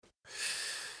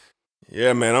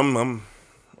Yeah, man,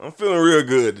 I'm feeling real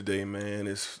good today, man.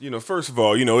 It's first of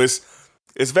all,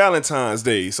 it's Valentine's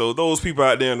Day, so those people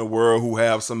out there in the world who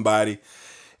have somebody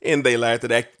in their life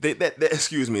that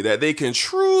they can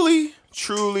truly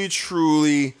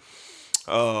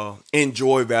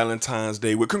enjoy Valentine's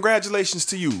Day with. Congratulations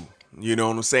to you. You know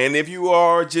what I'm saying? If you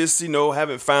are just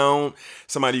haven't found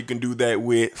somebody you can do that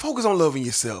with, focus on loving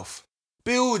yourself.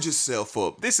 Build yourself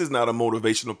up. This is not a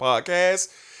motivational podcast.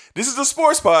 This is a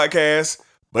sports podcast,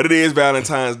 but it is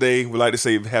Valentine's Day. We like to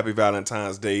say Happy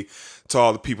Valentine's Day to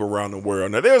all the people around the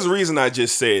world. Now, there's a reason I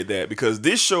just said that, because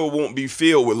this show won't be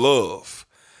filled with love.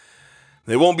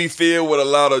 They won't be filled with a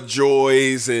lot of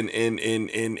joys and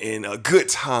good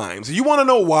times. You want to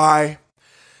know why?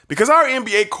 Because our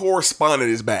NBA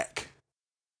correspondent is back.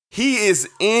 He is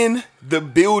in the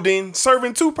building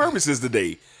serving two purposes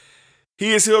today.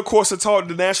 He is here, of course, to talk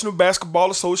to the National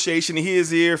Basketball Association. He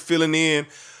is here filling in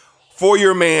for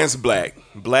your man's Black.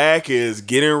 Black is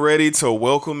getting ready to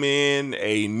welcome in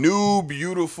a new,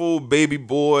 beautiful baby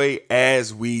boy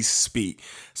as we speak.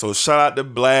 So shout out to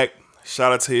Black.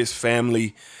 Shout out to his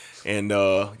family. And,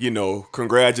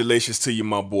 congratulations to you,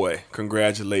 my boy.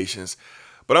 Congratulations.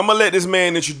 But I'm going to let this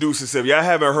man introduce himself. Y'all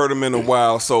haven't heard him in a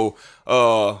while. So,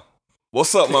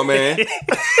 what's up, my man?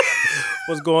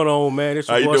 What's going on, man? It's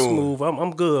How your you boy doing? Smooth.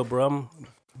 I'm good, bro. I'm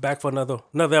back for another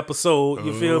episode.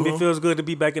 You feel me? It feels good to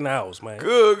be back in the house, man.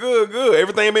 Good.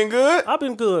 Everything been good? I've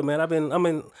been good, man. I've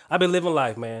been living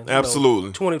life, man.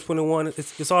 Absolutely. 2021.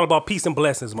 It's all about peace and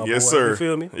blessings, my boy. Yes, sir. You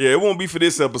feel me? Yeah, it won't be for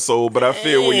this episode, but I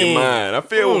feel where your mind. I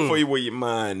feel for you where your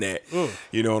mind at.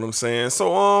 You know what I'm saying?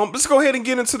 So let's go ahead and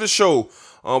get into the show.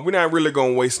 We're not really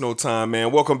gonna waste no time,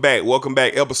 man. Welcome back,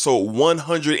 episode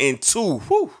 102.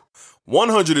 Whew.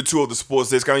 102 of the Sports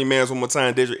Desk. I'm your man one more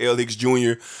time, Dedrick L. Hicks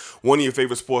Jr., one of your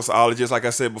favorite sportsologists. Like I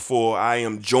said before, I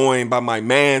am joined by my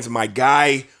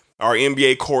guy, our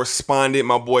NBA correspondent,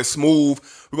 my boy Smooth.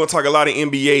 We're going to talk a lot of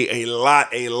NBA, a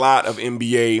lot of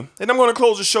NBA. And I'm going to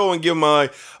close the show and give a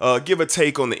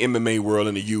take on the MMA world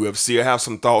and the UFC. I have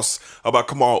some thoughts about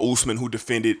Kamaru Usman, who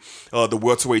defended the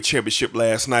welterweight championship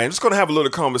last night. I'm just going to have a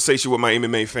little conversation with my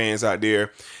MMA fans out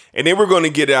there. And then we're going to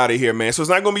get out of here, man. So it's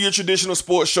not going to be your traditional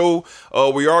sports show.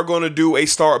 We are going to do a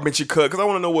start, bench, and cut, because I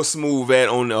want to know what's Smooth at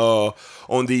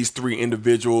on these three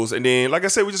individuals. And then, like I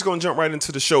said, we're just going to jump right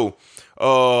into the show.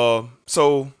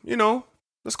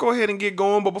 Let's go ahead and get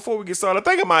going. But before we get started,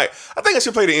 I think I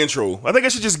should play the intro. I think I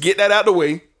should just get that out the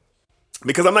way,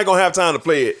 because I'm not going to have time to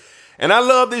play it. And I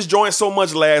love this joint so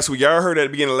much last week. Y'all heard at the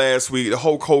beginning of last week, the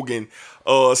Hulk Hogan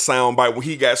soundbite when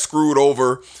he got screwed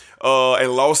over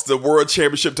and lost the world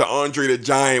championship to Andre the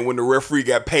Giant when the referee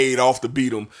got paid off to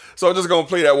beat him. So I'm just going to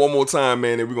play that one more time,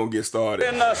 man, and we're going to get started.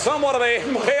 In somewhat of a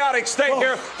chaotic state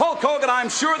here, Hulk Hogan, I'm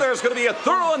sure there's going to be a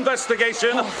thorough investigation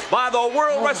by the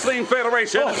World Wrestling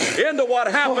Federation into what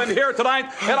happened here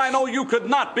tonight, and I know you could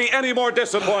not be any more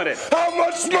disappointed. How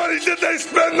much money did they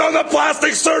spend on the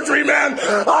plastic surgery, man?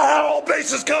 I had all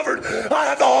bases covered. I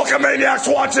had the Hulkamaniacs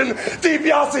watching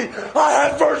DiBiase. I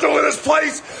had Virgil in his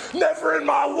place. Never in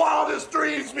my wildest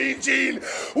dreams, Mean Gene,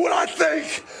 would I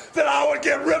think that I would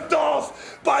get ripped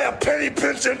off by a penny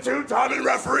pinching two-timing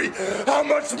referee. How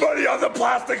much money on the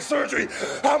plastic surgery?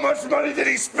 How much money did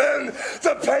he spend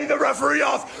to pay the referee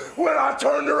off? When I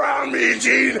turned around, Mean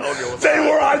Gene, they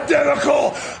were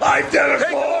identical. Take a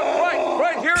look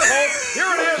right here, Hulk. Here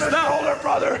it is now. Shoulder,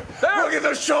 brother. There. Look at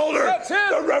the shoulder. That's it.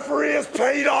 The referee is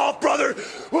paid off, brother.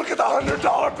 Look at the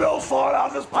 $100 bills falling out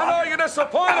of his pocket. I know you're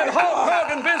disappointed, Hulk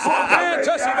Hogan, Vince McMahon,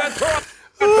 Jesse Ventura.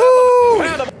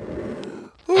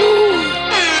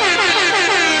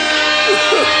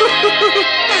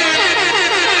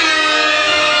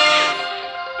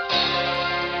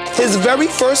 His very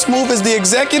first move as the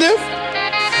executive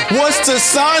was to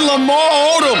sign Lamar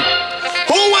Odom,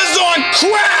 who was on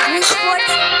crack. New Sports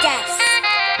Desk.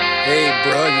 Hey,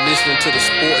 bro, you're listening to the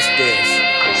Sports Desk.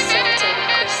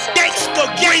 Gangsta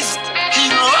Geist, he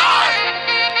lied.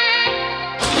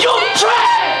 You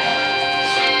trash.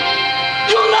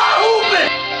 You not hooping.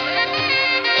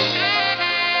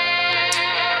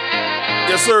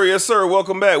 Yes, sir.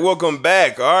 Welcome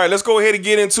back. All right, let's go ahead and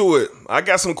get into it. I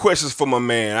got some questions for my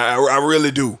man. I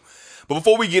really do. But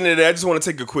before we get into that, I just want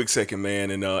to take a quick second,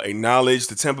 man, and acknowledge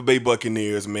the Tampa Bay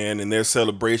Buccaneers, man, and their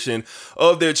celebration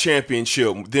of their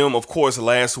championship. Them, of course,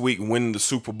 last week winning the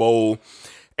Super Bowl.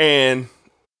 And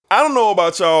I don't know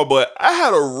about y'all, but I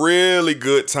had a really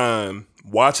good time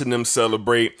watching them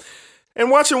celebrate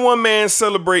and watching one man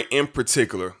celebrate in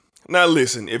particular. Now,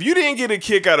 listen, if you didn't get a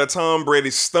kick out of Tom Brady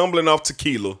stumbling off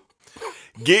tequila,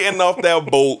 getting off that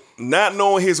boat, not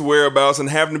knowing his whereabouts, and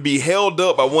having to be held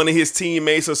up by one of his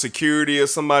teammates or security or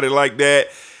somebody like that,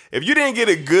 If you didn't get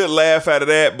a good laugh out of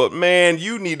that, but man,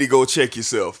 you need to go check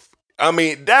yourself. I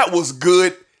mean, that was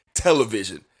good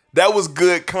television. That was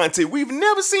good content. We've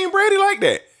never seen Brady like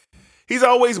that. He's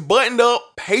always buttoned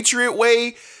up, Patriot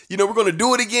way. You know, we're going to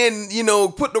do it again, you know,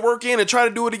 put the work in and try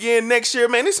to do it again next year.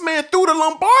 Man, this man threw the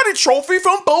Lombardi trophy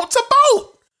from boat to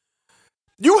boat.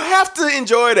 You have to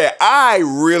enjoy that. I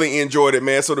really enjoyed it,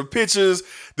 man. So the pictures,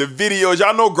 the videos,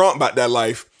 y'all know Gronk about that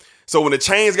life. So when the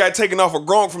chains got taken off of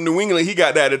Gronk from New England, he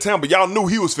got that at Tampa. Y'all knew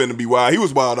he was finna be wild. He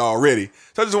was wild already.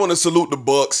 So I just want to salute the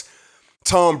Bucs.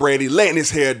 Tom Brady letting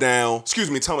his hair down. Excuse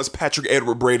me, Thomas Patrick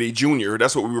Edward Brady Jr.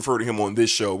 That's what we refer to him on this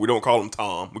show. We don't call him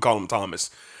Tom. We call him Thomas.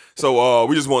 So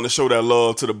we just wanted to show that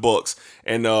love to the Bucs.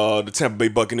 And the Tampa Bay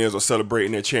Buccaneers are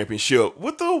celebrating their championship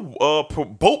with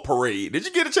the boat parade. Did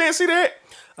you get a chance to see that?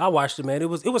 I watched it, man. It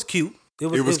was cute. It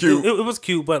was cute. It was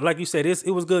cute, but like you said, it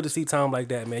was good to see Tom like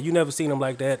that, man. You never seen him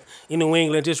like that in New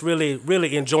England, just really,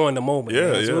 really enjoying the moment.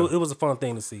 Yeah, man. So yeah. it was a fun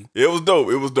thing to see. It was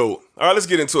dope. It was dope. All right, let's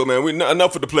get into it, man.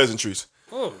 Enough with the pleasantries.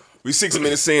 We 6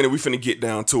 minutes in and we finna get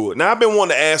down to it. Now, I've been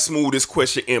wanting to ask Smooth this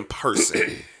question in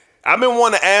person. I've been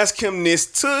wanting to ask him this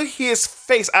to his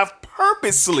face. I've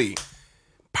purposely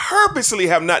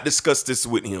have not discussed this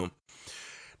with him.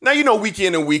 Now, you know, week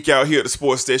in and week out here at the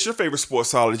Sports Station, your favorite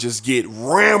sportsologists get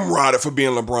ramrodded for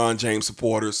being LeBron James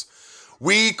supporters.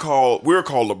 We're called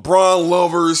LeBron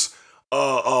lovers.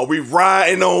 We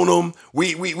riding on them.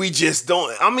 We just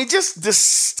don't. I mean, just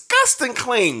disgusting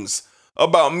claims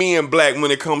about me and Black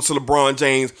when it comes to LeBron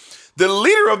James. The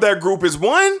leader of that group is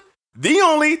the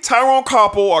only Tyrone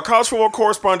Koppel, our college football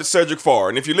correspondent Cedric Farr.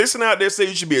 And if you listen out there, say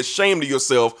you should be ashamed of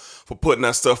yourself for putting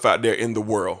that stuff out there in the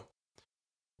world.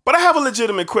 But I have a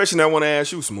legitimate question I want to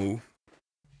ask you, Smooth.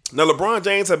 Now, LeBron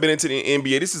James has been into the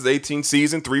NBA. This is 18th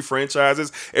season, 3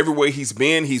 franchises. Everywhere he's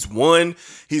been, he's won.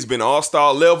 He's been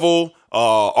all-star level,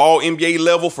 all NBA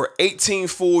level for 18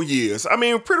 full years. I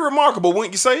mean, pretty remarkable,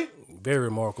 wouldn't you say? Very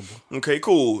remarkable. Okay,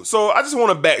 cool. So I just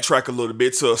want to backtrack a little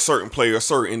bit to a certain player, a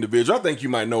certain individual. I think you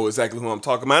might know exactly who I'm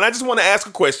talking about. And I just want to ask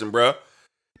a question, bro.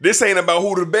 This ain't about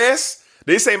who the best.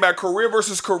 This ain't about career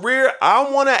versus career. I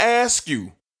want to ask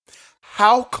you,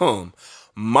 how come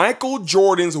Michael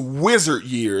Jordan's Wizard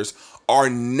years are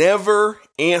never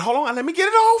in? Hold on, let me get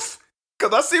it off,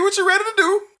 because I see what you're ready to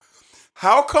do.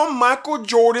 How come Michael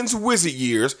Jordan's Wizard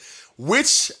years,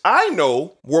 which I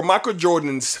know were Michael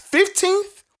Jordan's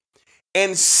 15th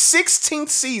and 16th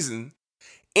season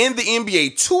in the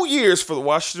NBA, 2 years for the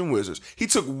Washington Wizards. He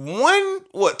took 1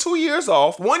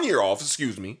 year off,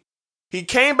 excuse me. He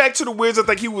came back to the Wizards, I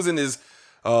think he was in his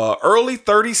early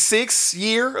 36th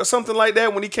year or something like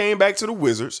that when he came back to the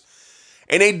Wizards,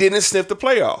 and they didn't sniff the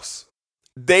playoffs.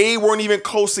 They weren't even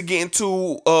close to getting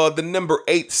to the number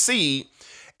 8 seed,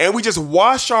 and we just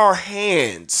wash our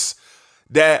hands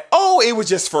that, it was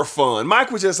just for fun.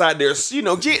 Mike was just out there,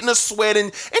 getting a sweat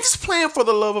and just playing for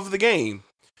the love of the game.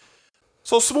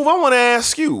 So, Smooth, I want to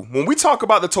ask you, when we talk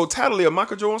about the totality of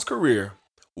Michael Jordan's career,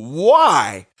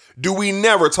 why do we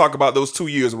never talk about those 2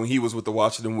 years when he was with the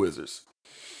Washington Wizards?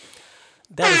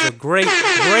 That is a great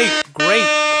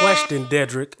question,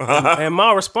 Dedrick. And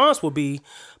my response would be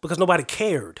because nobody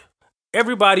cared.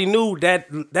 Everybody knew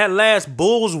that last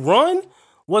Bulls run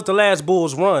was the last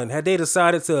Bulls run. Had they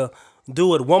decided to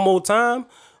do it one more time,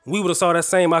 we would have saw that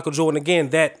same Michael Jordan again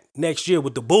that next year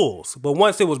with the Bulls. But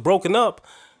once it was broken up,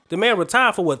 the man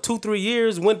retired for 2-3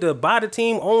 years, went to buy the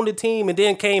team, own the team, and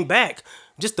then came back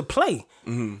just to play.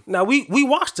 Mm-hmm. Now, we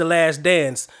watched The Last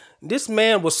Dance. This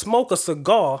man would smoke a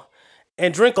cigar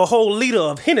and drink a whole liter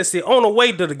of Hennessy on the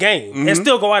way to the game and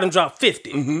still go out and drop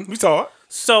 50. Mm-hmm. We saw it.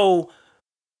 So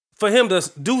for him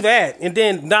to do that and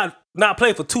then not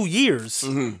play for 2 years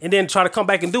and then try to come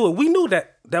back and do it, we knew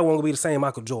that wasn't going to be the same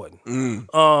Michael Jordan.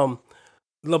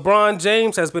 LeBron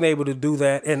James has been able to do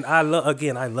that, and I love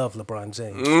LeBron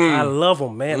James. I love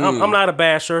him, man. I'm not a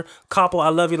basher. Koppel, I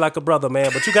love you like a brother,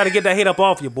 man, but you got to get that hate up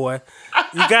off you, boy.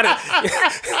 You got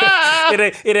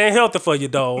it. It ain't healthy for you,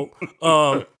 dog.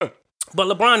 But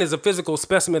LeBron is a physical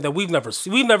specimen that we've never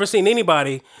seen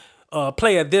anybody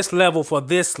play at this level for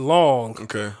this long.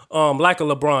 Okay. Like a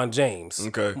LeBron James.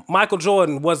 Okay. Michael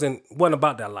Jordan wasn't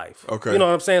about that life. Okay. You know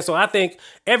what I'm saying? So I think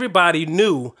everybody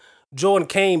knew Jordan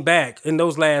came back in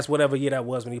those last whatever year that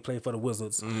was when he played for the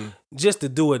Wizards, just to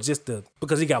do it,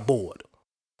 because he got bored.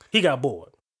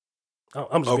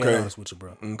 I'm just being honest with you,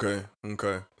 bro.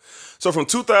 Okay. So from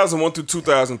 2001 through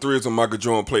 2003 is when Michael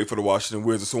Jordan played for the Washington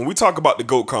Wizards. So when we talk about the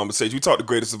GOAT conversation, we talk the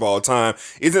greatest of all time.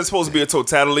 Isn't it supposed to be a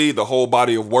totality, the whole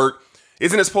body of work?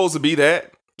 Isn't it supposed to be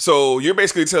that? So you're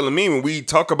basically telling me when we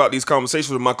talk about these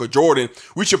conversations with Michael Jordan,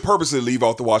 we should purposely leave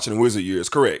off the Washington Wizard years,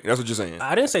 correct? That's what you're saying.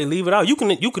 I didn't say leave it out. You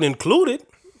can include it.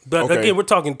 But Okay. again, we're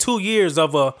talking 2 years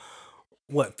of a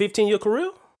 15-year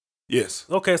career. Yes.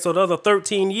 Okay, so the other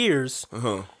 13 years,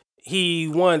 he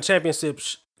won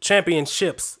championships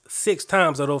 6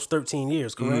 times of those 13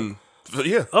 years. Correct.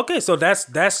 Yeah. Okay, so that's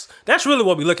really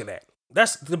what we're looking at.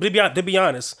 That's to be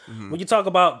honest. When you talk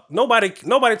about nobody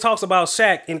talks about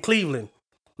Shaq in Cleveland.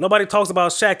 Nobody talks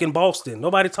about Shaq in Boston.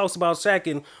 Nobody talks about Shaq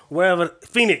in wherever,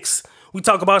 Phoenix. We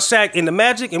talk about Shaq in the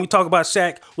Magic, and we talk about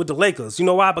Shaq with the Lakers. You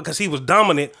know why? Because he was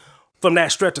dominant from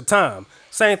that stretch of time.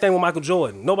 Same thing with Michael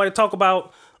Jordan. Nobody talk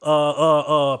about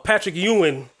Patrick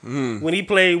Ewing when he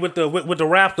played with the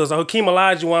Raptors, or Hakeem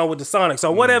Olajuwon with the Sonics,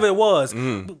 or whatever it was.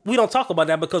 We don't talk about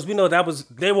that because we know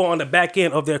they were on the back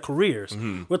end of their careers.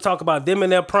 We'll talk about them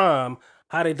in their prime,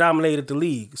 how they dominated the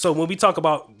league. So when we talk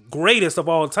about greatest of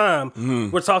all time,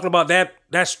 we're talking about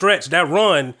that stretch, that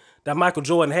run that Michael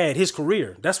Jordan had, his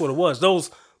career. That's what it was. Those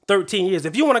 13 years.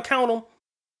 If you want to count them,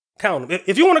 count them.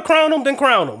 If you want to crown them, then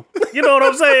crown them. You know what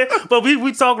I'm saying? But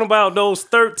we talking about those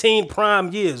 13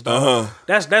 prime years, dog.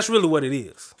 That's really what it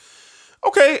is.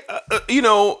 Okay,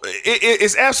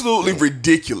 it's absolutely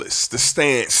ridiculous, the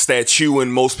stance that you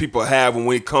and most people have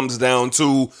when it comes down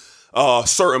to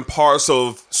certain parts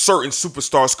of certain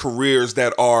superstars' careers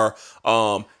that are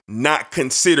not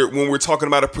considered when we're talking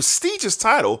about a prestigious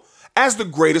title as the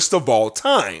greatest of all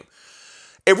time.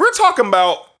 If we're talking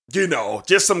about,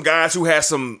 just some guys who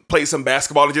played some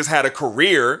basketball and just had a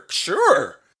career,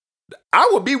 sure, I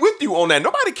would be with you on that.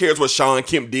 Nobody cares what Shawn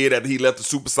Kemp did after he left the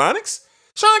Supersonics.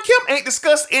 Shawn Kemp ain't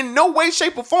discussed in no way,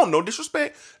 shape, or form. No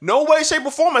disrespect. No way, shape,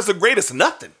 or form as the greatest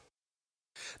nothing.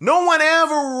 No one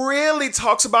ever really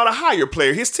talks about a higher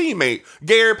player, his teammate,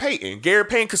 Gary Payton. Gary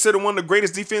Payton considered one of the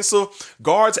greatest defensive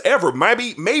guards ever.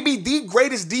 Maybe the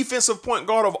greatest defensive point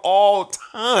guard of all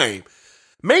time.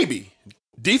 Maybe.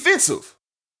 Defensive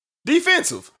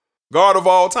guard of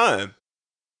all time.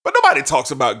 But nobody talks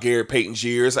about Gary Payton's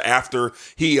years after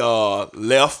he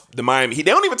left the Miami Heat.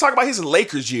 They don't even talk about his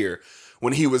Lakers year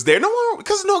when he was there.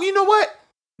 You know what?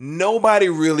 Nobody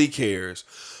really cares.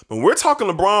 When we're talking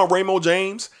LeBron, Raymond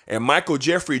James, and Michael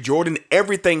Jeffrey Jordan,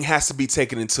 everything has to be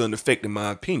taken into effect, in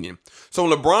my opinion. So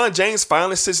when LeBron James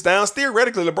finally sits down,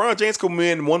 theoretically, LeBron James could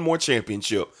win one more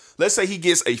championship. Let's say he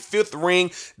gets a 5th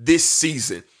ring this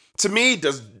season. To me,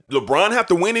 does LeBron have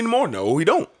to win anymore? No, he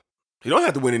don't. He don't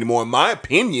have to win anymore. In my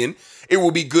opinion, it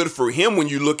will be good for him when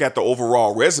you look at the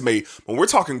overall resume. When we're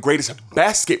talking greatest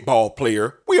basketball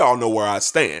player, we all know where I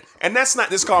stand. And that's not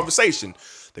this conversation.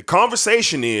 The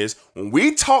conversation is when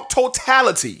we talk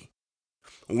totality,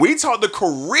 when we talk the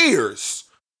careers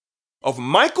of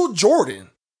Michael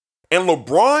Jordan and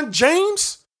LeBron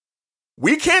James,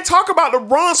 we can't talk about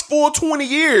LeBron's full 20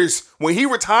 years when he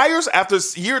retires after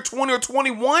year 20 or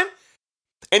 21.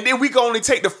 And then we can only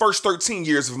take the first 13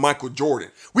 years of Michael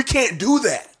Jordan. We can't do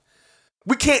that.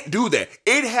 We can't do that.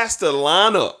 It has to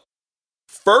line up.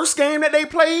 First game that they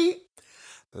played,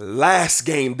 last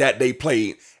game that they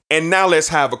played. And now let's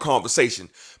have a conversation.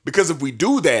 Because if we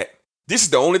do that, this is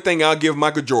the only thing I'll give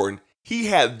Michael Jordan. He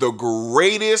had the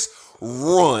greatest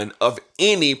run of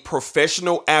any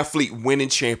professional athlete winning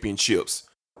championships.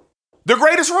 The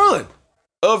greatest run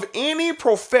of any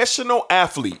professional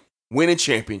athlete winning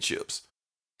championships.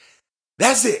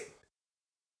 That's it.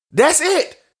 That's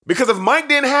it. Because if Mike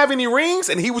didn't have any rings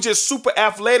and he was just super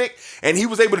athletic and he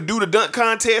was able to do the dunk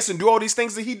contest and do all these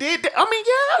things that he did,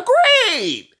 yeah,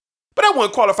 great. But I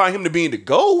wouldn't qualify him to be in the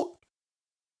GOAT.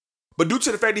 But due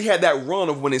to the fact that he had that run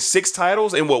of winning 6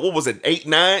 titles in what was it, 8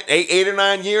 or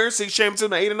 9 years, 6 championships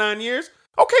in 8 or 9 years?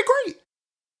 Okay, great.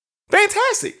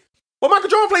 Fantastic. Well, Michael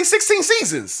Jordan played 16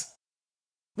 seasons.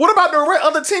 What about the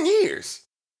other 10 years?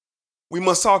 We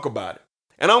must talk about it.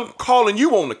 And I'm calling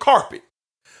you on the carpet.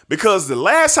 Because the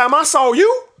last time I saw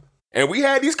you, and we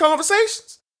had these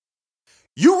conversations,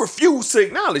 you refused to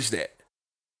acknowledge that.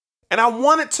 And I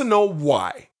wanted to know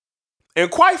why.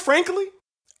 And quite frankly,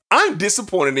 I'm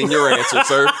disappointed in your answer,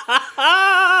 sir.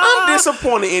 I'm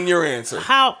disappointed in your answer.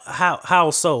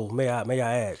 How so? May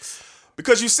I ask?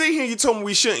 Because you sit here, you told me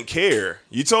we shouldn't care.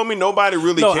 You told me nobody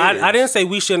really cares. No, I didn't say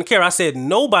we shouldn't care. I said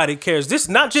nobody cares. This is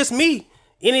not just me.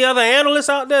 Any other analysts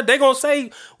out there, they're going to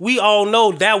say, we all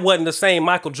know that wasn't the same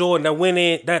Michael Jordan that went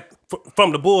in, that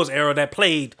from the Bulls era that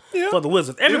played for the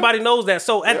Wizards. Everybody knows that.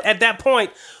 So at that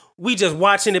point, we just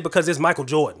watching it because it's Michael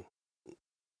Jordan.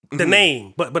 The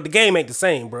name, but the game ain't the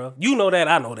same, bro. You know that,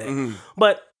 I know that.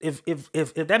 But if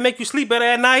that make you sleep better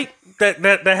at night,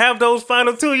 that have those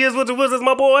final 2 years with the Wizards,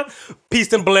 my boy,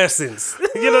 peace and blessings. You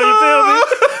feel me?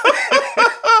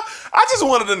 I just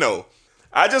wanted to know.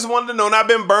 And I've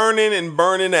been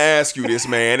burning to ask you this,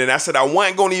 man. And I said I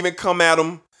wasn't going to even come at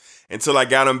him until I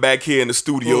got him back here in the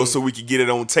studio so we could get it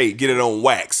on tape, get it on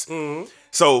wax.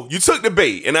 So you took the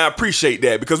bait, and I appreciate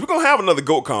that because we're going to have another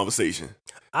GOAT conversation.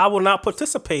 I will not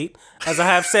participate, as I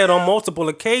have said on multiple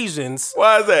occasions.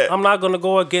 Why is that? I'm not going to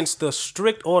go against the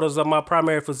strict orders of my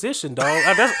primary physician, dog.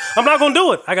 I'm not going to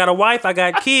do it. I got a wife, I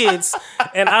got kids,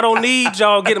 and I don't need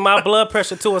y'all getting my blood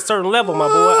pressure to a certain level, my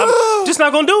boy. I'm just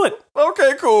not going to do it.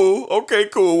 Okay,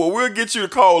 cool. Well, we'll get you to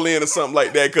call in or something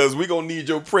like that because we're going to need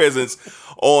your presence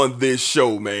on this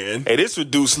show, man. Hey, this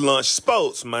Reduced Lunch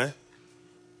Sports, man.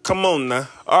 Come on now.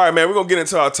 All right, man, we're going to get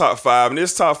into our top 5, and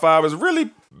this top 5 is really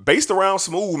based around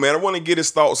Smooth, man. I want to get his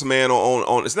thoughts, man,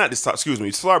 on it's not this top,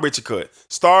 start, bench, or cut.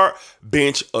 Start,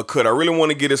 bench, or cut. I really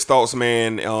want to get his thoughts,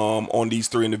 man, on these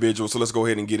 3 individuals. So let's go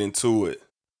ahead and get into it.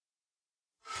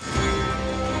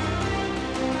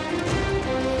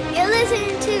 You're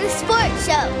listening to the Sports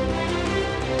Show.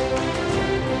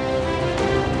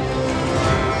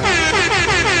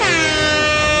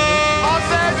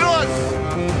 Los Angeles!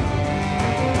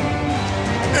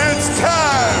 It's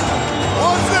time!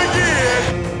 Once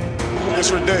again! It's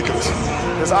ridiculous.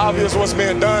 It's obvious what's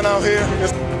being done out here.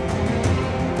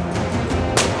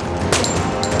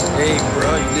 Hey,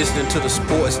 bro, you listening to the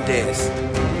Sports Desk.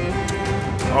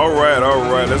 All right.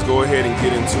 Let's go ahead and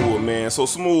get into it, man. So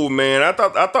Smooth, man. I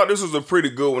thought this was a pretty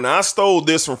good one. I stole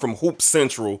this one from Hoop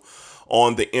Central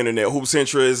on the internet. Hoop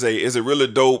Central is a really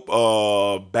dope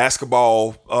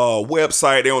basketball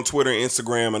website. They're on Twitter and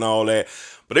Instagram and all that.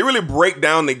 But they really break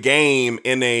down the game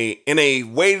in a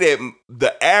way that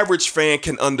the average fan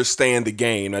can understand the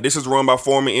game. Now, this is run by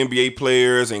former NBA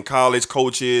players and college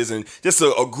coaches and just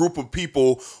a group of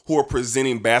people who are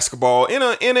presenting basketball in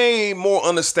a more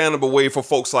understandable way for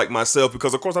folks like myself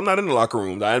because, of course, I'm not in the locker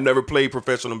room. I've never played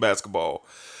professional basketball.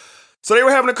 So they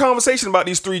were having a conversation about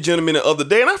these 3 gentlemen the other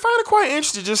day, and I found it quite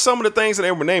interesting, just some of the things that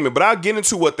they were naming. But I'll get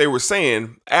into what they were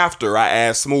saying after I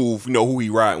asked Smooth, who he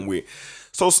riding with.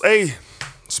 So, hey,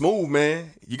 Smooth,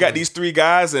 man. You got these 3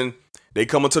 guys, and they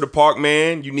coming to the park,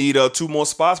 man. You need 2 more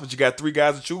spots, but you got 3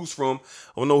 guys to choose from.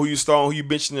 I don't know who you starting, who you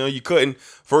benching, you cutting.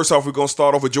 First off, we're going to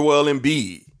start off with Joel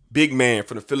Embiid, big man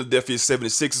from the Philadelphia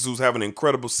 76ers, who's having an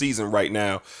incredible season right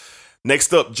now.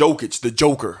 Next up, Jokic, the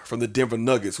Joker from the Denver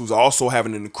Nuggets, who's also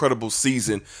having an incredible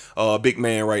season, big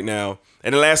man right now.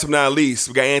 And then last but not least,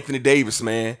 we got Anthony Davis,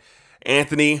 man.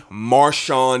 Anthony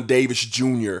Marshawn Davis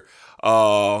Jr.,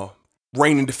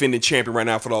 reigning defending champion right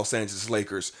now for the Los Angeles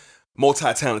Lakers.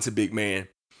 Multi-talented big man.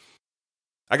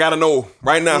 I got to know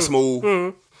right now,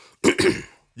 Smooth,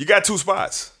 you got 2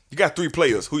 spots. You got 3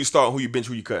 players. Who you starting, who you bench,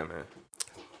 who you cutting, man?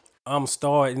 I'm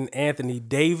starting Anthony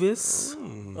Davis.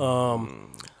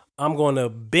 I'm going to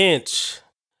bench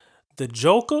the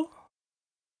Joker,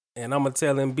 and I'm going to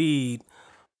tell Embiid,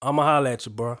 I'm going to holler at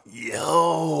you, bro.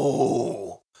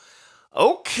 Yo.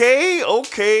 Okay.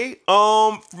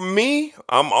 For me,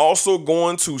 I'm also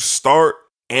going to start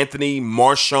Anthony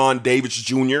Marshawn Davis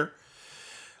Jr.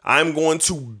 I'm going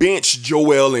to bench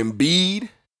Joel Embiid,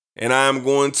 and I'm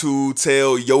going to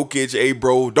tell Jokic, hey,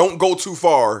 bro, don't go too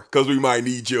far because we might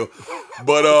need you.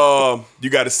 But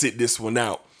you got to sit this one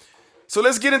out. So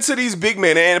let's get into these big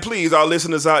men. And please, our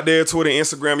listeners out there, Twitter,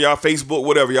 Instagram, y'all, Facebook,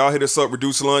 whatever, y'all hit us up,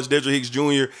 Reduce Lunch, Dedrick Hicks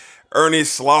Jr.,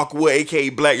 Ernest Lockwood, a.k.a.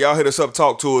 Black. Y'all hit us up,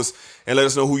 talk to us, and let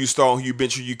us know who you start, who you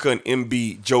bench, who you couldn't.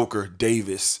 Embiid, Joker,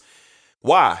 Davis.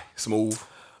 Why, Smooth?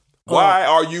 Why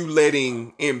are you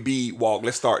letting Embiid walk?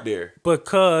 Let's start there.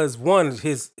 Because, one,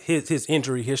 his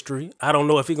injury history. I don't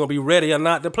know if he's going to be ready or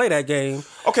not to play that game.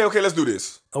 Okay, let's do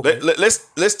this. Okay.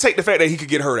 Let's take the fact that he could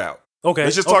get hurt out. Okay.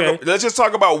 Let's just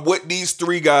talk about what these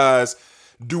 3 guys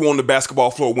do on the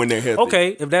basketball floor when they're healthy. Okay,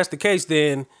 if that's the case,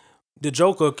 then the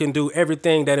Joker can do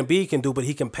everything that Embiid can do, but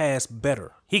he can pass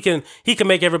better. He can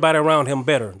make everybody around him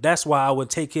better. That's why I would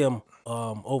take him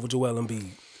over Joel Embiid.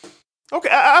 Okay,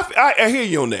 I hear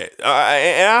you on that.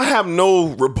 And I have no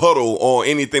rebuttal on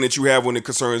anything that you have when it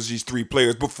concerns these 3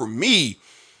 players. But for me,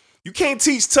 you can't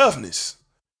teach toughness.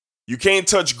 You can't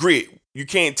touch grit. You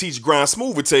can't teach grind.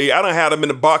 Smooth would tell you, I done had him in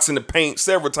the box in the paint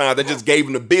several times. I just gave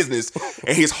him the business,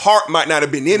 and his heart might not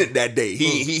have been in it that day.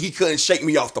 He couldn't shake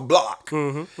me off the block.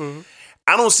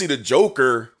 I don't see the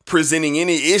Joker presenting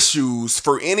any issues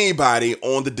for anybody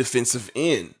on the defensive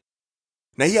end.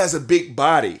 Now, he has a big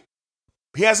body.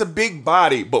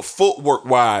 But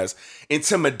footwork-wise,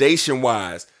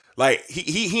 intimidation-wise, like,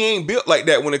 he ain't built like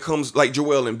that when it comes like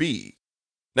Joel Embiid.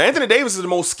 Now, Anthony Davis is the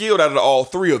most skilled out of all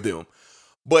 3 of them.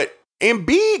 But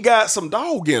Embiid got some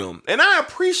dog in him, and I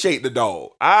appreciate the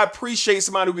dog. I appreciate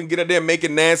somebody who can get out there, make it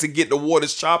nasty, get the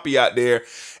waters choppy out there,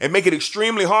 and make it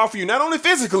extremely hard for you, not only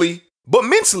physically, but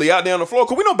mentally out there on the floor,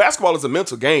 because we know basketball is a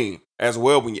mental game as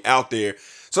well when you're out there.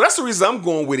 So that's the reason I'm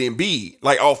going with Embiid.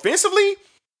 Like, offensively,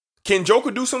 can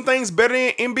Joker do some things better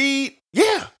than Embiid?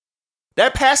 Yeah.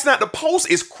 That passing out the post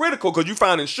is critical because you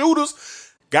finding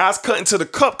shooters, guys cutting to the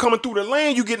cup, coming through the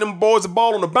lane, you getting them boys the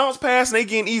ball on the bounce pass, and they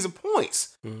getting easy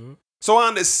points. Mm-hmm. So I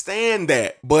understand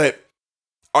that, but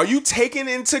are you taking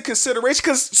into consideration?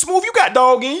 Because, Smooth, you got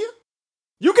dog in you.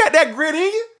 You got that grit in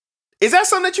you. Is that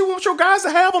something that you want your guys to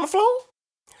have on the floor?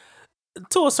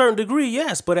 To a certain degree,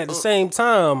 yes. But at the same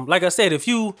time, like I said,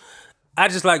 I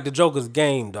just like the Joker's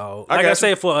game, dog. Like I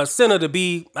said, for a center to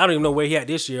be, I don't even know where he at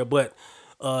this year, but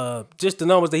just the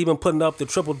numbers that he been putting up, the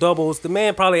triple doubles, the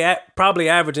man probably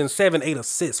averaging 7-8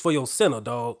 assists for your center,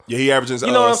 dog. Yeah, he averaging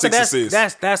 6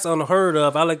 assists. That's unheard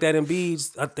of. I like that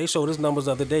Embiid. They showed his numbers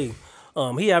the other day.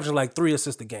 He averaging like 3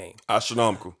 assists a game.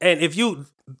 Astronomical. And if you,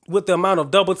 with the amount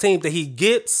of double teams that he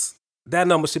gets, that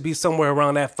number should be somewhere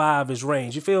around that 5-ish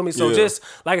range. You feel me? So just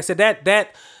like I said,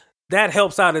 that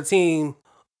helps out a team.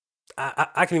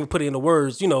 I can even put it into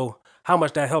words. You know how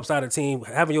much that helps out a team,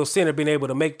 having your center being able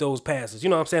to make those passes. You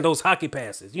know what I'm saying? Those hockey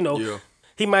passes. You know,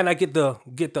 he might not get the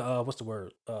what's the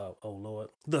word? Oh Lord,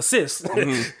 the assist.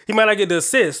 Mm-hmm. He might not get the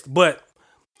assist, but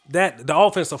the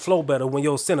offense will flow better when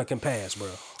your center can pass, bro.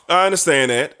 I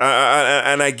understand that,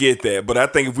 and I get that, but I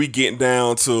think if we get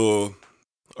down to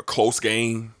a close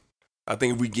game, I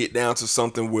think if we get down to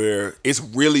something where it's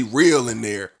really real in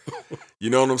there, you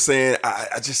know what I'm saying?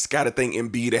 I just got to think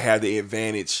Embiid to have the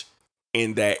advantage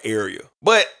in that area.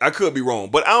 But I could be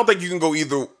wrong. But I don't think you can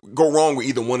go wrong with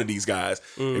either one of these guys.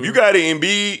 Mm. If you got an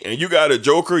Embiid and you got a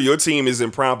Joker, your team is in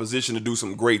prime position to do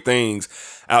some great things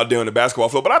out there on the basketball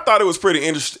floor. But I thought it was pretty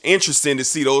interesting to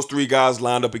see those three guys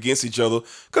lined up against each other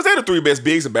because they're the three best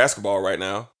bigs in basketball right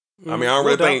now. I mean, I don't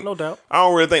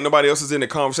really think nobody else is in the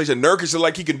conversation. Nurkic is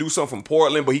like he can do something from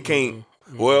Portland, but he can't.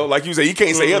 Well, like you say, he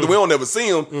can't say other. We don't ever see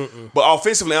him. But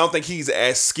offensively, I don't think he's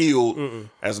as skilled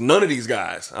as none of these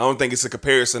guys. I don't think it's a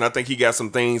comparison. I think he got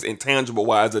some things intangible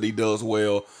wise that he does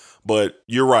well. But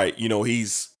you're right. You know,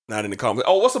 he's not in the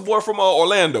conversation. Oh, what's the boy from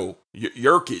Orlando?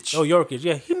 Jurkic. Oh, Jurkic.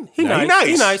 Yeah, he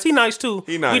nice. He nice too.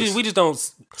 He nice. We just don't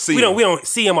see him. We don't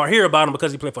see him or hear about him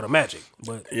because he played for the Magic.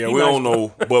 But yeah, we don't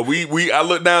know. But I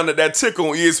look down at that tick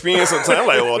on ESPN sometimes. I'm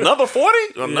like, well, another 40?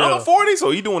 Another 40?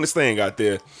 So he doing his thing out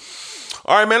there.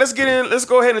 All right, man, let's get in. Let's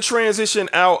go ahead and transition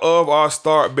out of our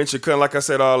start bench and cut. Like I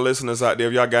said, our listeners out there,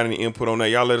 if y'all got any input on that,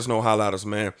 y'all let us know. Holla at us,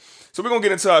 man. So we're going to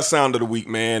get into our sound of the week,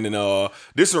 man. And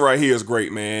this one right here is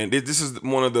great, man. This is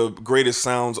one of the greatest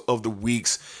sounds of the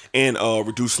weeks in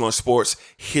Reduced Lunch Sports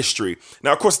history.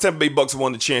 Now, of course, the Tampa Bay Bucks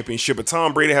won the championship, but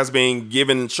Tom Brady has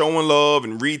been showing love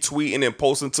and retweeting and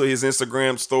posting to his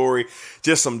Instagram story.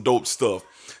 Just some dope stuff.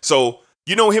 So,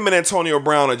 you know, him and Antonio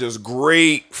Brown are just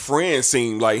great friends,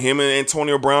 seem like. Him and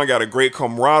Antonio Brown got a great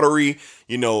camaraderie.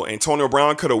 You know, Antonio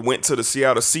Brown could have went to the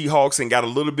Seattle Seahawks and got a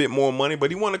little bit more money, but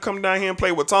he wanted to come down here and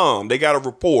play with Tom. They got a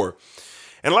rapport.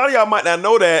 And a lot of y'all might not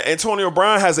know that Antonio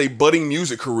Brown has a budding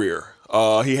music career.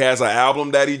 He has an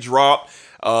album that he dropped.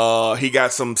 He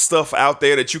got some stuff out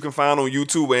there that you can find on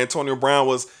YouTube where Antonio Brown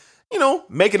was, you know,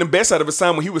 making the best out of his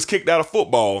time when he was kicked out of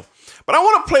football. But I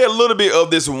want to play a little bit of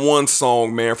this one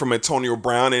song, man, from Antonio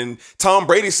Brown. And Tom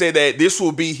Brady said that this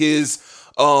will be his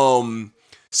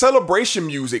celebration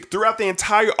music throughout the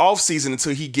entire offseason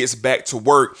until he gets back to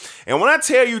work. And when I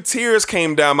tell you tears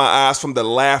came down my eyes from the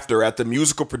laughter at the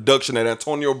musical production that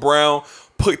Antonio Brown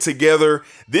put together,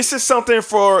 this is something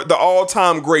for the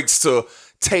all-time greats to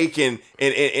take and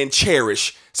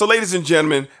cherish. So, ladies and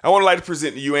gentlemen, I want to like to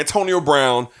present to you Antonio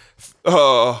Brown.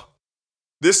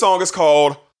 This song is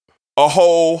called A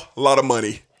Whole Lot of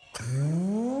Money.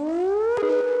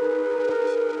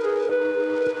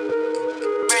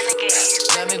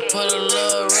 Let me put a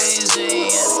little razor in.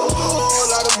 A whole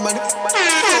lot of money. A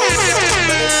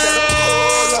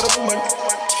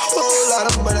whole lot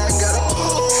of money. I got a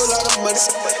whole lot of money.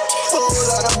 Whole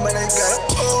lot of money. I got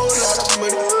a whole lot of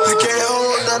money. I can't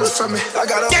hold nothing from me. I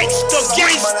got a whole lot of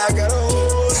money. I got a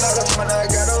whole lot of money. I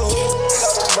got a whole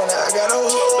lot of money. I got a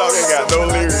whole lot of money. Got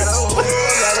no lyrics.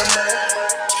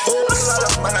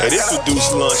 Hey, this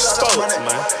Reduced Lunch Sports,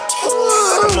 man.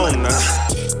 Come on now.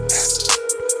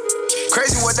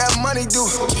 Crazy what that money do.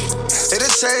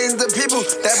 It'll change the people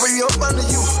that bring your money to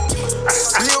you.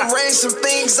 Rearrange some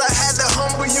things, I had to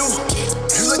humble you.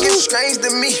 You looking strange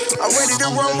to me, I'm ready to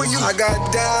run with you. I got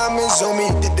diamonds on me,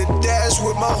 did the dash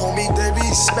with my homie. They be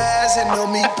spazzing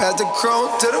on me, pass the crown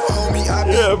to the homie.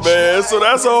 Yeah, man, so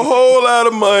that's a whole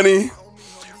lot of money.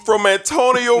 from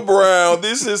Antonio Brown.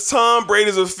 This is Tom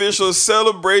Brady's official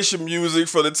celebration music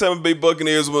for the Tampa Bay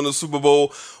Buccaneers winning the Super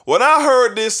Bowl. When I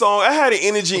heard this song, I had an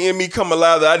energy in me come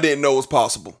alive that I didn't know was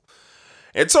possible.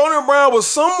 Antonio Brown was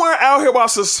somewhere out here while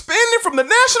suspended from the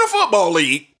National Football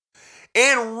League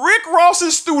in Rick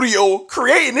Ross's studio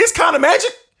creating this kind of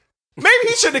magic. Maybe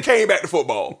he shouldn't have came back to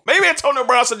football. Maybe Antonio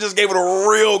Brown should just gave it a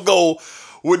real go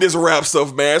with this rap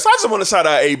stuff, man. So I just want to shout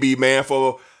out AB, man,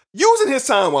 for using his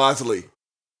time wisely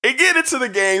and getting into the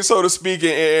game, so to speak,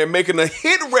 and making a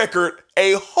hit record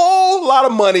a whole lot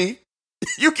of money.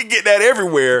 You can get that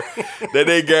everywhere that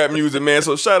they got music, man.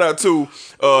 So shout out to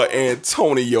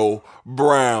Antonio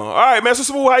Brown. All right, man. So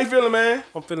Smooth, how you feeling, man?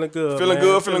 I'm feeling good. Feeling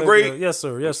good? Feeling great? Good. Yes,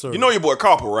 sir. Yes, sir. You know your boy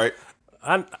Copper, right?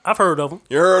 I've heard of him.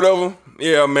 You heard of him?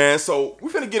 Yeah, man. So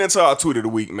we're finna get into our tweet of the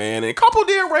week, man. And Copper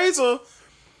did raise an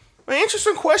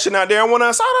interesting question out there. And when I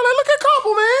saw that, look at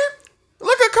Copper, man.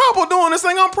 Look at Copper doing this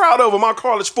thing. I'm proud of him. My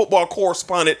college football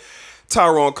correspondent,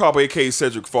 Tyrone Copper, a.k.a.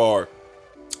 Cedric Farr.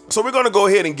 So we're going to go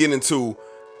ahead and get into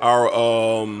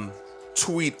our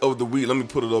tweet of the week. Let me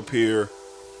put it up here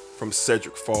from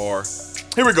Cedric Farr.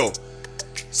 Here we go.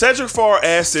 Cedric Farr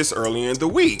asked this earlier in the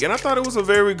week, and I thought it was a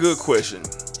very good question.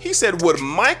 He said, would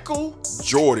Michael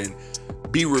Jordan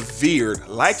be revered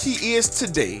like he is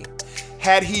today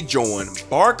had he joined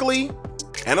Barkley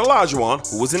and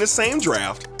Olajuwon, who was in the same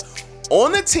draft,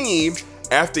 on the team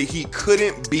after he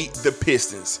couldn't beat the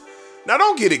Pistons? Now,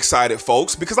 don't get excited,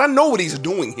 folks, because I know what he's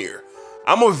doing here.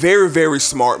 I'm a very, very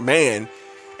smart man,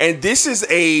 and this is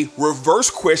a reverse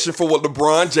question for what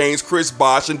LeBron James, Chris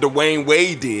Bosh, and Dwayne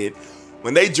Wade did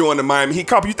when they joined the Miami Heat.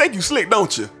 Copper, you think you slick,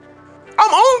 don't you?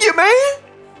 I'm on you,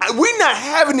 man. We're not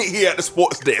having it here at the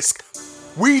sports desk.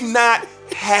 We not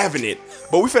having it.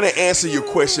 But we finna answer your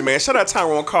question, man. Shout out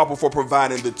Tyrone Copper for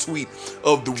providing the tweet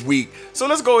of the week. So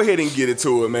let's go ahead and get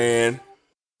into it, man.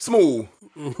 Smooth.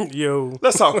 Yo.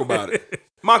 Let's talk about it.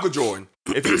 Michael Jordan.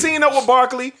 If he teamed up with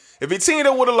Barkley, if he teamed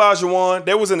up with Olajuwon,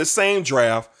 they was in the same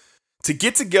draft to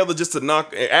get together just to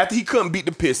knock, after he couldn't beat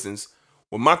the Pistons,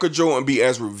 will Michael Jordan be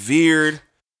as revered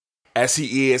as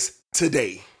he is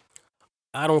today?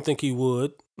 I don't think he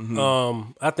would.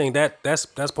 Mm-hmm. I think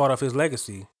that's part of his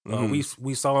legacy. Mm-hmm.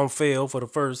 We saw him fail for the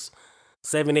first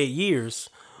 7-8 years.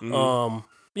 Mm-hmm.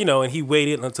 And he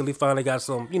waited until he finally got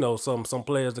some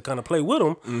players to kind of play with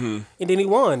him. Mm-hmm. And then he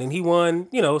won. And he won,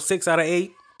 6 out of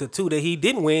 8. The 2 that he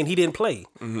didn't win, he didn't play.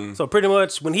 Mm-hmm. So pretty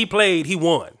much when he played, he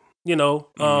won,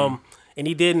 and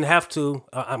he didn't have to,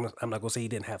 I'm not going to say he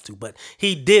didn't have to, but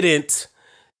he didn't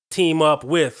team up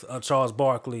with Charles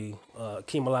Barkley,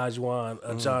 Hakeem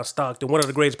Olajuwon, John Stockton, one of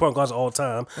the greatest point guards of all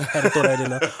time. Had to throw that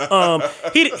in there.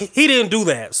 He didn't do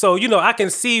that. So, I can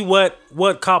see what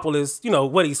Koppel is,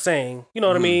 what he's saying. You know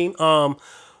what I mean?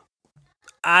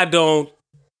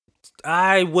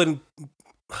 I wouldn't.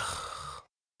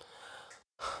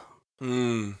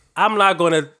 I'm not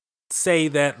going to say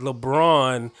that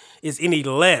LeBron is any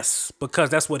less because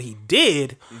that's what he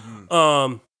did.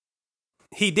 Mm-hmm.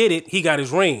 He did it. He got his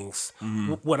rings.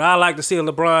 Mm-hmm. Would I like to see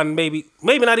LeBron maybe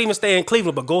not even stay in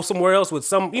Cleveland, but go somewhere else with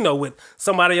with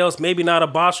somebody else, maybe not a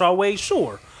Bosh or Wade?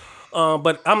 Sure.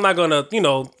 But I'm not going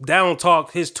to, down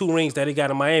talk his 2 rings that he got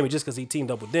in Miami just because he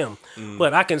teamed up with them. Mm-hmm.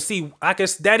 But I can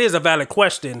that is a valid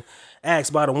question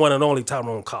asked by the one and only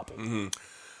Tyrone Copper. Mm-hmm.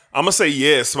 I'm going to say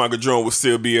yes, Michael Jordan will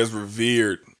still be as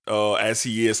revered as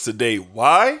he is today.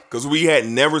 Why? Because we had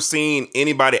never seen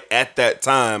anybody at that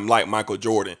time like Michael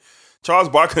Jordan. Charles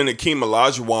Barkley and Hakeem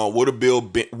Olajuwon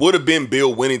would have been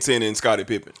Bill Wennington and Scottie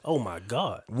Pippen. Oh, my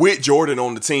God. With Jordan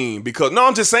on the team. Because,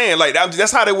 I'm just saying,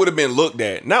 that's how they would have been looked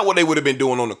at. Not what they would have been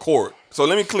doing on the court. So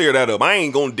let me clear that up. I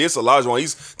ain't going to diss Olajuwon.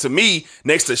 He's, to me,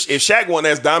 next to, if Shaq won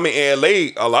as dominant in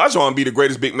L.A., Olajuwon be the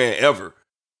greatest big man ever.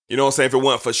 You know what I'm saying? If it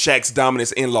wasn't for Shaq's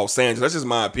dominance in Los Angeles. That's just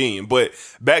my opinion. But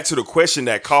back to the question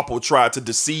that Koppel tried to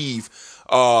deceive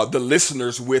the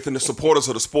listeners with and the supporters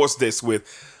of the sports desk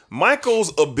with.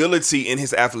 Michael's ability and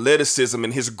his athleticism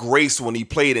and his grace when he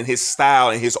played and his style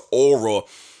and his aura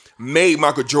made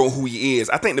Michael Jordan who he is.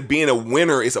 I think that being a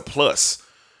winner is a plus.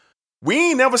 We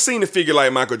ain't never seen a figure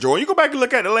like Michael Jordan. You go back and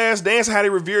look at The Last Dance and how they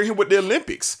revered him with the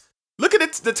Olympics. Look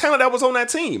at the talent that was on that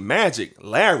team. Magic,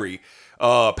 Larry,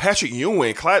 Patrick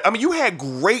Ewing, Clyde. I mean, you had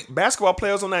great basketball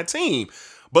players on that team.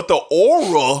 But the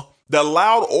aura, the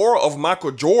loud aura of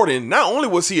Michael Jordan, not only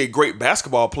was he a great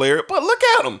basketball player, but look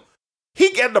at him.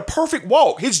 He got the perfect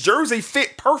walk. His jersey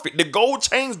fit perfect. The gold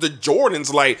chains, the Jordans,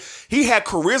 he had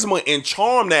charisma and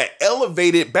charm that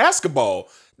elevated basketball.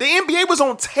 The NBA was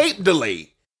on tape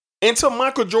delay until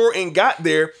Michael Jordan got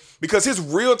there because his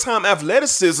real-time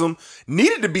athleticism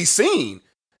needed to be seen.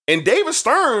 And David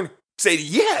Stern said,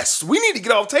 yes, we need to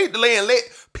get off tape delay and let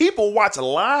people watch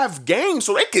live games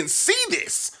so they can see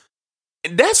this.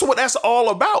 And that's what that's all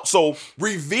about. So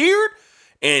revered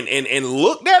and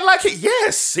looked at like it,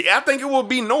 yes, I think it will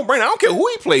be no-brainer. I don't care who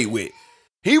he played with.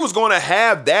 He was going to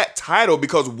have that title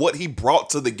because of what he brought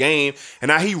to the game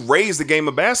and how he raised the game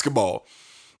of basketball.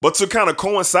 But to kind of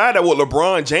coincide that what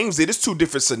LeBron James did, it's two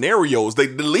different scenarios. The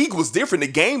league was different.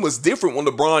 The game was different when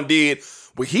LeBron did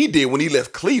what he did when he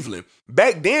left Cleveland.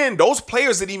 Back then, those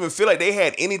players didn't even feel like they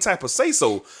had any type of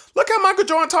say-so. Look how Michael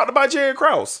Jordan talked about Jerry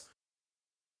Krause.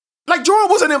 Like, Jordan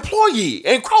was an employee,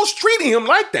 and Krause treated him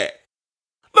like that.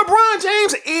 LeBron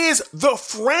James is the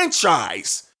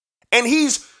franchise, and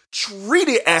he's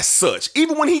treated as such.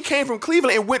 Even when he came from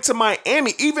Cleveland and went to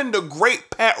Miami, even the great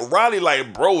Pat Riley,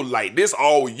 like, bro, like, this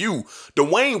all you.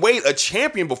 Dwayne Wade, a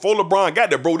champion before LeBron got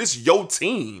there, bro, this your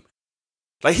team.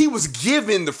 Like, he was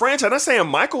given the franchise. I'm not saying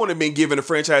Michael wouldn't have been given the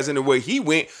franchise in the way he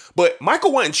went, but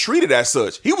Michael wasn't treated as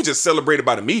such. He was just celebrated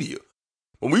by the media.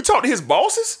 When we talked to his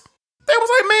bosses, they was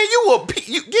like, man,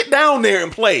 you get down there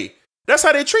and play. That's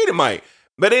how they treated Mike.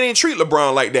 But they didn't treat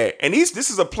LeBron like that. And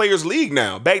this is a players' league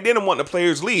now. Back then, it wasn't a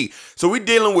players' league. So we're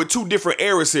dealing with two different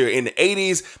eras here. In the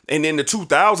 80s and in the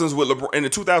 2000s with LeBron, in the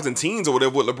 2010s or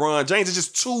whatever with LeBron James. It's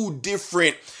just two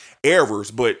different eras.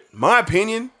 But my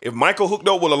opinion, if Michael hooked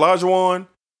up with Olajuwon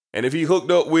and if he hooked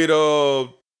up with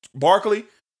Barkley,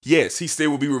 yes, he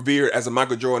still would be revered as a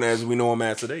Michael Jordan as we know him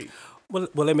as today. Well,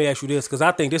 let me ask you this, because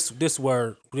I think this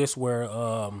where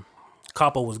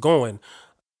Capo was going.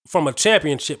 From a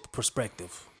championship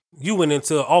perspective, you went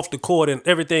into off the court and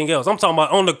everything else. I'm talking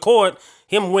about on the court,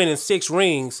 him winning 6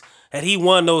 rings. Had he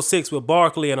won those 6 with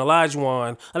Barkley and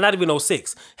Olajuwon, not even those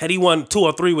 6, had he won 2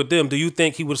 or 3 with them, do you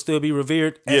think he would still be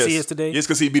revered as he is today? Yes,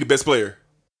 because he'd be the best player.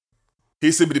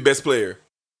 He'd still be the best player.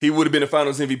 He would have been the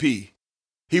Finals MVP.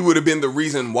 He would have been the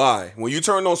reason why. When you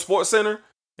turned on SportsCenter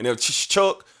and if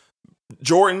Chuck,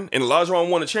 Jordan, and Olajuwon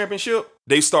won a championship,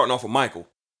 they starting off with Michael.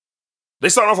 They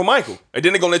starting off with Michael. And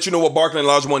then they're going to let you know what Barkley and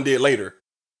Olajuwon did later.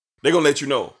 They're going to let you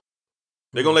know.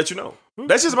 They're going to let you know.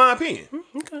 That's just my opinion.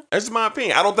 Okay. That's just my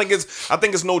opinion. I think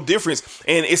it's no difference.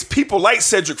 And it's people like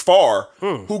Cedric Farr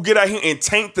who get out here and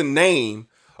tank the name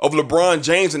of LeBron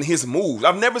James and his moves.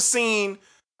 I've never seen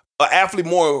an athlete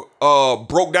more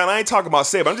broke down. I ain't talking about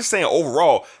Seb. I'm just saying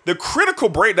overall, the critical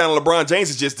breakdown of LeBron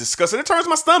James is just disgusting. It turns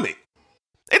my stomach.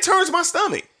 It turns my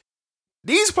stomach.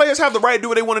 These players have the right to do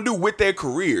what they want to do with their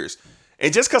careers.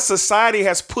 And just because society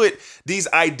has put these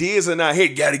ideas in our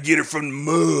head, got to get it from the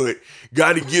mud.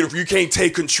 Got to get it. You can't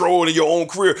take control of your own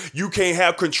career. You can't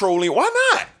have control in. Why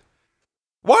not?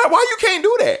 Why you can't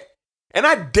do that? And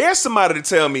I dare somebody to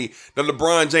tell me that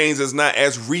LeBron James is not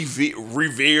as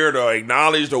revered or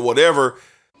acknowledged or whatever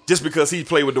just because he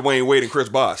played with Dwayne Wade and Chris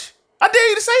Bosh. I dare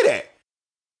you to say that.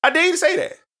 I dare you to say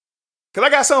that. Because I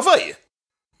got something for you.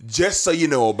 Just so you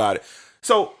know about it.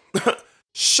 So,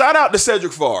 shout out to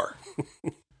Cedric Farr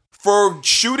for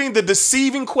shooting the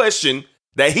deceiving question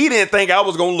that he didn't think I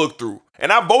was going to look through.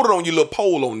 And I voted on your little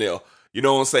poll on there. You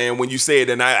know what I'm saying? When you said,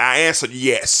 and I answered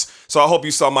yes. So I hope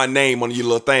you saw my name on your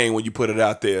little thing when you put it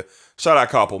out there. Shout out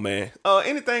Couple, man.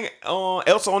 Anything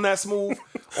else on that, Smooth?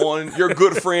 On your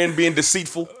good friend being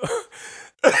deceitful?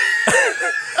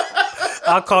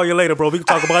 I'll call you later, bro. We can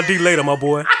talk about D later, my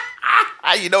boy.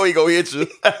 You know he gonna hit you.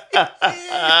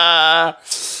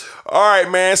 All right,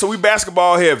 man. So we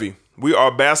basketball heavy. We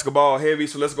are basketball heavy.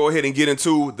 So let's go ahead and get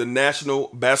into the National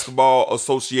Basketball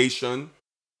Association.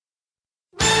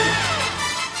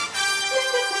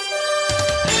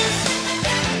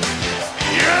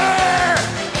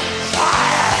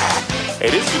 Hey,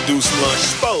 this is Deuce Lunch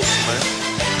Sports, man.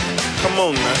 Come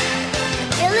on, man.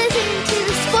 You're listening to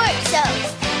the Sports Show.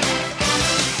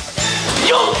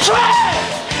 You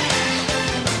trash!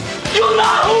 You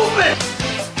not hooping!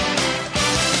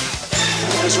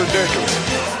 It's ridiculous.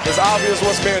 It's obvious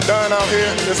what's being done out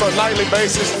here. It's on a nightly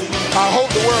basis. I hope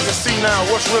the world can see now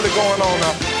what's really going on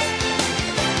out there.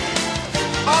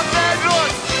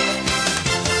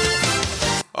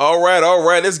 All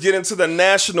right. Let's get into the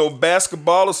National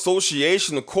Basketball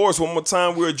Association. Of course, one more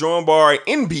time, we're joined by our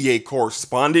NBA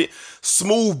correspondent,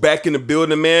 Smooth, back in the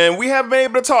building, man. We haven't been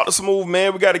able to talk to Smooth,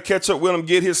 man. We got to catch up with him,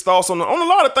 get his thoughts on a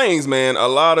lot of things, man. A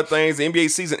lot of things. The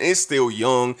NBA season is still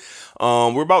young.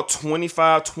 We're about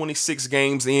 25, 26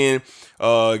 games in,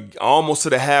 almost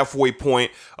to the halfway point.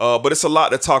 But it's a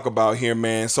lot to talk about here,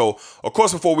 man. So, of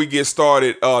course, before we get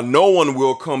started, no one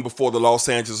will come before the Los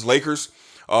Angeles Lakers.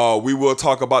 We will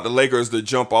talk about the Lakers that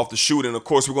jump off the chute. And, of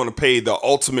course, we're going to pay the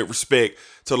ultimate respect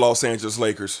to Los Angeles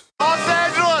Lakers. Los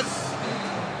Angeles,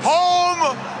 home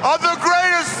of the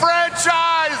greatest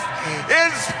franchise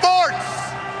in sports,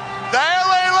 the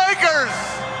LA Lakers. Lakers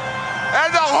and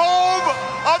the home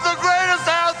of the greatest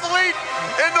athlete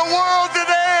in the world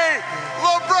today,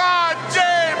 LeBron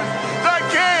James, the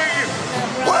King.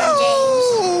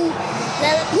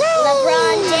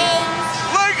 LeBron James.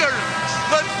 Lakers.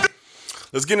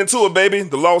 Let's get into it, baby.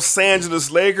 The Los Angeles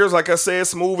Lakers, like I said,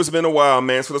 Smooth, it's been a while,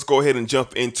 man. So let's go ahead and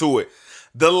jump into it.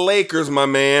 The Lakers, my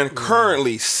man,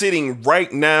 currently sitting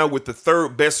right now with the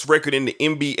third best record in the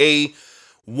NBA.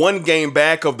 1 game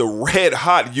back of the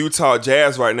red-hot Utah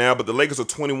Jazz right now, but the Lakers are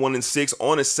 21-6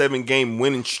 on a 7-game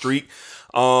winning streak.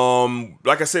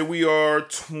 Like I said, we are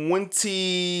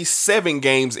 27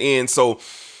 games in. So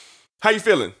how you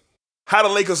feeling? How the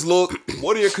Lakers look?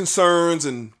 What are your concerns,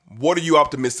 and what are you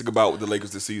optimistic about with the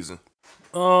Lakers this season?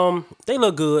 They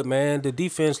look good, man. The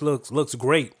defense looks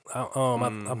great.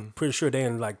 I'm pretty sure they're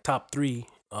in like top 3.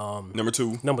 Number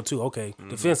two, okay.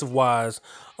 Defensive wise,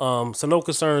 so no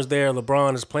concerns there.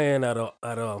 LeBron is playing at a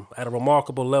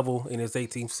remarkable level in his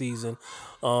 18th season,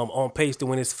 on pace to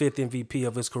win his 5th MVP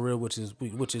of his career, which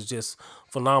is just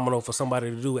phenomenal for somebody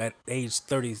to do at age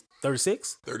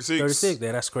 36. Yeah,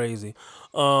 that's crazy.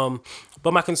 But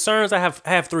my concerns, I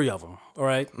have 3 of them. All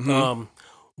right.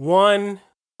 One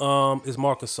is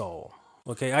Marc Gasol.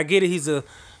 Okay, I get it.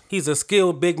 He's a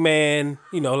skilled big man,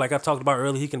 like I talked about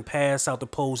earlier. He can pass out the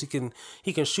post. He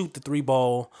can shoot the 3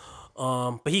 ball,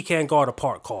 but he can't guard a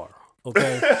parked car.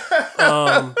 Okay,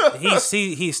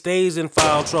 he stays in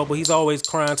foul trouble. He's always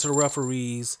crying to the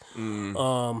referees.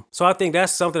 So I think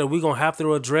that's something that we're gonna have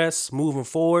to address moving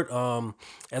forward,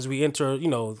 as we enter,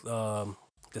 the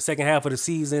second half of the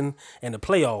season and the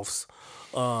playoffs.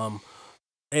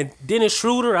 And Dennis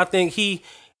Schroeder, I think he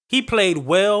played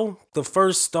well at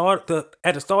the start of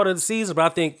the season, but I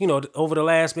think, over the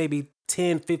last maybe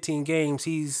 10, 15 games,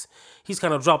 he's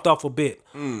kind of dropped off a bit.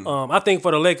 I think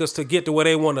for the Lakers to get to where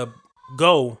they want to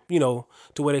go,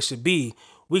 to where they should be,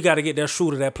 we got to get that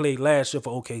Schroeder that played last year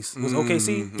for OKC. Was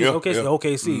OKC? Yeah,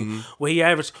 OKC. Where he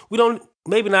averaged,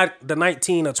 maybe not the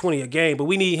 19 or 20 a game, but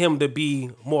we need him to be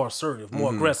more assertive,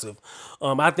 more aggressive.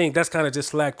 I think that's kind of just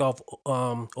slacked off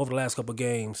over the last couple of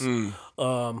games.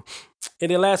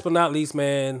 And then last but not least,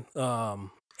 man,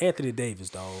 Anthony Davis,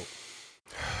 dog.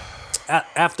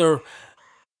 After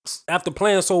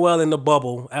playing so well in the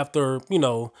bubble, after,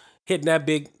 hitting that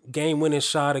big game-winning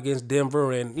shot against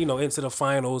Denver and, into the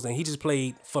finals, and he just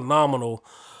played phenomenal.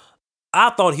 I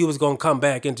thought he was going to come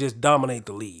back and just dominate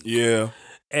the league. Yeah.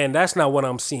 And that's not what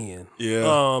I'm seeing.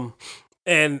 Yeah.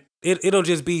 And it'll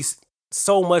just be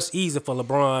so much easier for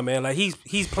LeBron, man. Like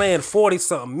he's playing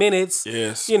 40-something minutes.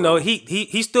 Yes.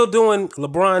 He's still doing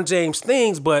LeBron James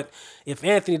things, but if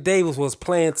Anthony Davis was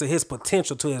playing to his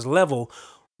potential, to his level,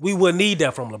 we wouldn't need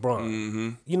that from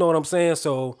LeBron. You know what I'm saying?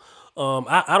 So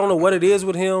I don't know what it is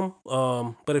with him,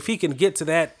 but if he can get to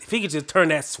that, if he can just turn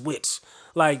that switch,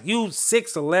 like you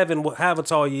 6'11", however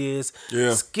tall you is,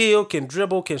 skill, can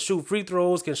dribble, can shoot free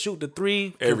throws, can shoot the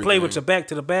 3, can play with your back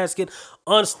to the basket,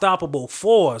 unstoppable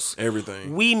force.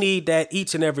 Everything. We need that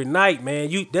each and every night,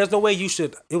 man. There's no way you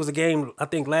should. It was a game I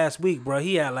think last week, bro.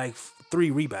 He had like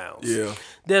 3 rebounds. Yeah.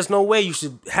 There's no way you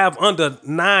should have under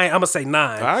 9. I'm gonna say 9.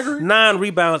 I agree. 9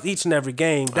 rebounds each and every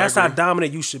game. That's how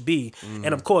dominant you should be.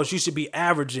 And of course, you should be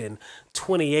averaging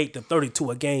 28 to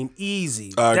 32 a game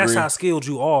easy. That's how skilled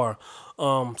you are.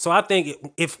 So I think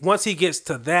if once he gets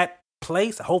to that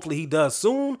place, hopefully he does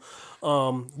soon,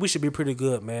 we should be pretty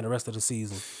good, man, the rest of the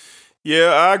season. Yeah,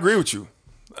 I agree with you.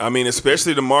 I mean,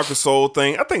 especially the Marc Gasol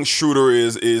thing. I think Schroeder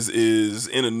is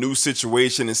in a new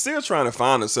situation and still trying to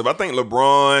find himself. I think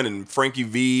LeBron and Frankie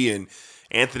V and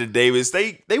Anthony Davis,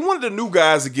 they wanted the new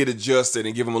guys to get adjusted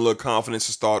and give them a little confidence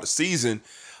to start the season.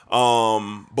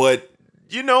 But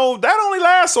that only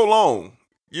lasts so long.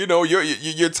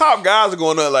 Your top guys are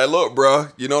going to like, look, bro,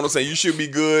 you know what I'm saying? You should be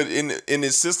good in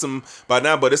this system by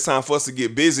now, but it's time for us to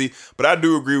get busy. But I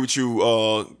do agree with you,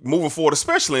 moving forward,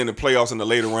 especially in the playoffs and the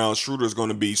later rounds, Schroeder is going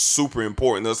to be super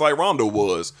important. It's like Rondo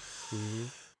was.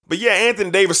 But yeah,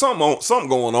 Anthony Davis, something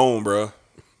going on, bro.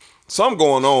 Something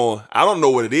going on. I don't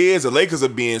know what it is. The Lakers are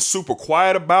being super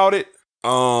quiet about it.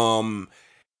 I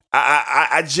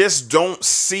just don't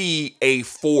see a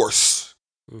force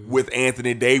with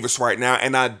Anthony Davis right now,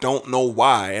 and I don't know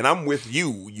why. And I'm with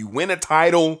you. You win a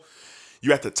title,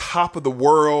 you're at the top of the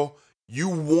world,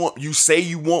 you say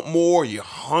you want more, you're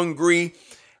hungry,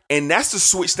 and that's the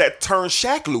switch that turned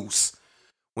Shaq loose.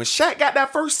 When Shaq got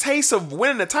that first taste of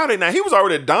winning the title, now he was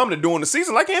already dominant during the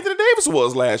season like Anthony Davis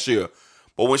was last year.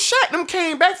 But when Shaq them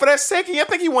came back for that second, I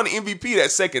think he won the MVP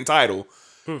that second title.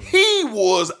 He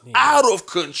was out of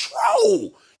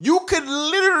control. You could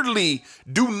literally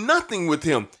do nothing with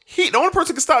him. The only person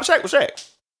who could stop Shaq was Shaq.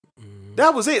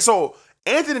 That was it. So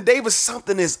Anthony Davis,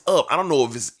 something is up. I don't know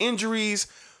if it's injuries.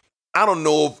 I don't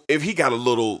know if he got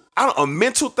a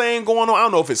mental thing going on. I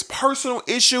don't know if it's personal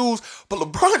issues. But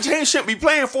LeBron James shouldn't be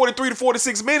playing 43 to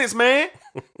 46 minutes, man.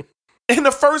 In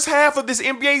the first half of this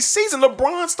NBA season,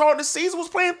 LeBron started the season was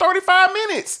playing 35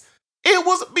 minutes. It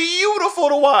was beautiful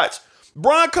to watch.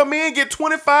 Bron come in, get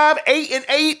 25, 8 and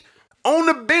 8 on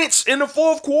the bench in the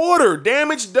fourth quarter.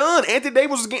 Damage done. Anthony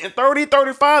Davis was getting 30,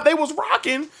 35. They was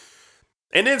rocking.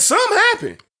 And then something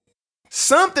happened.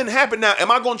 Something happened now.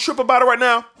 Am I going to trip about it right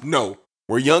now? No.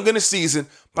 We're young in the season,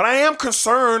 but I am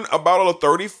concerned about a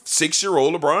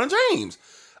 36-year-old LeBron James.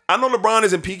 I know LeBron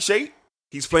is in peak shape.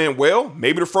 He's playing well.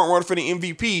 Maybe the front runner for the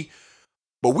MVP.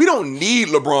 But we don't need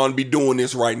LeBron to be doing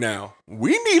this right now.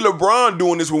 We need LeBron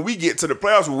doing this when we get to the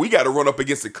playoffs where we got to run up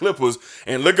against the Clippers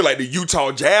and looking like the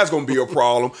Utah Jazz going to be a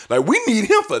problem. Like, we need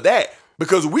him for that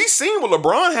because we seen what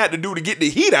LeBron had to do to get the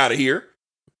Heat out of here.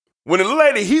 When it looked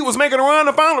like the Heat was making a run,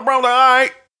 the final, LeBron was like, all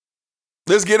right,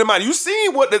 let's get him out. You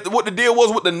seen what the deal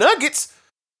was with the Nuggets.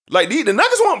 Like, the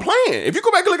Nuggets weren't playing. If you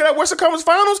go back and look at that Western Conference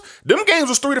Finals, them games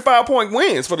was 3 to 5 point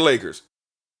wins for the Lakers.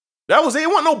 That was it. It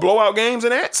wasn't no blowout games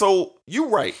in that. So you're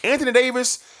right. Anthony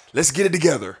Davis, let's get it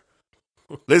together.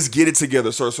 Let's get it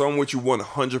together, sir. So I'm with you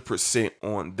 100%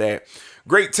 on that.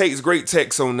 Great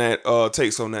takes on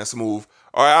that, Smooth.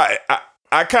 All right,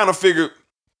 I kind of figured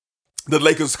the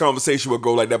Lakers conversation would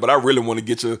go like that, but I really want to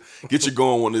get you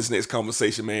going on this next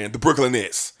conversation, man. The Brooklyn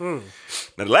Nets. Now,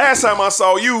 the last time I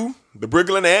saw you, the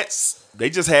Brooklyn Nets, they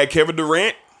just had Kevin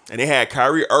Durant and they had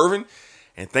Kyrie Irving.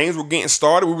 And things were getting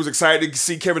started. We was excited to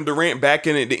see Kevin Durant back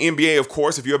in the NBA, of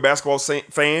course. If you're a basketball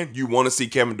fan, you want to see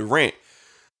Kevin Durant.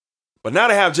 But now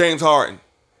they have James Harden.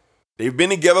 They've been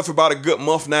together for about a good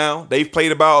month now. They've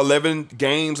played about 11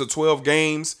 games or 12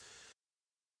 games.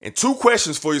 And 2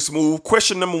 questions for you, Smooth.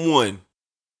 Question number 1.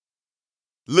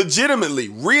 Legitimately,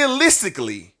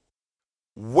 realistically,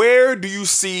 where do you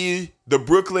see the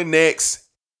Brooklyn Nets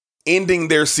ending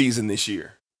their season this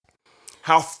year?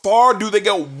 How far do they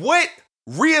go? What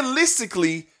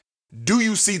realistically do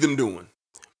you see them doing?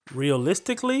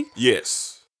 Realistically?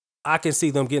 Yes. I can see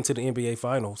them getting to the NBA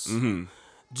Finals. Mm-hmm.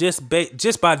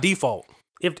 Just by default,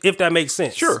 if that makes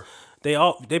sense. Sure.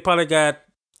 They probably got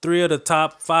 3 of the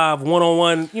top 5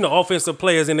 one-on-one, offensive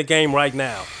players in the game right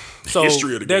now. So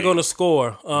they're going to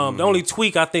score. The only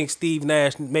tweak I think Steve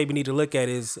Nash maybe need to look at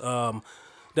is the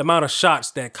amount of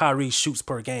shots that Kyrie shoots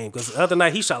per game. Because the other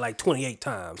night he shot like 28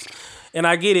 times. And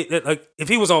I get it. Like, if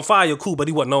he was on fire, cool, but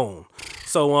he wasn't on.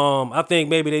 So I think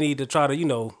maybe they need to try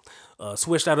to,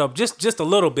 switch that up just a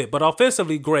little bit. But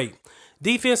offensively, great.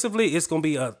 Defensively, it's going to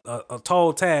be a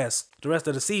tall task the rest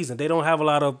of the season. They don't have a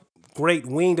lot of great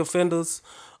wing defenders.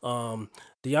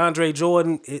 DeAndre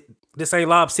Jordan, this ain't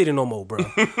Lob City no more, bro.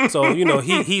 So,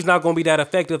 he's not going to be that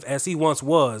effective as he once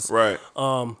was. Right.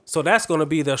 So that's going to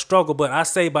be their struggle. But I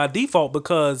say by default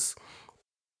because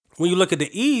when you look at the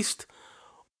East,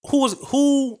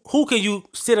 who can you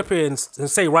sit up here and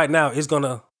say right now is going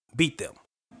to beat them?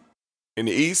 In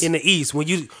the East? In the East. When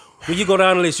you go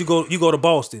down the list, you go to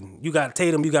Boston. You got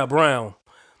Tatum, you got Brown.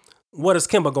 What is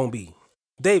Kemba going to be?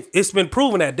 It's been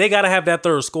proven that they got to have that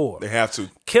third score. They have to.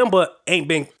 Kemba ain't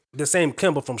been the same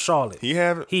Kemba from Charlotte. He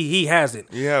haven't? He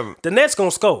hasn't. He haven't. The Nets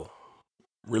going to score.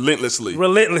 Relentlessly.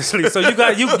 So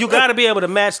you got to be able to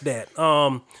match that.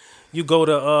 You go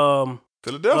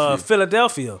to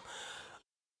Philadelphia.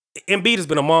 Embiid has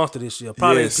been a monster this year.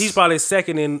 Yes. He's probably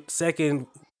second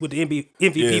with the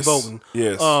MVP voting.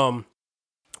 Yes.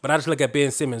 But I just look at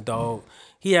Ben Simmons, dog.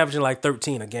 He averaging like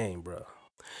 13 a game, bro.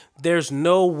 There's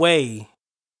no way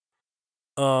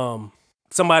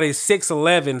somebody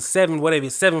 6'11",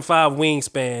 7'5"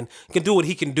 wingspan can do what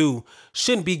he can do.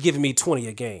 Shouldn't be giving me 20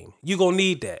 a game. You gonna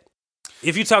need that.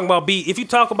 If you talk about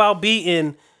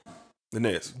beating the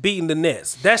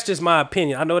Nets, that's just my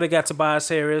opinion. I know they got Tobias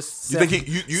Harris. You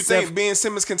think Ben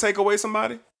Simmons can take away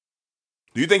somebody?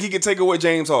 Do you think he can take away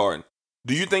James Harden?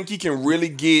 Do you think he can really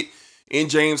get in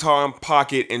James Harden's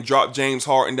pocket and drop James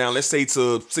Harden down, let's say,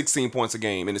 to 16 points a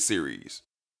game in the series?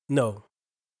 No.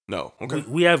 Okay.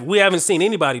 We haven't seen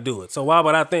anybody do it. So why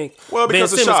would I think because Ben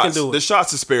Simmons can do it? The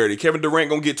shots disparity. Kevin Durant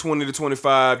gonna get 20 to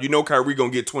 25. Kyrie gonna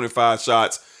get 25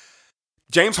 shots.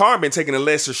 James Harden been taking the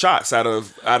lesser shots out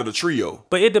of the trio.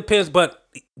 But it depends. But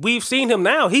we've seen him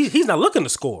now. He's not looking to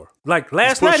score. Like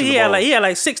last night, he had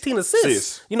like 16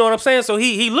 assists. You know what I'm saying? So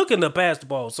he looking to pass the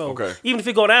ball. So even if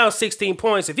he go down 16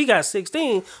 points, if he got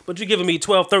 16, but you're giving me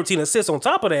 12, 13 assists on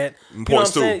top of that, you know what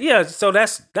I'm saying? Yeah. So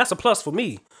that's a plus for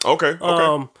me. Okay.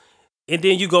 And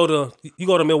then you go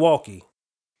to Milwaukee.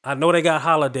 I know they got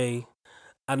Holiday.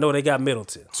 I know they got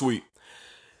Middleton. Sweet.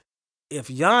 If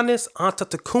Giannis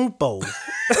Antetokounmpo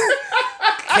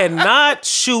cannot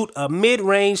shoot a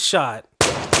mid-range shot,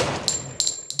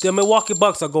 the Milwaukee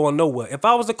Bucks are going nowhere. If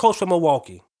I was a coach for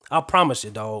Milwaukee, I promise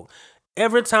you, dog,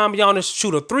 every time Giannis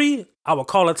shoot a 3, I would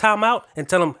call a timeout and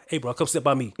tell him, hey, bro, come sit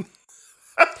by me.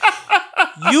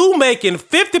 You making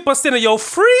 50% of your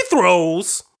free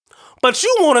throws, but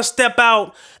you want to step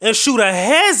out and shoot a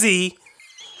hezzy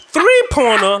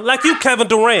 3-pointer like you Kevin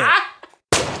Durant.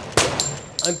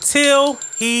 Until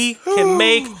he can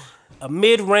make a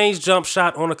mid-range jump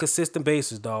shot on a consistent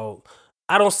basis, dog,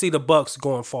 I don't see the Bucks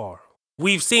going far.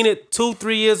 We've seen it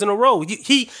 2-3 years in a row.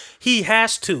 He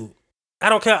has to. I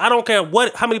don't care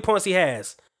how many points he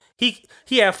has.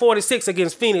 He had 46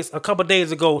 against Phoenix a couple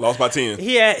days ago. Lost by 10.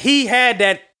 He had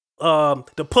that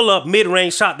the pull up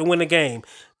mid-range shot to win the game.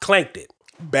 Clanked it.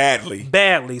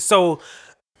 Badly. So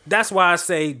that's why I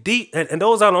say deep, and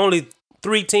those are the only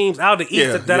 3 teams out of the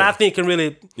East that I think can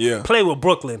really play with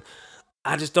Brooklyn.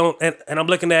 I just don't, and I'm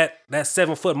looking at that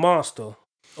 7-foot monster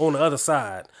on the other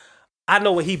side. I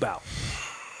know what he about.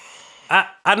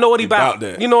 I know what he about.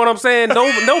 You know what I'm saying?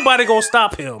 Nobody gonna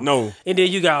stop him. No. And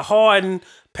then you got Harden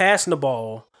passing the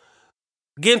ball,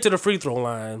 getting to the free throw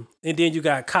line, and then you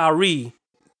got Kyrie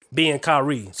being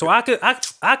Kyrie. So I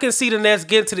can see the Nets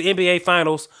getting to the NBA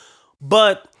Finals,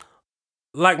 but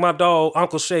like my dog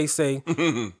Uncle Shay say,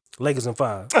 Lakers in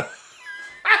 5.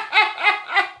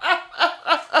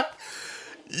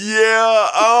 Yeah.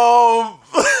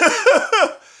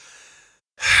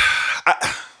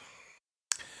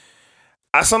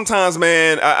 I sometimes,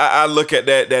 man, I look at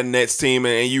that Nets team,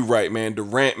 and you right, man.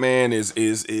 Durant, man,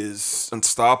 is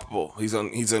unstoppable. He's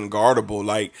unguardable.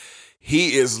 Like,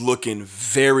 he is looking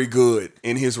very good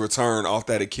in his return off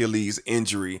that Achilles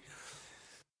injury.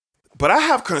 But I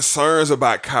have concerns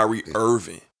about Kyrie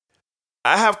Irving.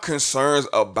 I have concerns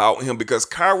about him because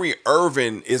Kyrie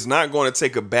Irving is not going to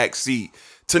take a back seat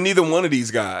to neither one of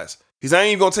these guys. He's not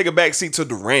even going to take a back seat to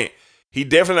Durant. He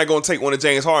definitely not going to take one of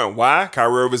James Harden. Why?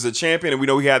 Kyrie Irving is a champion, and we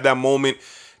know he had that moment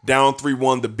down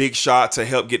 3-1, the big shot to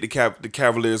help get the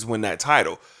Cavaliers win that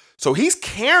title. So he's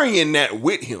carrying that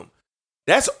with him.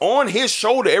 That's on his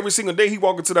shoulder every single day he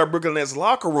walks into that Brooklyn Nets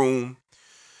locker room.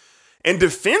 And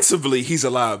defensively, he's a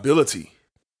liability.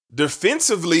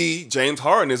 Defensively, James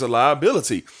Harden is a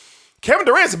liability. Kevin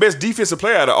Durant's the best defensive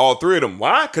player out of all 3 of them.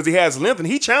 Why? Because he has length and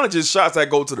he challenges shots that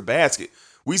go to the basket.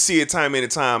 We see it time in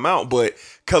and time out, but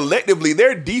collectively,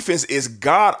 their defense is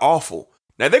god-awful.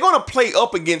 Now, they're going to play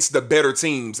up against the better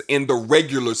teams in the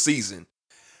regular season.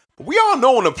 But we all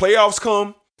know when the playoffs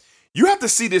come, you have to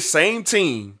see this same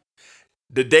team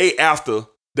the day after,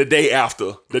 the day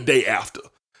after, the day after.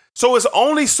 So it's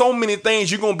only so many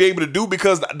things you're going to be able to do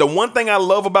because the one thing I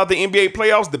love about the NBA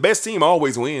playoffs, the best team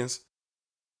always wins.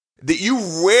 That you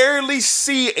rarely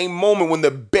see a moment when the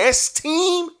best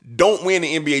team don't win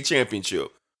the NBA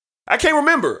championship. I can't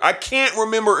remember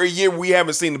a year we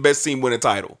haven't seen the best team win a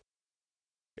title.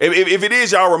 If it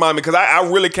is, y'all remind me because I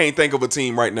really can't think of a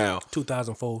team right now.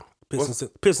 2004.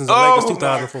 Pistons and Lakers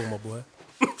 2004, my boy.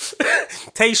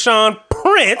 Tayshaun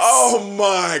Prince. Oh,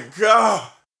 my God.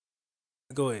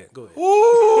 Go ahead.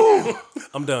 Ooh.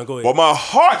 I'm done. Go ahead. Well, my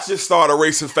heart just started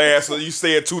racing fast. So you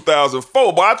said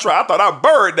 2004, but I thought I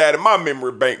buried that in my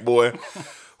memory bank, boy.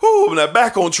 Ooh, I'm not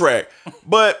back on track.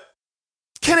 But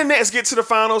can the Nets get to the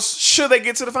finals? Should they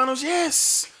get to the finals?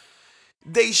 Yes,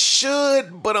 they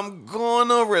should. But I'm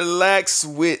gonna relax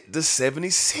with the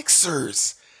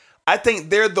 76ers. I think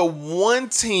they're the one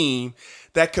team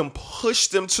that can push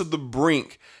them to the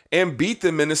brink and beat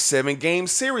them in a 7-game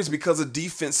series because of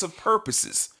defensive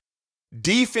purposes.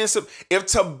 If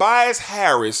Tobias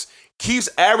Harris keeps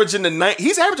averaging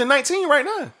he's averaging 19 right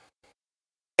now.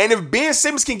 And if Ben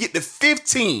Simmons can get to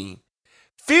 15,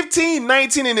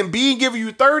 19, and Embiid giving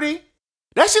you 30,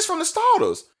 that's just from the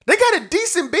starters. They got a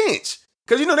decent bench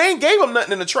because, they ain't gave them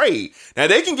nothing in the trade. Now,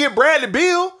 they can get Bradley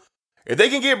Beal. If they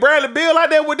can get Bradley Beal out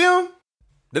there with them,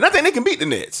 then I think they can beat the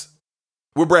Nets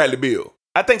with Bradley Beal.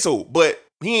 I think so, but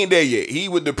he ain't there yet. He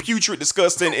with the putrid,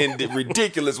 disgusting, and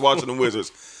ridiculous Washington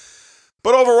Wizards.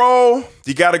 But overall,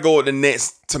 you got to go with the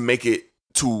Nets to make it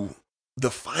to the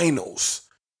finals.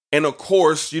 And of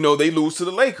course, they lose to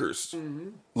the Lakers. Mm-hmm.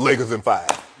 Lakers in 5.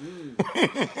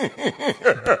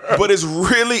 But it's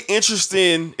really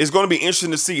interesting. It's going to be interesting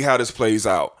to see how this plays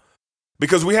out.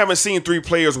 Because we haven't seen 3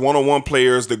 players, one-on-one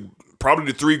players, probably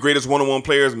the 3 greatest one-on-one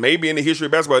players, maybe in the history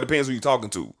of basketball. It depends who you're talking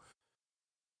to.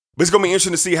 But it's going to be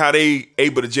interesting to see how they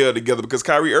able to gel together because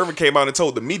Kyrie Irving came out and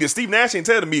told the media. Steve Nash didn't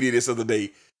tell the media this other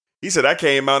day. He said, I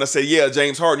came out and said, yeah,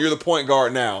 James Harden, you're the point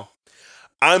guard now.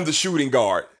 I'm the shooting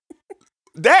guard.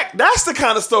 That's the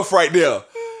kind of stuff right there.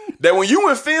 that when you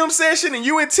in film session and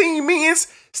you in team meetings,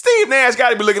 Steve Nash got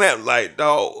to be looking at him like,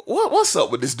 dog, what's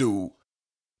up with this dude?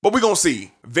 But we're going to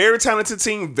see. Very talented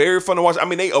team, very fun to watch. I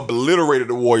mean, they obliterated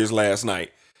the Warriors last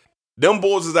night. Them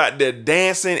boys is out there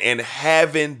dancing and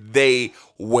having they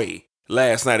way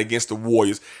last night against the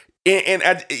Warriors. And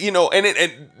this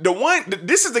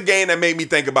is the game that made me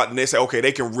think about the Nets. Say, okay,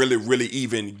 they can really, really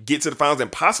even get to the finals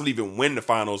and possibly even win the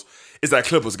finals. Is that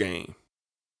Clippers game?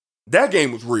 That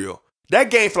game was real.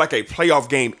 That game felt like a playoff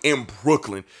game in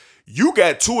Brooklyn. You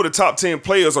got 2 of the top 10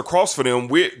 players across for them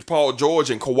with Paul George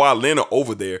and Kawhi Leonard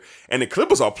over there, and the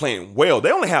Clippers are playing well.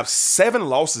 They only have 7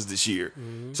 losses this year.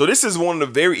 Mm-hmm. So this is one of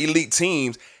the very elite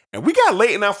teams, and we got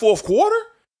late in that fourth quarter,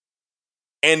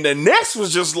 and the Nets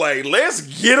was just like, let's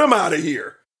get them out of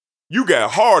here. You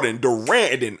got Harden,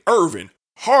 Durant, and then Irving.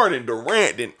 Harden,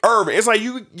 Durant, then Irving. It's like,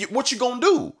 what you gonna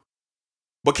do?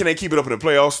 But can they keep it up in the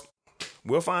playoffs?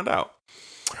 We'll find out.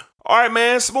 All right,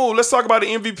 man, Smooth. Let's talk about the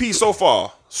MVP so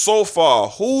far.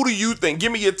 Who do you think?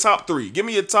 Give me your top 3. Give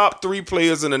me your top 3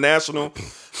 players in the National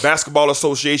Basketball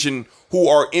Association who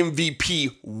are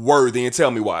MVP worthy, and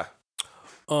tell me why.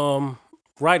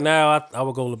 Right now, I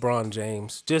would go LeBron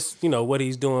James. Just, what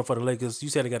he's doing for the Lakers. You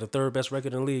said he got the 3rd best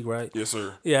record in the league, right? Yes,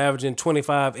 sir. Yeah, averaging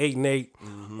 25, 8, and 8.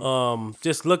 Mm-hmm.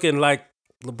 Just looking like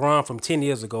LeBron from 10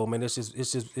 years ago, man. It's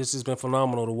just been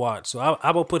phenomenal to watch. So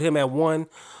I will put him at 1.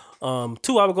 2,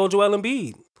 I would go Joel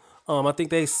Embiid. I think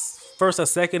they first or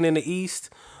second in the East.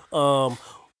 What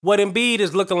Embiid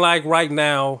is looking like right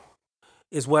now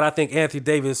is what I think Anthony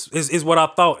Davis is what I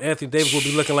thought Anthony Davis would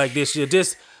be looking like this year.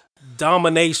 Just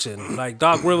domination. Like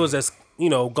Doc Rivers that's,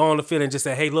 gone to field and just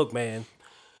said, hey, look, man,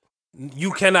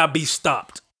 you cannot be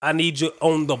stopped. I need you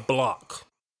on the block.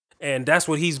 And that's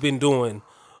what he's been doing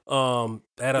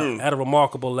at a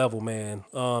remarkable level, man.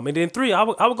 And then 3, I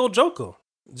would go Joker.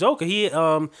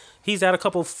 He's had a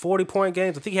couple 40-point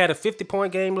games. I think he had a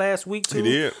 50-point game last week too.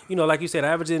 He did. Like you said,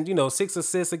 averaging 6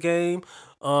 assists a game.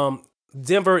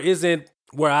 Denver isn't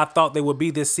where I thought they would be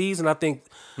this season. I think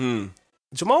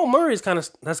Jamal Murray has kind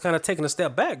of taken a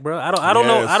step back, bro. I don't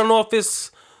know. I don't know if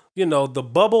it's the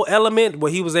bubble element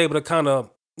where he was able to kind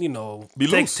of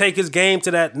take his game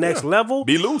to that next level.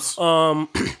 Be loose.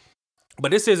 But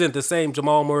this isn't the same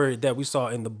Jamal Murray that we saw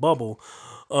in the bubble.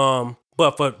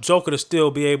 But for Joker to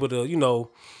still be able to,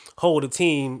 hold a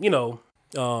team,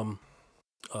 I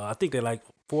think they're like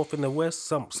 4th in the West,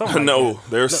 something. No,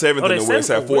 they're 7th in the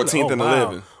West, at 14th and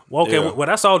 11th. Well, okay, well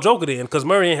that's all Joker then, because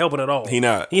Murray ain't helping at all. He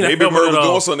not. Maybe Murray was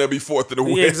doing something, they'll be 4th in the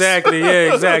West. Yeah, exactly.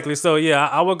 Yeah, exactly. So yeah,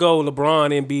 I would go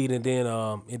LeBron, Embiid, and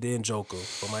then Joker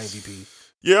for my MVP.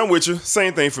 Yeah, I'm with you.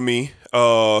 Same thing for me.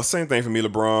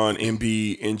 LeBron,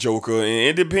 Embiid, and Joker. And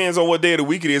it depends on what day of the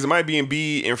week it is. It might be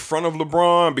Embiid in front of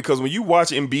LeBron because when you watch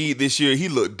Embiid this year, he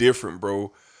looked different,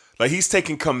 bro. Like he's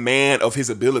taking command of his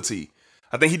ability.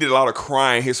 I think he did a lot of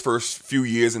crying his first few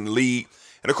years in the league.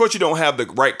 And of course, you don't have the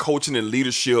right coaching and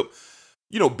leadership,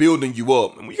 building you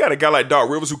up. And we got a guy like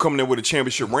Doc Rivers who coming in with a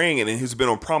championship ring and he's been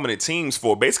on prominent teams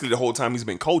for basically the whole time he's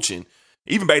been coaching,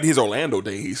 even back to his Orlando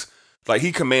days. Like,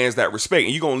 he commands that respect,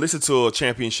 and you're going to listen to a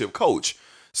championship coach.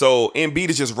 So, Embiid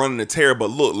is just running the terror. But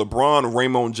look, LeBron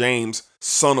Raymond James,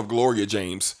 son of Gloria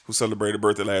James, who celebrated her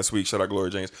birthday last week. Shout out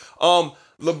Gloria James.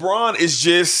 LeBron is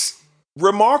just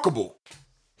remarkable.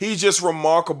 He's just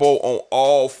remarkable on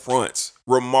all fronts.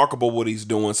 Remarkable what he's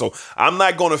doing. So, I'm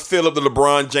not going to fill up the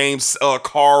LeBron James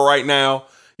car right now.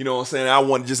 You know what I'm saying? I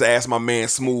want to just ask my man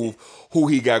Smooth who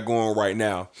he got going right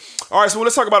now. All right, so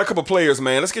let's talk about a couple players,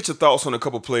 man. Let's get your thoughts on a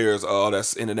couple players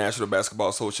that's in the National Basketball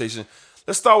Association.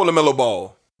 Let's start with LaMelo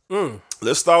Ball.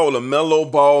 Let's start with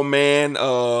LaMelo Ball, man.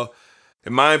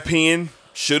 In my opinion,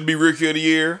 should be Rookie of the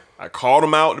Year. I called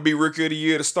him out to be Rookie of the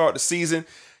Year to start the season.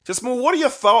 Just Smooth, what are your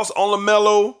thoughts on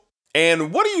LaMelo?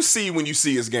 And what do you see when you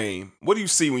see his game? What do you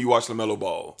see when you watch LaMelo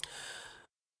Ball?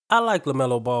 I like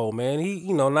LaMelo Ball, man.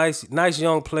 He, nice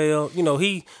young player.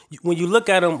 When you look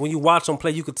at him, when you watch him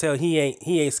play, you could tell he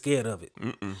ain't scared of it.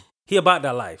 He about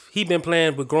that life. He been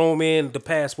playing with grown men the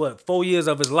past 4 years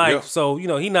of his life. Yep. So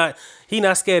he not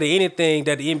scared of anything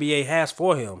that the NBA has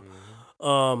for him.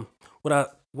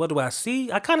 What do I see?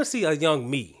 I kind of see a young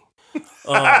me.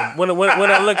 When I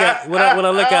look at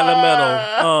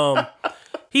LaMelo,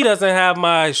 he doesn't have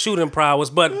my shooting prowess,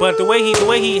 but the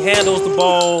way he handles the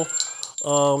ball.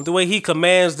 The way he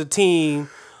commands the team,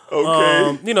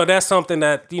 that's something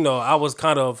that I was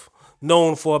kind of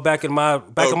known for back in my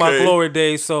glory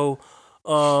days. So,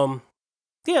 yeah,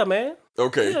 man.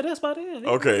 Okay. Yeah, that's about it.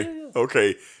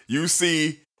 Okay. You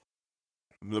see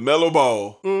LaMelo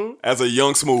Ball as a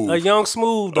young Smooth. A young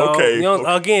Smooth, dog. Okay.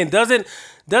 Again, doesn't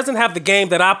have the game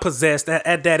that I possessed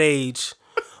at that age.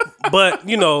 But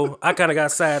I kind of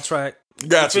got sidetracked.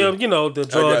 Got you. The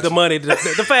drug, the money, the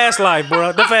fast life,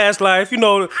 bro. The fast life.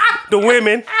 The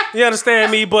women. You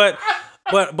understand me? But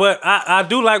I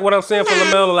do like what I'm saying for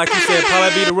LaMelo. Like you said,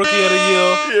 probably be the rookie of the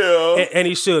year. Yeah. And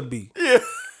he should be.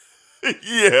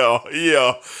 Yeah.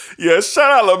 Yeah.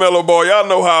 Shout out LaMelo Ball. Y'all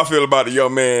know how I feel about the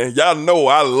young man. Y'all know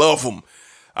I love him.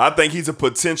 I think he's a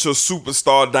potential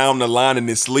superstar down the line in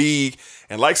this league.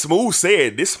 And like Smooth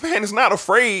said, this man is not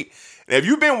afraid. And if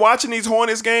you've been watching these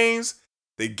Hornets games,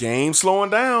 the game's slowing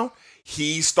down.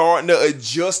 He's starting to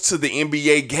adjust to the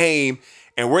NBA game.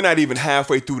 And we're not even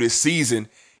halfway through this season.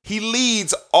 He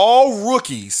leads all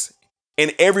rookies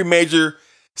in every major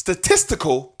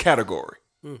statistical category.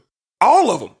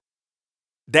 All of them.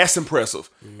 That's impressive.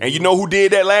 And you know who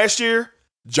did that last year?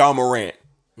 Ja Morant.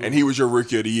 And he was your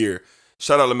rookie of the year.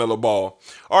 Shout out LaMelo Ball.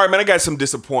 All right, man, I got some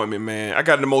disappointment, man. I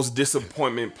got the most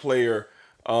disappointment player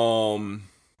in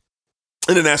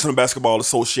the National Basketball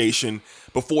Association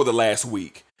before the last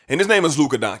week. And his name is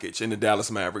Luka Doncic and the Dallas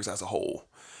Mavericks as a whole.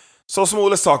 So, Smooth,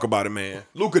 let's talk about it, man.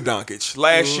 Luka Doncic.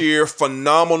 Last year,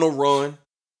 phenomenal run.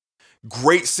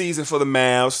 Great season for the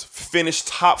Mavs. Finished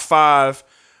top 5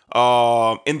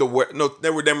 in the they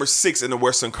were number 6 in the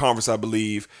Western Conference, I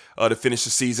believe, to finish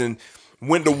the season.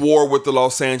 Went to war with the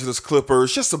Los Angeles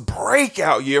Clippers. Just a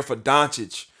breakout year for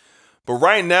Doncic. But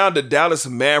right now, the Dallas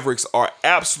Mavericks are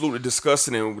absolutely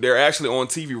disgusting, and they're actually on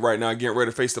TV right now getting ready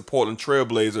to face the Portland Trail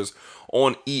Blazers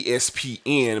on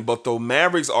ESPN. But the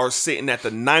Mavericks are sitting at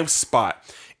the 9th spot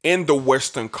in the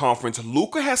Western Conference.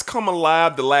 Luka has come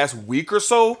alive the last week or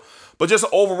so, but just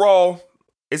overall,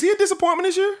 is he a disappointment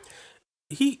this year?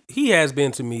 He has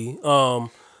been to me. Going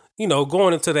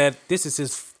into that, this is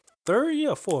his 3rd year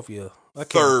or 4th year?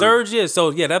 Third year. So,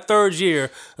 yeah, that 3rd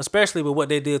year, especially with what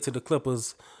they did to the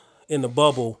Clippers in the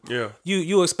bubble,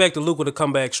 you expect Luka to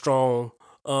come back strong.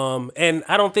 And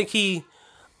I don't think he's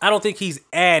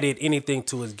added anything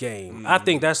to his game. I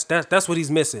think that's what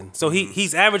he's missing. So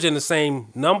he's averaging the same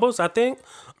numbers, I think.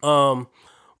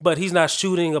 But he's not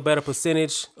shooting a better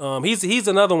percentage. He's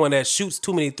another one that shoots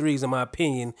too many threes, in my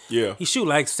opinion. Yeah. He shoot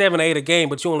like 7 or 8 a game,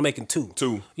 but you're only making 2.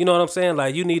 You know what I'm saying?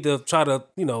 Like, you need to try to,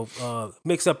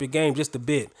 mix up your game just a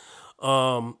bit.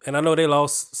 And I know they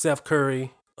lost Seth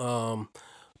Curry.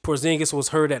 Porzingis was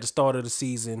hurt at the start of the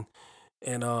season.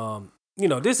 And,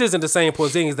 this isn't the same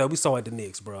Porzingis that we saw at the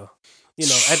Knicks, bro.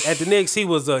 At the Knicks, he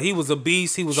was a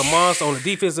beast. He was a monster on the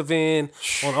defensive end,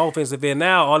 on the offensive end.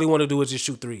 Now, all he want to do is just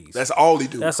shoot threes. That's all he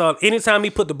do. That's all. Anytime he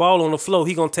put the ball on the floor,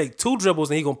 he gonna take 2 dribbles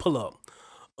and he gonna pull up.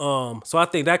 So I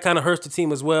think that kind of hurts the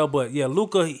team as well. But yeah,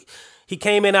 Luka, he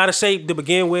came in out of shape to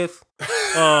begin with.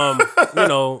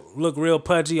 Look real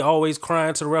pudgy, always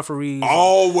crying to the referees,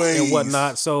 and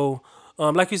whatnot. So.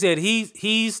 Like you said,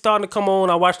 he's starting to come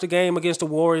on. I watched the game against the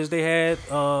Warriors they had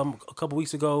a couple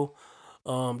weeks ago.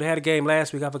 They had a game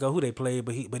last week. I forgot who they played,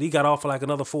 but he got off for like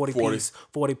another 40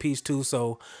 piece too.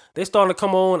 So they starting to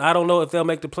come on. I don't know if they'll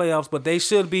make the playoffs, but they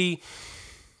should be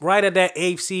right at that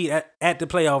 8th seed at the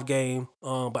playoff game.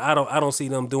 But I don't see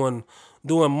them doing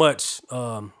much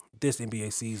this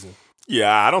NBA season.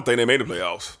 Yeah, I don't think they made the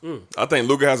playoffs. I think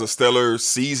Luka has a stellar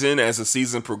season as the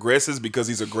season progresses because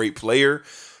he's a great player.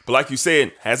 But like you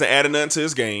said, hasn't added nothing to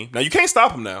his game. Now, you can't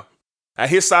stop him now. At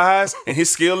his size and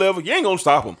his skill level, you ain't going to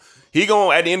stop him.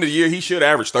 At the end of the year, he should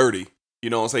average 30.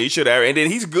 You know what I'm saying? He should average. And then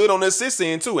he's good on the assist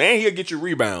end, too. And he'll get you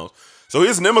rebounds. So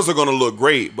his numbers are going to look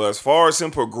great. But as far as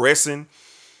him progressing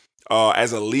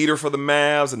as a leader for the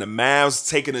Mavs and the Mavs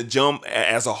taking a jump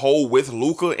as a whole with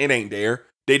Luka, it ain't there.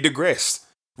 They digressed.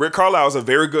 Rick Carlisle is a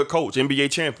very good coach,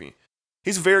 NBA champion.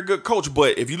 He's a very good coach.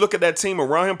 But if you look at that team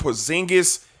around him,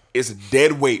 Porzingis is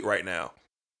dead weight right now.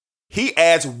 He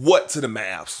adds what to the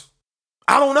Mavs?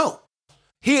 I don't know.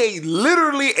 He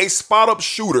literally a spot-up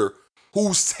shooter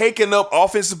who's taking up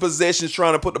offensive possessions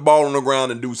trying to put the ball on the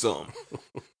ground and do something.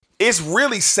 It's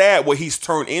really sad what he's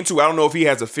turned into. I don't know if he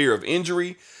has a fear of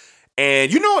injury.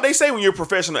 And you know what they say when you're a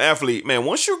professional athlete, man,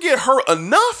 once you get hurt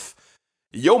enough,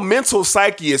 your mental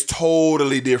psyche is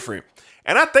totally different.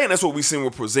 And I think that's what we've seen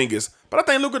with Porzingis. But I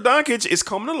think Luka Doncic is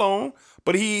coming along.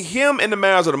 But him and the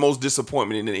Mavs are the most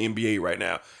disappointment in the NBA right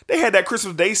now. They had that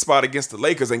Christmas Day spot against the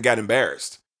Lakers and got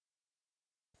embarrassed.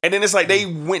 And then it's like they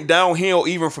went downhill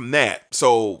even from that.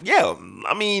 So, yeah,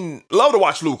 I mean, love to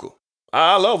watch Luka.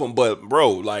 I love him. But, bro,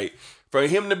 like, for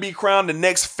him to be crowned the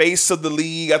next face of the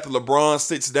league after LeBron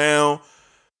sits down,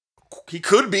 he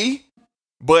could be.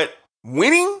 But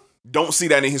winning, don't see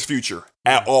that in his future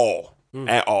at all.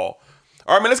 At all.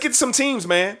 All right, man, let's get to some teams,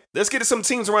 man. Let's get to some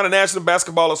teams around the National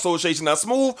Basketball Association. Now,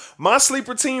 Smooth, my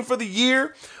sleeper team for the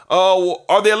year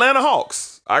are the Atlanta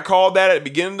Hawks. I called that at the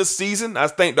beginning of the season. I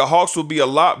think the Hawks will be a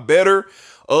lot better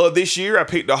this year. I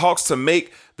picked the Hawks to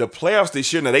make the playoffs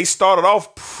this year. Now, they started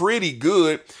off pretty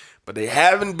good, but they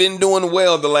haven't been doing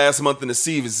well the last month in the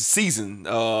season.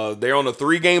 They're on a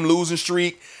 3-game losing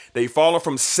streak. They've fallen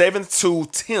from 7th to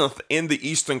 10th in the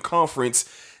Eastern Conference.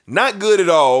 Not good at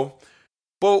all.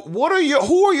 But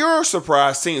who are your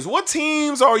surprise teams? What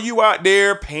teams are you out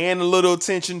there paying a little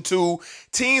attention to?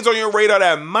 Teams on your radar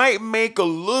that might make a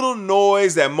little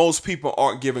noise that most people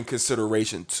aren't giving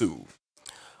consideration to?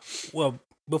 Well,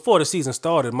 before the season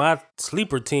started, my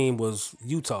sleeper team was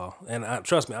Utah. And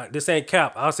trust me, this ain't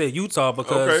cap. I'll say Utah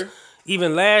because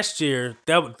even last year,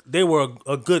 they were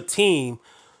a good team.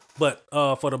 But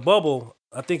for the bubble,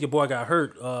 I think your boy got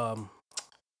hurt. I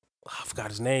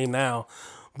forgot his name now.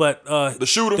 But the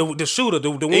shooter,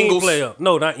 the wing player.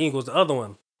 No, not Ingles. The other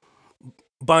one,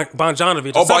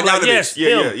 Bonjanovic. Oh, Bonjanovic. Like, yes,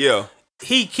 yeah.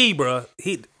 He key, bro.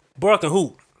 Bro can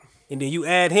hoop, and then you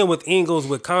add him with Ingles,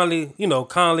 with Conley.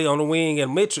 Conley on the wing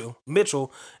and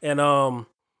Mitchell, and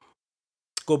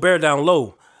Gobert down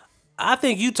low. I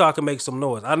think Utah can make some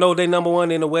noise. I know they number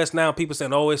 1 in the West now. People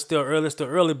saying, "Oh, it's still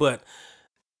early," but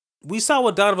we saw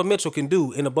what Donovan Mitchell can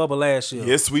do in the bubble last year.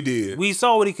 Yes, we did. We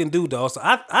saw what he can do, dog. So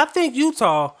I think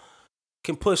Utah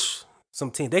can push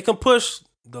some teams. They can push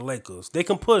the Lakers. They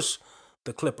can push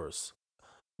the Clippers.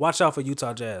 Watch out for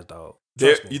Utah Jazz, dog.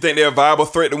 You think they're a viable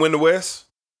threat to win the West?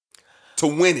 To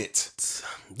win it?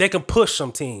 They can push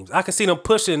some teams. I can see them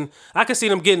pushing. I can see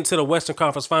them getting to the Western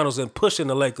Conference Finals and pushing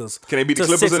the Lakers. Can they beat the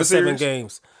Clippers in the 7 series?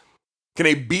 games. Can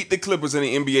they beat the Clippers in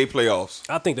the NBA playoffs?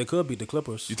 I think they could beat the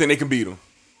Clippers. You think they can beat them?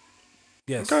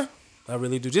 Yes. Okay. I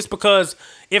really do. Just because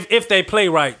if they play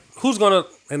right, who's gonna,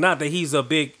 and not that he's a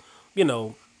big,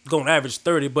 gonna average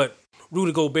 30, but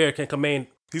Rudy Gobert can command.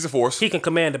 He's a force. He can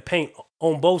command the paint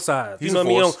on both sides. He's what I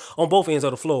mean? On both ends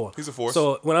of the floor. He's a force.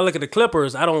 So when I look at the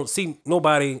Clippers, I don't see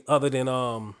nobody other than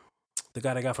the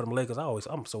guy they got for the Lakers.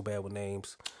 I'm so bad with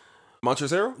names.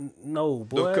 Montrezl? No,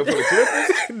 boy. For the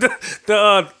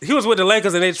Clippers? He was with the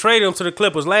Lakers and they traded him to the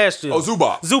Clippers last year. Oh,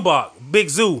 Zubac. Big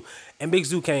Zoo. And Big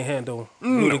Zoo can't handle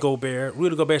Rudy Gobert.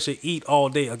 Rudy Gobert should eat all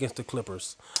day against the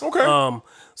Clippers. Okay.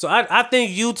 So I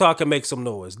think Utah can make some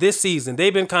noise this season.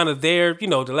 They've been kind of there, the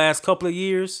last couple of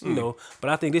years, but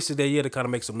I think this is their year to kind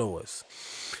of make some noise.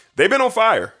 They've been on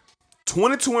fire.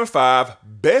 22-5,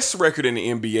 best record in the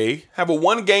NBA. Have a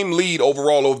 1-game lead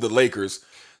overall over the Lakers.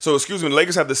 So, the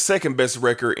Lakers have the 2nd best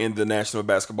record in the National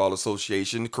Basketball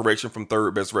Association. Correction from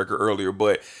 3rd best record earlier.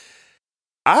 But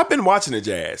I've been watching the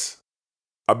Jazz.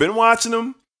 I've been watching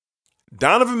them.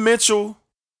 Donovan Mitchell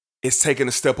is taking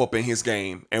a step up in his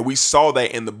game. And we saw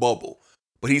that in the bubble.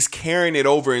 But he's carrying it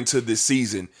over into this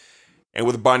season. And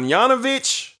with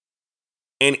Bonjanovic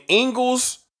and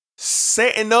Ingles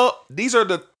setting up,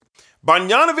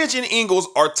 Bonjanovic and Ingles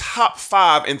are top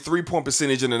 5 in 3-point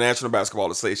percentage in the National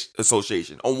Basketball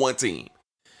Association on one team.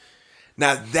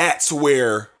 Now that's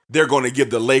where they're going to give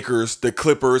the Lakers, the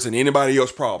Clippers, and anybody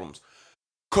else problems.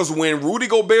 Because when Rudy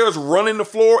Gobert is running the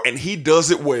floor, and he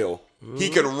does it well, he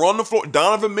can run the floor.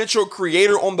 Donovan Mitchell,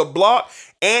 creator on the block,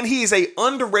 and he is a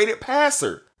underrated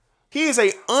passer. He is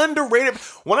a underrated.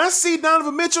 When I see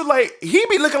Donovan Mitchell, he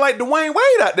be looking like Dwayne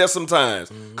Wade out there sometimes.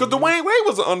 Because Dwayne Wade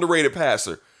was an underrated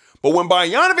passer. But when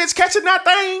Bogdanovic catching that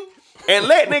thing and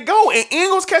letting it go, and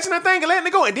Ingles catching that thing and letting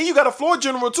it go, and then you got a floor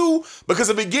general too, because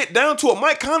if it get down to it,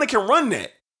 Mike Conley can run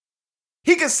that.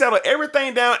 He can settle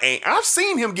everything down, and I've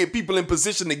seen him get people in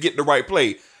position to get the right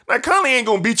play. Now, Conley ain't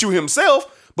going to beat you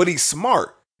himself, but he's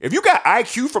smart. If you got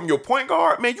IQ from your point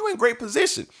guard, man, you in great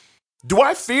position. Do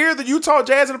I fear the Utah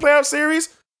Jazz in the playoff series?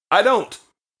 I don't.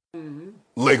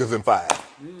 Lakers in 5.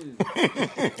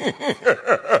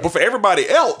 But for everybody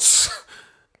else,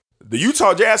 the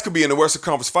Utah Jazz could be in the Western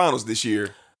Conference Finals this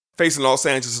year, facing Los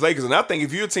Angeles Lakers. And I think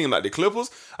if you're a team like the Clippers,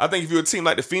 I think if you're a team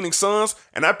like the Phoenix Suns,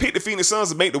 and I picked the Phoenix Suns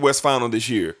to make the West Final this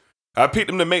year. I picked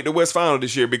them to make the West Final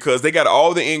this year because they got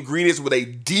all the ingredients with a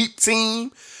deep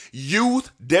team,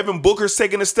 youth. Devin Booker's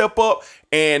taking a step up,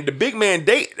 and the big man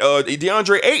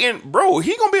DeAndre Ayton, bro,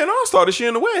 he gonna be an all-star this year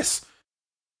in the West.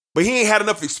 But he ain't had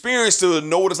enough experience to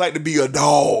know what it's like to be a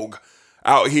dog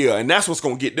out here, and that's what's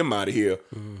gonna get them out of here.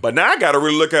 But now I gotta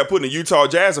really look at putting the Utah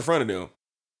Jazz in front of them.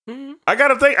 I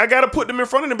gotta put them in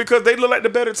front of them because they look like the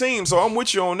better team. So I'm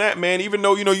with you on that, man. Even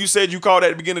though you said you called at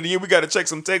the beginning of the year, we gotta check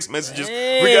some text messages.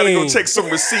 Dang. We gotta go check some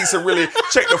receipts and really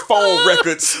check the phone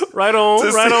records. Right on.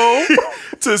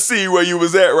 To see where you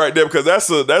was at right there, because that's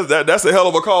a hell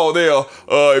of a call there.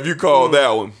 If you called that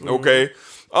one, okay.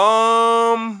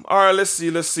 All right, let's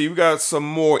see. We got some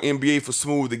more NBA for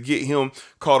Smooth to get him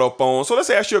caught up on. So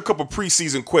let's ask you a couple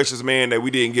preseason questions, man, that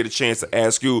we didn't get a chance to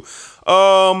ask you.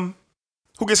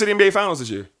 Who gets to the NBA Finals this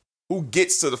year? Who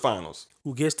gets to the finals?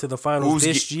 Who gets to the finals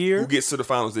this year? Who gets to the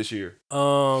finals this year?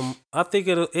 I think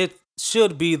it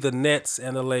should be the Nets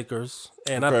and the Lakers.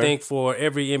 And I think for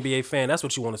every NBA fan, that's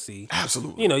what you want to see.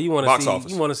 Absolutely. You know, you want Box to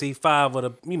office. see 5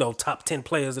 of the, top 10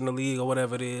 players in the league or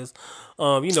whatever it is.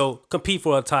 Compete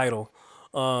for a title.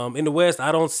 In the West,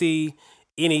 I don't see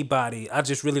anybody. I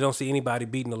just really don't see anybody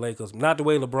beating the Lakers. Not the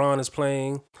way LeBron is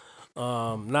playing.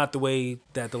 Not the way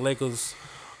that the Lakers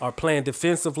are playing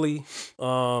defensively.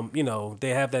 They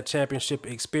have that championship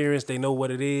experience. They know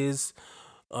what it is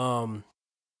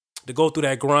to go through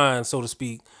that grind, so to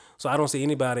speak. So I don't see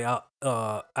anybody out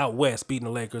west beating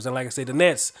the Lakers. And like I said, the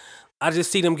Nets, I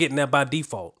just see them getting that by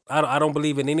default. I don't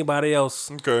believe in anybody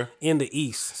else in the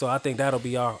East. So I think that'll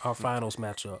be our finals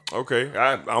matchup. Okay,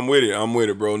 I'm with it. I'm with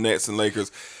it, bro. Nets and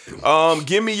Lakers.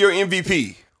 Give me your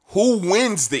MVP. Who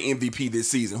wins the MVP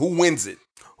this season? Who wins it?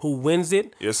 Who wins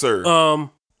it? Yes, sir.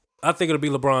 I think it'll be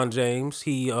LeBron James.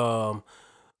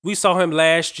 We saw him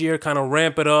last year kind of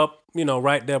ramp it up,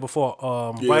 right there before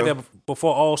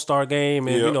All-Star game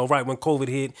and right when COVID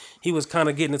hit, he was kind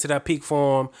of getting into that peak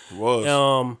form. He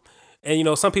was.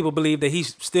 And some people believe that he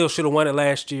still should have won it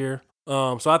last year.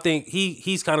 So I think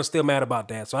he's kind of still mad about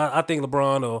that. So I think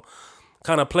LeBron will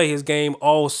kind of play his game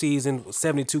all season,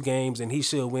 72 games, and he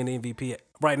should win MVP.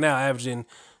 Right now, averaging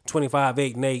 25,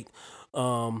 8, and 8.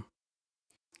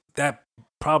 That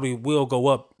probably will go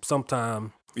up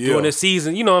sometime during this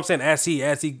season. You know what I'm saying?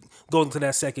 As he goes into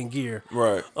that second gear.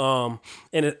 Right.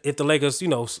 And if the Lakers,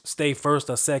 stay first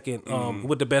or second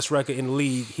with the best record in the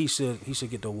league, he should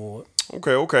get the award.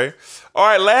 Okay. All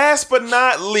right, last but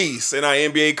not least in our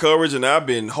NBA coverage, and I've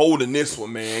been holding this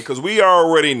one, man, because we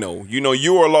already know.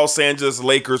 You're a Los Angeles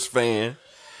Lakers fan.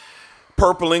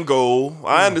 Purple and gold.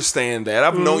 I understand that.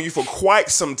 I've known you for quite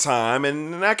some time,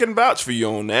 and I can vouch for you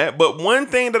on that. But one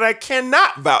thing that I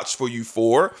cannot vouch for you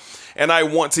for, and I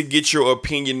want to get your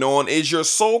opinion on, is your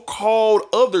so-called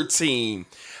other team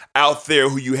out there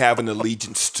who you have an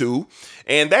allegiance to.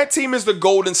 And that team is the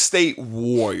Golden State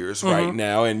Warriors right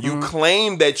now. And you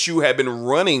claim that you have been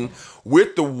running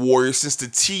with the Warriors since the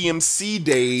TMC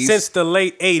days. Since the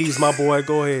late 80s, my boy.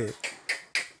 Go ahead.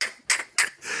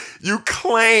 You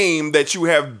claim that you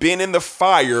have been in the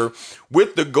fire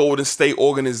with the Golden State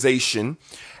organization.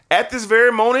 At this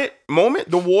very moment,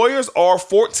 the Warriors are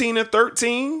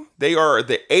 14-13. They are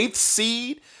the 8th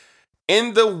seed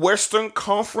in the Western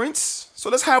Conference. So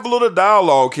let's have a little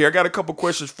dialogue here. I got a couple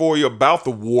questions for you about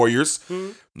the Warriors.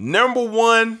 Number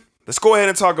one, let's go ahead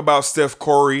and talk about Steph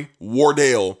Curry,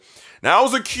 Wardell. Now, I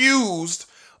was accused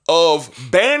of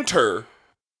banter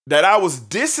that I was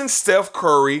dissing Steph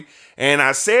Curry, and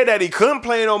I said that he couldn't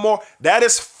play no more. That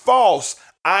is false.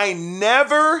 I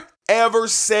never, ever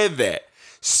said that.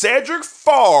 Cedric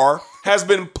Farr has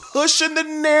been pushing the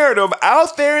narrative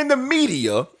out there in the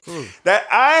media that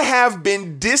I have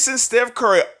been dissing Steph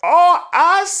Curry. All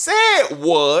I said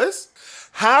was,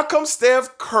 how come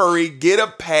Steph Curry get a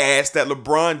pass that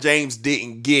LeBron James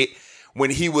didn't get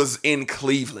when he was in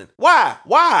Cleveland? Why?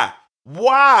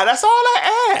 That's all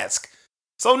I ask.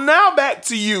 So now back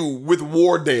to you with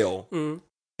Wardell.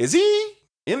 Is he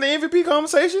in the MVP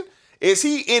conversation? Is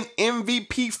he in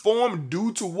MVP form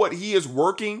due to what he is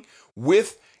working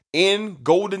with in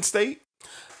Golden State?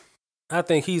 I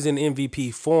think he's in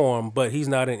MVP form, but he's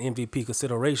not in MVP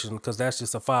consideration because that's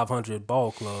just a 500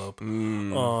 ball club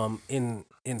in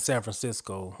San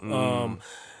Francisco.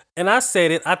 And I said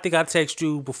it. I think I texted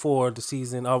you before the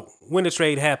season, when the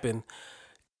trade happened.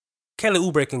 Kelly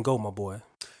Oubre can go, my boy.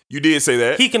 You did say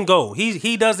that. He can go.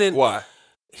 He doesn't. Why?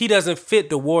 He doesn't fit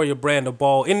the Warrior brand of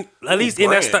ball. In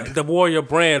the Warrior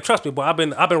brand. Trust me, boy. I've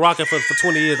been rocking for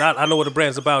 20 years. I know what the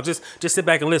brand's about. Just sit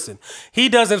back and listen. He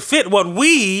doesn't fit what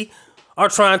we are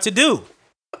trying to do.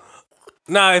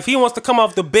 Now, if he wants to come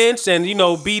off the bench and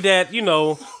be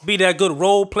that good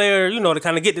role player, to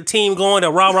kind of get the team going,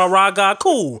 that rah guy,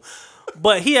 cool.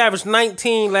 But he averaged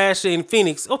 19 last year in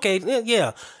Phoenix. Okay,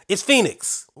 yeah, it's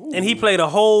Phoenix, and he played a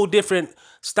whole different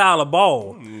style of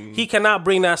ball. He cannot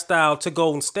bring that style to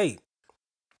Golden State.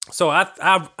 So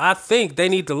I think they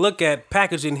need to look at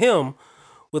packaging him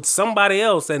with somebody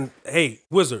else. And hey,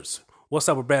 Wizards, what's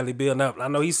up with Bradley Beal? Now I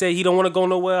know he said he don't want to go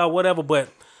nowhere or whatever, but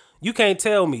you can't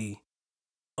tell me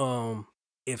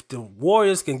if the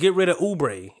Warriors can get rid of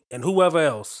Oubre and whoever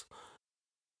else,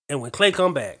 and when Klay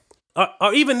come back,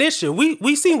 or even this year,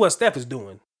 we seen what Steph is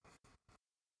doing.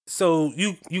 So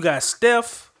you got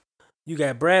Steph, you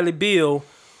got Bradley Beal.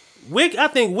 I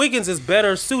think Wiggins is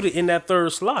better suited in that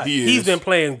third slot. He's been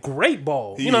playing great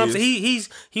ball. You know what I'm saying?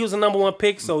 He was the number one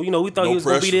pick, so we thought he was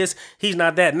going to be this. He's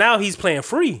not that. Now he's playing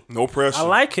free. No pressure. I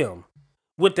like him.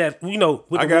 with that, with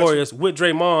the Warriors, with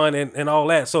Draymond and all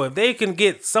that. So if they can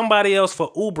get somebody else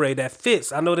for Oubre that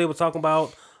fits, I know they were talking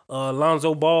about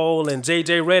Lonzo Ball and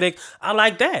JJ Redick. I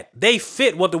like that. They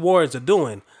fit what the Warriors are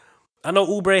doing. I know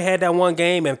Oubre had that one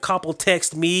game and Koppel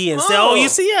texted me and said, you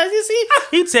see?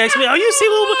 He texted me, you see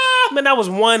Oubre? Man, that was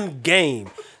one game.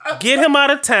 Get him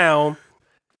out of town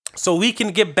so we can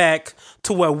get back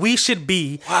to where we should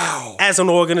be as an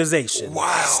organization.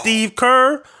 Wow. Steve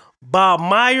Kerr, Bob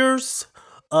Myers,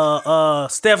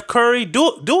 Steph Curry,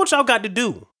 do what y'all got to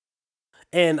do.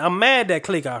 And I'm mad that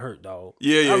Clay got hurt, dog.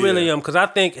 Yeah, I really am, because I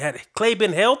think had Clay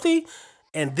been healthy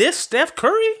and this Steph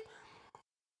Curry,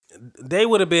 they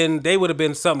would have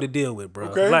been something to deal with, bro.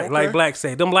 Like Black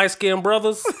say, them light skinned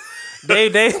brothers, they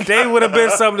would have been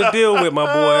something to deal with,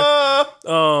 my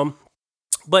boy.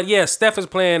 But yeah, Steph is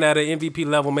playing at an MVP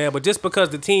level, man. But just because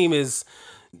the team is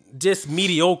just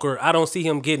mediocre, I don't see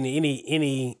him getting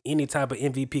any type of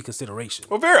MVP consideration.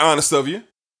 Well, very honest of you.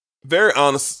 Very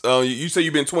honest. You say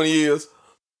you've been 20 years?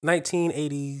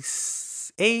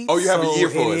 1988. Oh, you have a year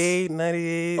for us.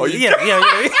 98. Oh, yeah.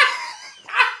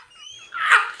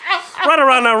 Right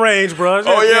around that range, bro.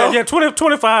 Yeah, 20,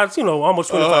 25,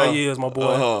 almost 25 years, my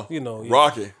boy.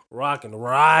 Rocking, riding.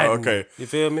 Okay. You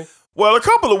feel me? Well, a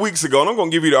couple of weeks ago, and I'm going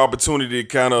to give you the opportunity to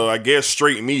kind of, I guess,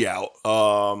 straighten me out.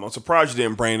 I'm surprised you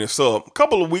didn't bring this up. A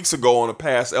couple of weeks ago on a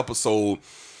past episode,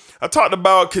 I talked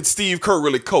about, could Steve Kerr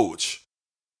really coach?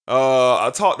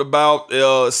 I talked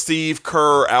about Steve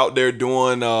Kerr out there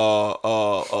doing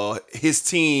his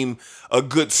team a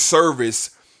good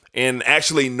service and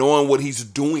actually knowing what he's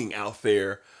doing out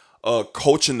there,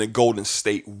 coaching the Golden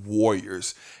State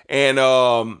Warriors. And,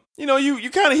 you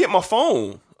kind of hit my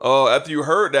phone after you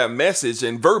heard that message,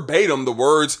 and verbatim the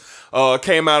words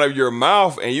came out of your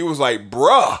mouth, and you was like,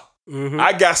 bruh,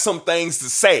 I got some things to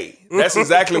say. That's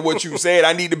exactly what you said.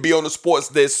 I need to be on the sports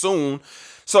desk soon.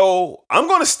 So I'm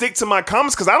going to stick to my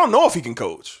comments because I don't know if he can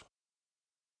coach.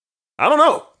 I don't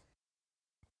know.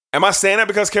 Am I saying that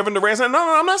because Kevin Durant's not?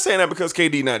 No, I'm not saying that because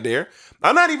KD not there.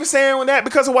 I'm not even saying that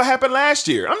because of what happened last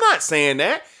year. I'm not saying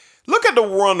that. Look at the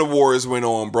run the Warriors went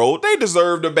on, bro. They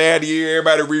deserved a bad year.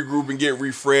 Everybody regroup and get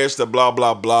refreshed, blah,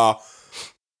 blah, blah.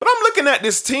 But I'm looking at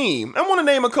this team. I want to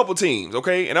name a couple teams,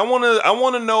 okay? And I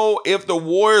want to know if the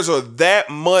Warriors are that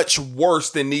much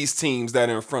worse than these teams that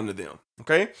are in front of them,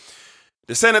 okay?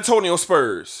 The San Antonio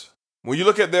Spurs, when you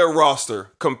look at their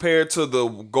roster compared to the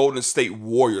Golden State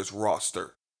Warriors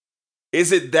roster,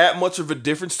 is it that much of a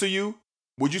difference to you?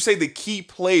 Would you say the key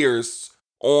players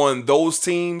on those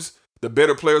teams, the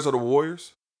better players are the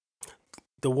Warriors?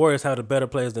 The Warriors have the better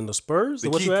players than the Spurs?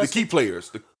 The key players,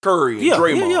 the Curry and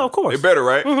Draymond. Yeah, of course. They're better,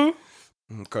 right?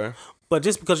 Mm-hmm. Okay. But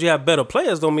just because you have better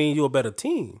players don't mean you're a better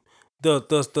team.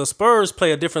 The Spurs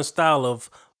play a different style of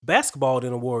basketball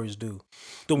than the Warriors do.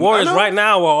 The Warriors right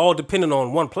now are all dependent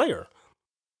on one player.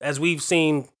 As we've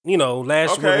seen,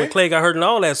 last year when Clay got hurt and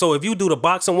all that. So if you do the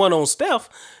boxing one on Steph,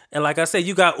 and like I said,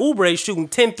 you got Oubre shooting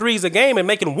 10 threes a game and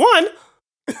making one,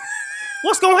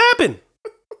 what's going to happen?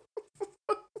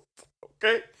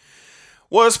 Okay.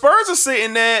 Well, the Spurs are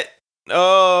sitting at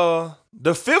the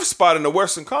 5th spot in the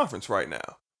Western Conference right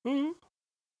now. Mm-hmm.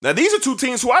 Now, these are two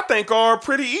teams who I think are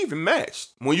pretty even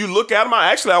matched. When you look at them,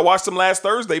 I watched them last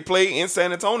Thursday play in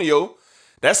San Antonio.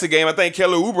 That's the game I think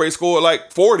Kelly Oubre scored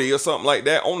like 40 or something like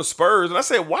that on the Spurs. And I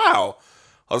said, wow,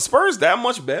 are the Spurs that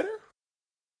much better?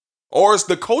 Or is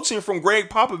the coaching from Greg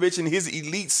Popovich and his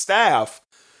elite staff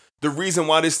the reason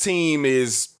why this team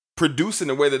is producing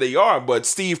the way that they are? But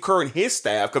Steve Kerr and his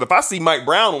staff, because if I see Mike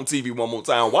Brown on TV one more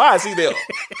time, why is he there?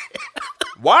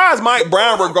 Why is Mike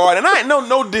Brown regarded? And I ain't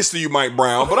no diss to you, Mike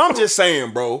Brown, but I'm just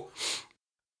saying, bro,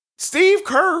 Steve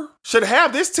Kerr should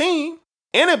have this team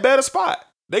in a better spot.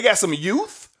 They got some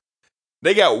youth.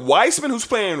 They got Weissman, who's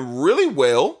playing really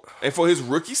well and for his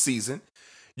rookie season.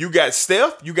 You got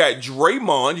Steph. You got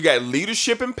Draymond. You got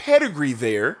leadership and pedigree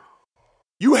there.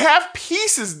 You have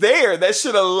pieces there that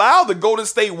should allow the Golden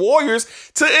State Warriors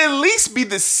to at least be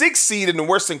the 6th seed in the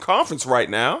Western Conference right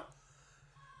now.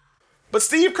 But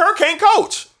Steve Kerr can't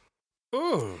coach.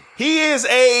 He is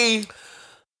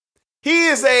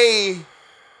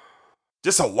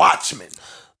just a watchman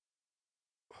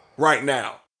right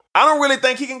now. I don't really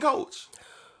think he can coach.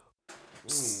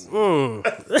 So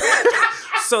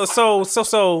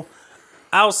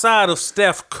outside of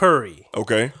Steph Curry,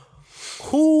 okay,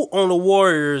 who on the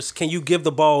Warriors can you give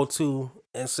the ball to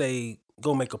and say,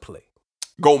 go make a play?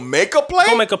 Go make a play?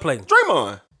 Go make a play.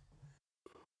 Draymond.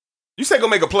 You say go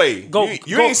make a play.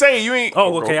 You ain't saying you ain't.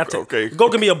 Oh, okay. Okay. Go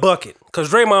give me a bucket. Because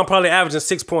Draymond probably averaging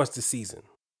 6 points this season.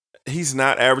 He's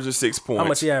not averaging 6 points. How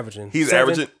much he averaging? He's 7?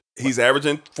 averaging. He's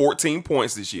averaging 14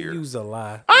 points this year. You's a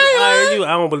lie. I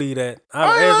don't believe that.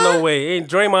 There's no way. And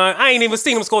Draymond, I ain't even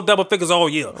seen him score double figures all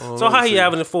year. So how he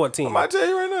averaging 14? I'm about to tell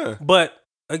you right now. But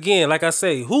again, like I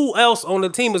say, who else on the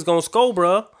team is gonna score,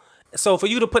 bruh? So for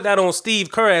you to put that on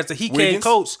Steve Kerr as he can't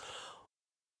coach,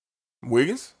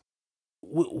 Wiggins?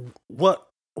 What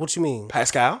you mean?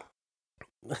 Pascal?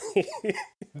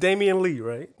 Damian Lee,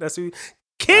 right? That's who.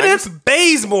 Kenneth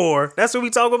Bazemore. That's what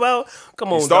we talk about.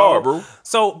 Come on, star, dog. bro.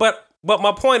 So, but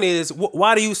my point is,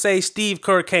 why do you say Steve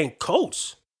Kerr can't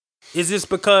coach? Is this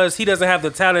because he doesn't have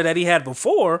the talent that he had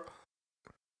before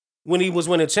when he was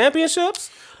winning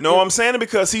championships? No, I'm saying it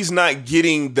because he's not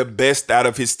getting the best out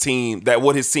of his team, that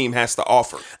what his team has to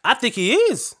offer. I think he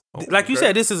is. Like you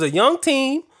said, this is a young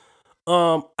team.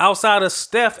 Outside of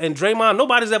Steph and Draymond,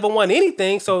 nobody's ever won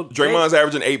anything. So Draymond's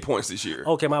averaging 8 points this year.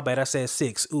 Okay, my bad. I said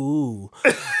 6. Ooh.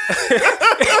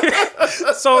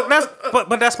 So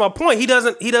but that's my point. He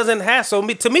doesn't have. So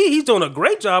to me, he's doing a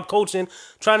great job coaching,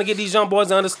 trying to get these young boys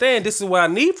to understand this is what I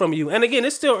need from you. And again,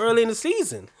 it's still early in the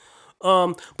season.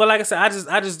 But like I said,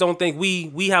 I just don't think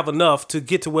we have enough to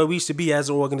get to where we should be as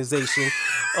an organization.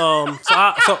 So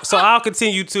I'll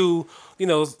continue to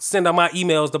send out my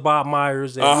emails to Bob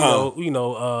Myers and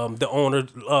the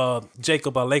owner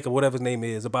Jacob Lake or whatever his name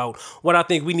is about what I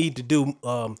think we need to do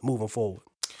moving forward.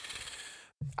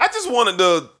 I just wanted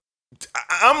to.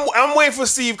 I'm waiting for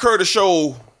Steve Kerr to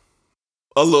show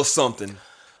a little something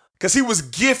because he was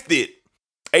gifted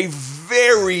a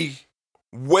very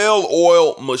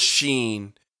well-oiled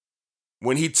machine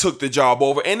when he took the job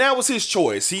over, and that was his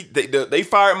choice. They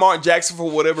fired Mark Jackson for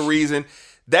whatever reason.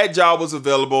 That job was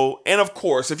available, and of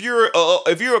course, if you're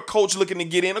a coach looking to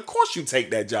get in, of course you take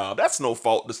that job. That's no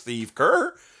fault to Steve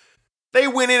Kerr. They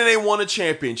went in and they won a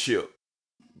championship.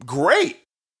 Great.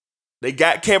 They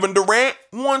got Kevin Durant,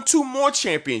 won 2 more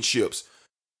championships.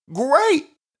 Great.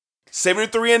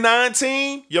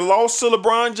 73-19. You lost to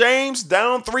LeBron James,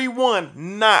 down 3-1.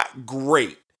 Not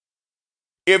great.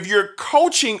 If you're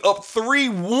coaching up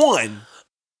 3-1,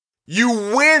 you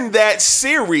win that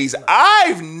series.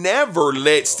 I've never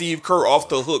let Steve Kerr off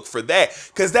the hook for that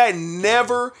because that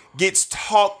never gets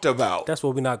talked about. That's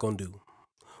what we're not going to do.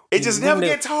 It just never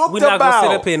gets talked about. We're not going to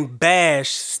sit up and bash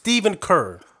Stephen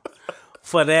Kerr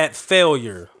for that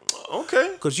failure. Okay.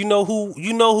 Because you know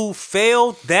who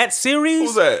failed that series?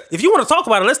 Who's that? If you want to talk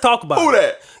about it, let's talk about it. Who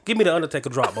that? Give me the Undertaker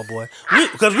drop, my boy.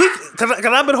 Because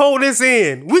I've been holding this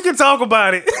in. We can talk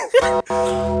about it.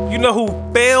 You know who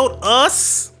failed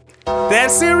us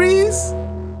that series?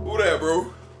 Who that,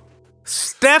 bro?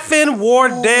 Stephen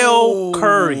Wardell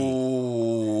Curry.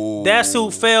 That's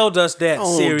who failed us that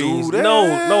series. Do that.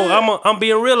 No, I'm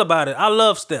being real about it. I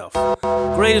love Steph.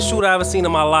 Greatest shooter I've ever seen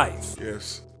in my life.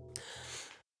 Yes.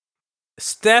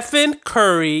 Stephen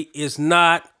Curry is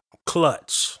not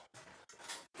clutch.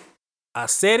 I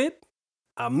said it.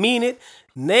 I mean it.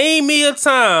 Name me a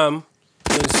time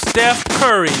when Steph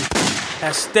Curry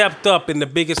has stepped up in the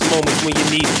biggest moments when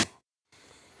you need him.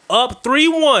 Up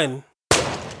 3-1,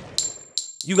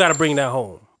 you got to bring that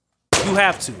home. You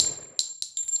have to.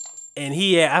 And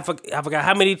he had, I forgot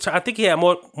how many, I think he had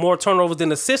more turnovers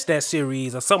than assists that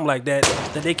series or something like that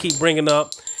they keep bringing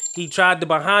up. He tried the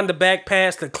behind the back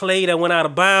pass to Clay that went out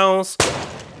of bounds.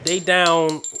 They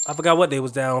down, I forgot what they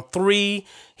was down, 3.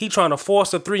 He trying to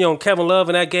force a 3 on Kevin Love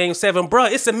in that game 7.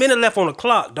 Bruh, it's a minute left on the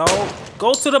clock, dog.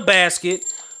 Go to the basket.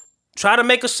 Try to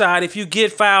make a shot. If you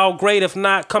get fouled, great. If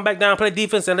not, come back down, play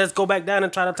defense, and let's go back down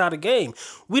and try to tie the game.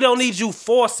 We don't need you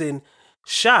forcing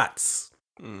shots.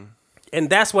 And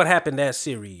that's what happened that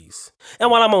series. And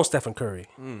while I'm on Stephen Curry.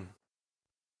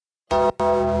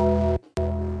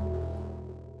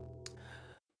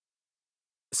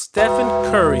 Stephen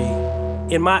Curry,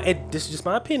 this is just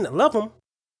my opinion, I love him.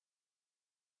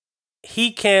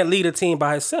 He can't lead a team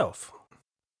by himself.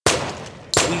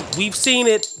 We've seen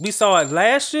it. We saw it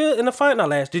last year in the fight, not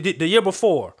last year, the year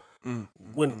before.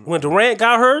 When Durant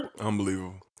got hurt.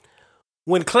 Unbelievable.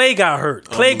 When Clay got hurt.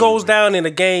 Clay goes down in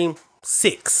a game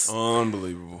 6.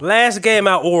 Unbelievable. Last game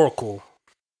out Oracle.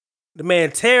 The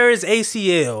man tears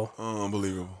ACL.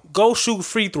 Unbelievable. Go shoot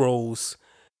free throws.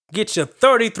 Get you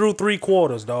 30 through 3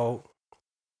 quarters, dog.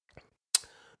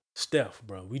 Steph,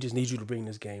 bro, we just need you to bring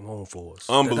this game home for us.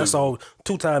 Unbelievable. That's all.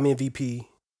 2-time MVP.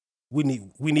 We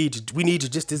need you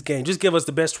just this game. Just give us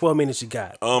the best 12 minutes you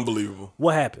got. Unbelievable.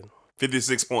 What happened?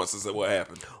 56 points is what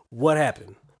happened. What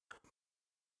happened?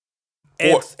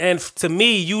 And to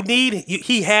me,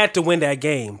 he had to win that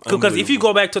game. Because if you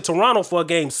go back to Toronto for a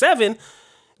game 7,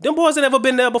 them boys ain't never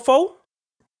been there before.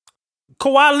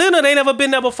 Kawhi Leonard ain't never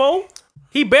been there before.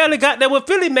 He barely got there with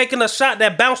Philly making a shot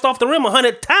that bounced off the rim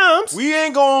 100 times. We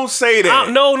ain't gonna say that.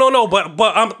 No. But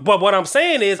what I'm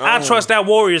saying is, I trust that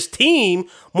Warriors team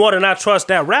more than I trust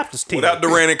that Raptors team. Without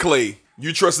Durant and Clay,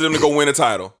 you trusted them to go win a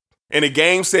title in a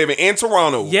Game 7 in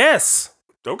Toronto. Yes.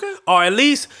 Okay. Or at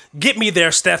least get me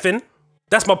there, Stephen.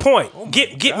 That's my point.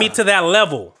 Get me to that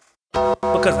level.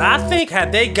 Because I think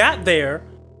had they got there,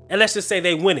 and let's just say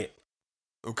they win it.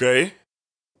 Okay.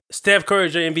 Steph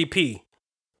Curry's your MVP.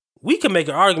 We can make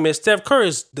an argument Steph Curry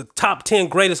is the top 10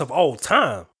 greatest of all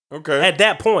time. Okay. At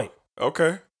that point.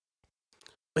 Okay.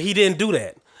 But he didn't do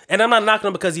that. And I'm not knocking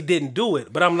him because he didn't do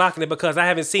it, but I'm knocking it because I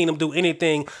haven't seen him do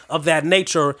anything of that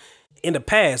nature in the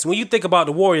past. When you think about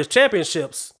the Warriors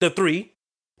championships, the 3,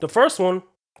 the first one,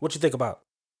 what you think about?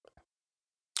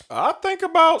 I think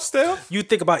about Steph. You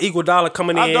think about Iguodala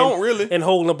coming in. I don't really. And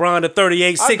holding LeBron to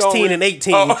 38, 16, and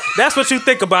 18. Oh. That's what you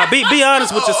think about. Be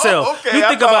honest with yourself. Okay, You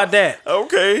think about that.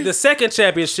 Okay. The second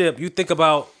championship, you think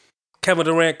about Kevin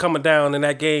Durant coming down in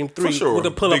that game 3 sure. with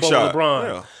a pull-up Big over shot. LeBron.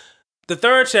 Yeah. The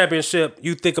third championship,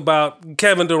 you think about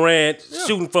Kevin Durant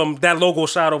shooting from that logo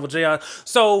shot over JR.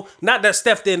 So, not that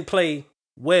Steph didn't play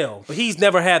well, but he's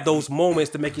never had those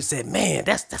moments to make you say, man,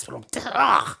 that's what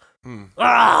I'm...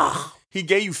 He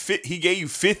gave you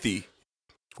 50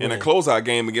 in a closeout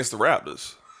game against the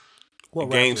Raptors. What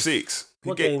Game Raptors? 6.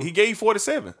 What game? He gave you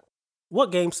 47 What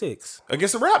game 6?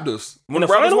 against the Raptors. When In the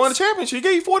the Raptors finals? won the championship, he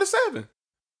gave you 47.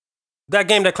 That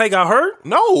game that Clay got hurt?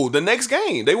 No, the next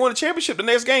game. They won the championship. The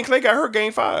next game, Clay got hurt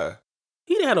game 5.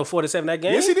 He didn't have no 47 that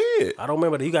game. Yes, he did. I don't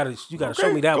remember that. You gotta Okay,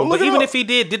 show me that go one. look But it even up. if he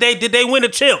did they win the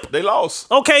chip? They lost.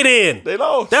 Okay then. They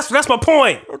lost. That's my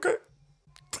point. Okay.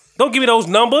 Don't give me those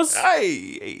numbers.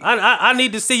 Hey. I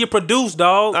need to see you produce,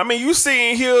 dog. I mean, you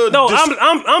seeing here. No,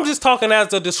 I'm just talking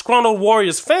as a disgruntled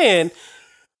Warriors fan.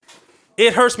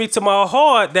 It hurts me to my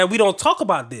heart that we don't talk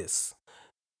about this.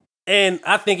 And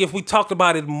I think if we talked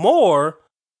about it more,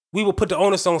 we would put the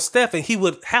onus on Steph and he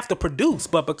would have to produce.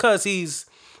 But because he's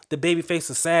the babyface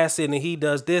assassin and he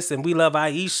does this and we love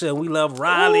Aisha and we love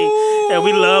Riley and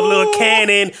we love Lil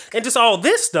Cannon and just all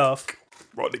this stuff.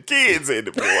 Brought the kids in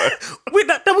the boy. we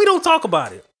don't talk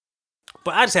about it.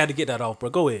 But I just had to get that off, bro.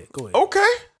 Go ahead.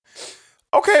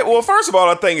 Okay, well, first of all,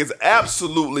 I think it's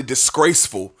absolutely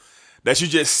disgraceful that you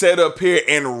just sat up here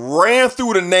and ran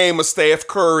through the name of Steph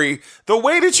Curry the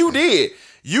way that you did.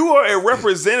 You are a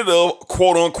representative,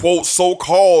 quote unquote,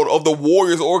 so-called, of the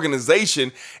Warriors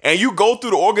organization, and you go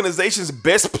through the organization's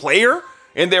best player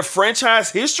in their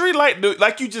franchise history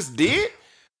like you just did?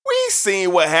 We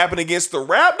seen what happened against the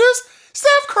Raptors.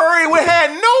 Steph Curry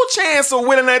had no chance of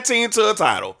winning that team to a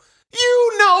title.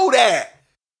 You know that.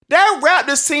 That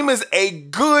Raptors team is a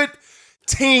good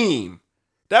team.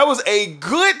 That was a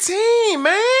good team,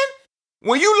 man.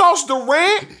 When you lost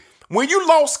Durant, when you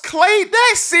lost Clay,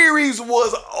 that series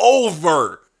was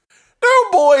over.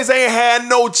 Them boys ain't had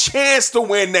no chance to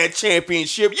win that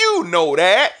championship. You know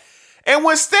that. And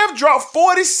when Steph dropped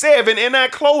 47 in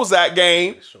that closeout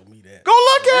game, go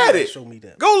look at it. Show me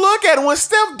that. Go look at it. When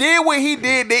Steph did what he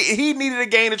did, he needed a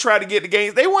game to try to get the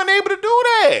games. They weren't able to do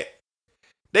that.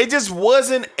 They just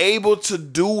wasn't able to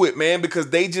do it, man, because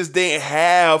they just didn't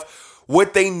have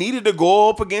what they needed to go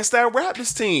up against that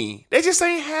Raptors team. They just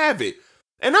ain't have it.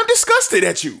 And I'm disgusted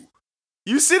at you.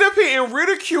 You sit up here and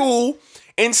ridicule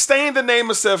and stain the name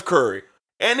of Steph Curry.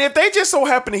 And if they just so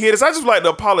happen to hear this, I just would like to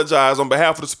apologize on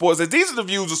behalf of the sports that these are the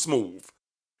views of Smooth.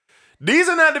 These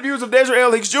are not the views of Desiree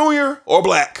L. Hicks Jr. or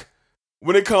Black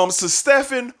when it comes to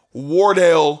Stephen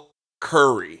Wardell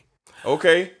Curry.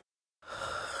 Okay?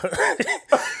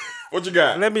 What you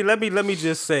got? Let me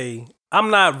just say, I'm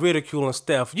not ridiculing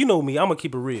Steph. You know me. I'm gonna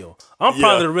keep it real. I'm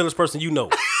probably the realest person you know.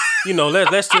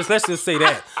 Let's just say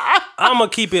that. I'm gonna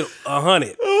keep it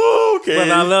 100. Okay.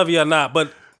 Whether I love you or not,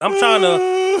 but I'm trying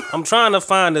to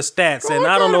find the stats, and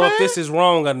I don't know if this is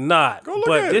wrong or not.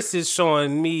 But this is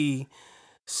showing me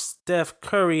Steph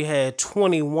Curry had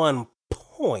 21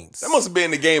 points. That must have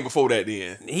been the game before that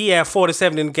then. He had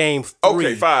 47 in game 3.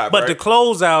 Okay, 5, But right? the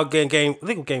closeout game, I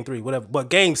think it was game 3, whatever. But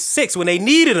game 6, when they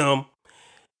needed him,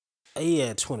 he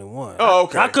had 21. Oh,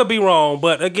 okay. I could be wrong,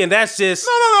 but again, that's just...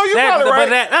 No, you're probably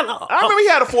right. But I remember he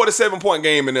had a 47-point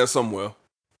game in there somewhere.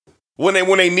 When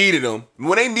they needed him.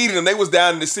 When they needed him, they was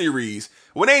down in the series.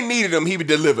 When they needed him, he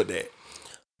delivered that.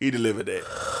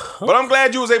 But I'm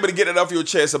glad you was able to get it off your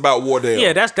chest about Wardell.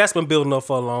 Yeah, that's been building up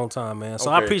for a long time, man. So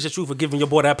I Okay. appreciate you for giving your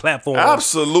boy that platform.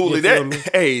 Absolutely. You feel me?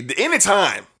 Hey,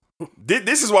 anytime.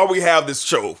 This is why we have this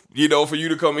show, for you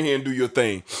to come in here and do your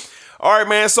thing. All right,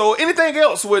 man. So anything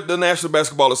else with the National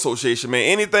Basketball Association, man?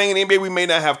 Anything in the NBA we may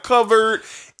not have covered?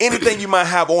 Anything you might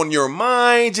have on your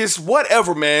mind? Just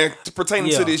whatever, man,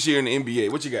 pertaining to this year in the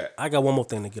NBA. What you got? I got one more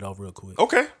thing to get off real quick.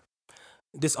 Okay.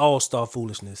 This all-star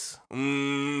foolishness. I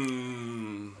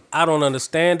don't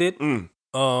understand it. You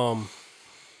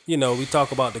know, we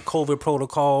talk about the COVID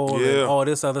protocol and all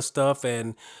this other stuff,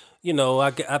 and you know,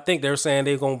 I think they're saying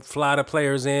they're gonna fly the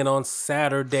players in on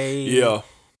Saturday. Yeah.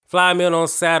 Fly them in on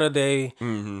Saturday,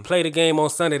 play the game on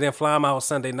Sunday, then fly them out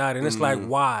Sunday night. And it's like,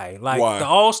 why? Like, the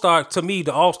All-Star, to me,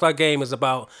 the All-Star game is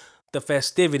about the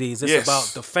festivities. It's about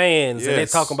the fans. And they're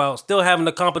talking about still having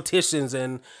the competitions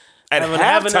and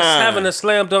having a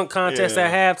slam dunk contest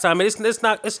at halftime. And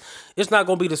it's not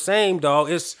going to be the same, dog.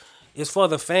 It's for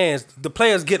the fans. The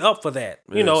players get up for that.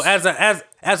 You know, as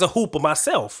a hooper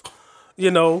myself,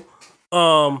 you know.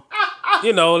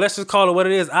 You know, let's just call it what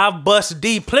it is. I've bust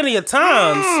D plenty of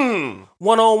times,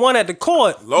 1-on-1 at the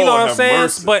court. Lord, you know what I'm saying?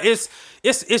 mercy. But it's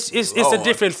a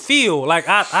different feel. Like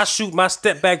I shoot my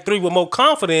step back three with more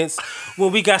confidence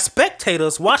when we got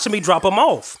spectators watching me drop them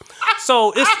off.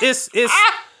 So it's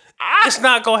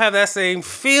not gonna have that same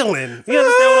feeling. You understand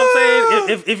what I'm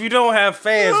saying? If you don't have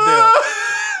fans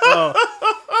there.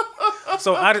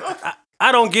 So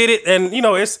I don't get it, and you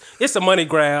know it's a money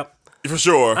grab. For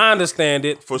sure. I understand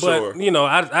it. For but, sure. You know,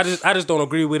 I just don't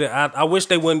agree with it. I wish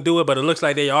they wouldn't do it, but it looks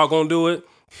like they are going to do it.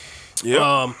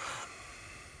 Yeah.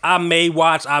 I may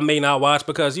watch, I may not watch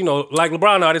because, you know, like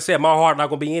LeBron already said, my heart not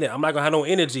going to be in it. I'm not going to have no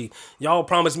energy. Y'all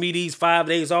promised me these 5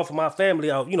 days off of my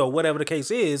family, or, you know, whatever the case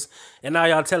is. And now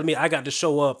y'all telling me I got to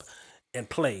show up and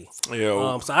play.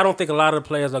 Yeah. So I don't think a lot of the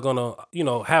players are going to, you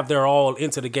know, have their all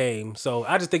into the game. So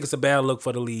I just think it's a bad look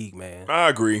for the league, man. I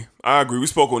agree. We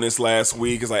spoke on this last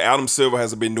week. It's like Adam Silver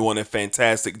has been doing a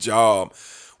fantastic job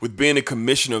with being a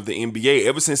commissioner of the NBA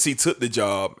ever since he took the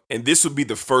job. And this would be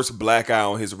the first black eye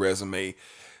on his resume.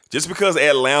 Just because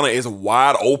Atlanta is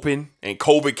wide open and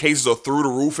COVID cases are through the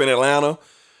roof in Atlanta,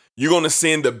 you're going to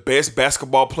send the best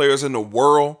basketball players in the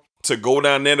world to go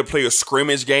down there to play a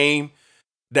scrimmage game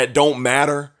that don't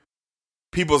matter.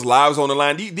 People's lives on the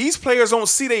line. These players don't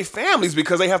see their families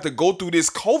because they have to go through this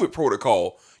COVID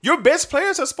protocol. Your best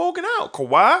players have spoken out.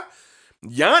 Kawhi,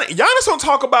 Giannis don't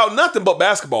talk about nothing but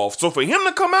basketball. So for him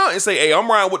to come out and say, hey, I'm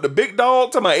riding with the big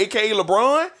dog, to my AKA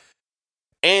LeBron,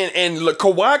 and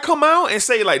Kawhi come out and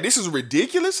say, like, this is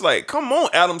ridiculous. Like, come on,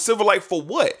 Adam Silver, like, for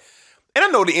what? And I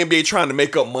know the NBA trying to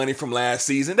make up money from last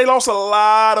season. They lost a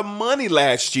lot of money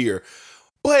last year.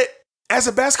 But as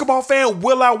a basketball fan,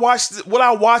 will I watch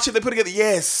it? They put together?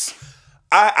 Yes.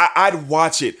 I'd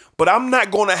watch it. But I'm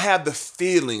not going to have the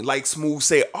feeling, like Smooth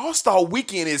said, All-Star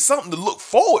Weekend is something to look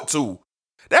forward to.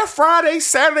 That Friday,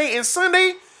 Saturday, and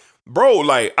Sunday, bro,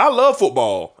 like, I love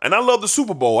football. And I love the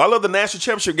Super Bowl. I love the national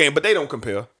championship game. But they don't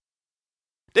compare.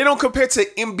 They don't compare to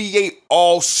NBA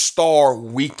All-Star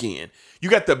Weekend. You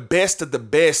got the best of the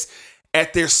best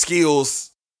at their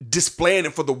skills, displaying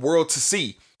it for the world to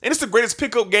see. And it's the greatest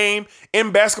pickup game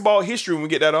in basketball history when we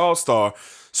get that All-Star.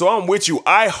 So I'm with you.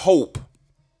 I hope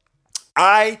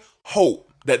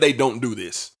that they don't do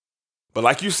this. But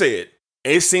like you said,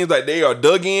 it seems like they are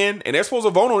dug in, and they're supposed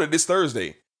to vote on it this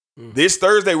Thursday. This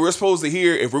Thursday, we're supposed to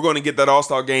hear if we're going to get that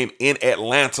All-Star game in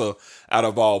Atlanta out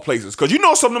of all places. Because you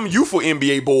know some of them youthful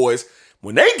NBA boys,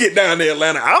 when they get down to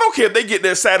Atlanta, I don't care if they get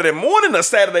there Saturday morning or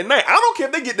Saturday night. I don't care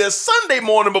if they get there Sunday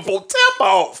morning before tip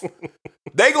off.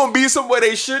 They going to be somewhere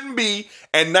they shouldn't be,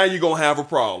 and now you're going to have a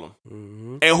problem.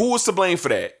 And who is to blame for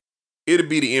that? It'll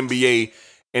be the NBA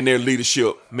and their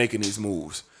leadership making these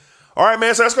moves. All right,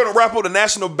 man, so that's going to wrap up the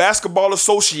National Basketball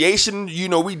Association. You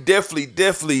know, we definitely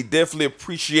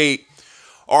appreciate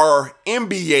our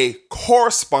NBA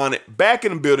correspondent back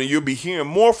in the building. You'll be hearing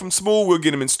more from Smooth. We'll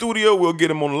get him in studio. We'll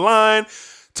get him on the line,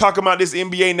 talking about this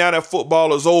NBA now that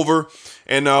football is over.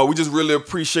 And we just really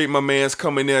appreciate my man's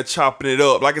coming there, chopping it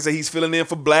up. Like I said, he's filling in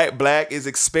for Black. Black is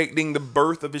expecting the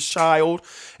birth of his child.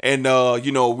 And,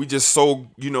 you know, we just so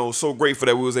grateful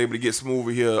that we was able to get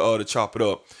Smooth here to chop it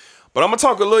up. But I'm going to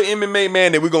talk a little MMA,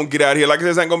 man, that we're going to get out here. Like I said,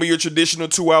 this ain't going to be your traditional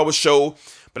 2-hour show.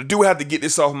 But I do have to get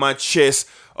this off my chest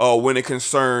when it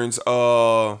concerns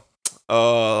Kamaru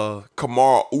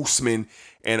Usman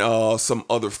and some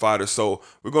other fighters. So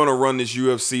we're going to run this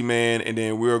UFC, man, and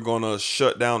then we're going to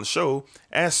shut down the show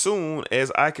as soon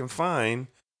as I can find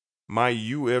my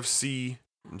UFC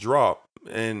drop.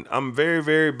 And I'm very,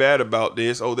 very bad about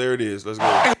this. Oh, there it is. Let's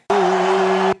go.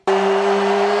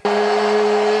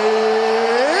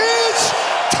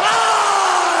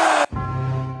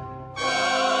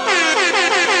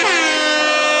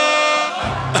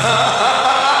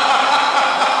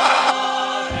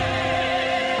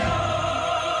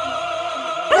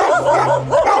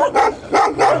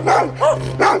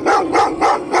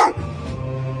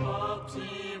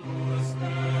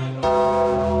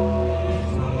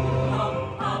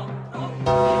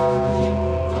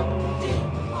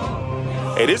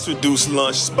 this reduced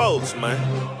lunch sports,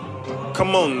 man.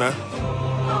 Come on now.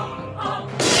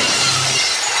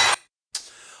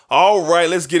 All right,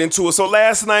 let's get into it. So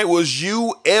last night was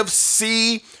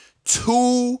UFC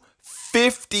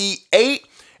 258,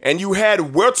 and you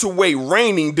had welterweight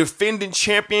reigning defending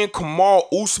champion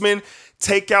Kamaru Usman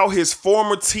take out his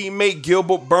former teammate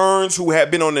Gilbert Burns, who had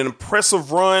been on an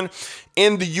impressive run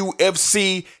in the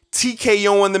UFC,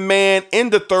 TKOing the man in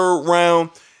the third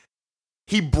round.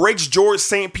 He breaks George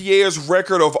St. Pierre's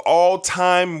record of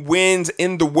all-time wins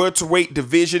in the welterweight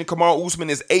division. Kamaru Usman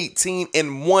is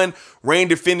 18-1, reigning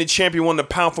defending champion, one of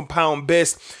the pound-for-pound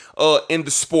best in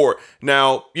the sport.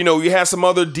 Now, you know, you have some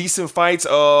other decent fights.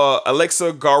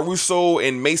 Alexa Garuso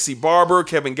and Macy Barber.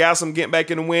 Kevin Gastelum getting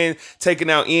back in the win, taking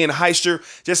out Ian Heister.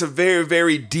 Just a very,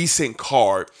 very decent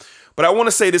card. But I want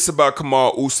to say this about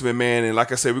Kamaru Usman, man, and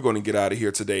like I said, we're going to get out of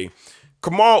here today.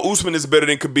 Kamaru Usman is better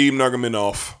than Khabib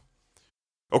Nurmagomedov.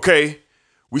 Okay?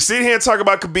 We sit here and talk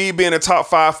about Khabib being a top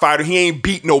 5 fighter. He ain't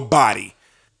beat nobody.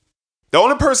 The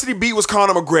only person he beat was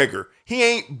Conor McGregor. He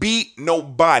ain't beat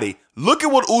nobody. Look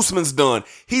at what Usman's done.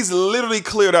 He's literally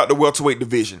cleared out the welterweight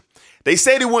division. They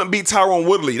said he wouldn't beat Tyron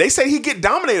Woodley. They said he'd get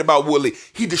dominated by Woodley.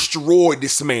 He destroyed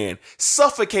this man,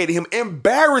 suffocated him,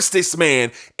 embarrassed this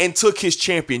man, and took his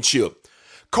championship.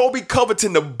 Colby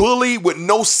Covington, the bully with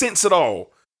no sense at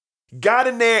all, got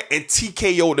in there and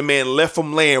TKO'd the man, left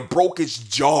him laying, broke his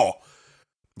jaw.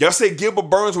 Y'all said Gilbert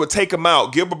Burns would take him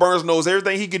out. Gilbert Burns knows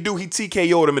everything he could do. He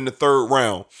TKO'd him in the third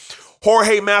round.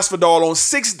 Jorge Masvidal, on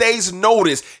 6 days'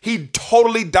 notice, he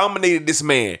totally dominated this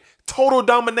man. Total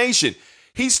domination.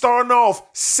 He's starting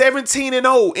off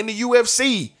 17-0 in the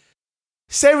UFC.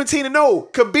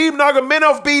 17-0. Khabib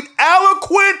Nurmagomedov beat Al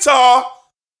Quinta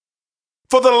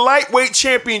for the lightweight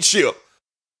championship.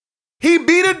 He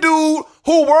beat a dude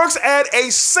who works at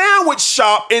a sandwich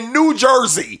shop in New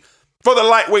Jersey for the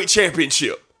lightweight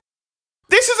championship.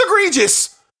 This is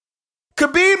egregious.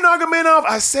 Khabib Nurmagomedov,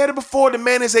 I said it before, the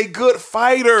man is a good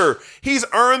fighter. He's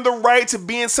earned the right to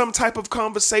be in some type of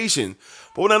conversation.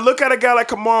 But when I look at a guy like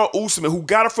Kamaru Usman, who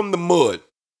got it from the mud,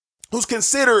 who's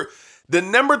considered the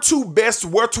number 2 best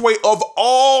welterweight of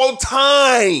all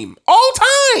time. All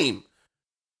time.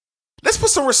 Let's put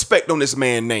some respect on this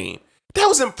man's name. That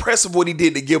was impressive what he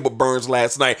did to Gilbert Burns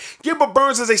last night. Gilbert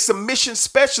Burns is a submission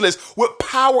specialist with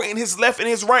power in his left and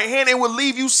his right hand and will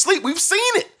leave you sleep. We've seen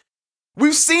it.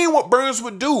 We've seen what Burns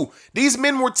would do. These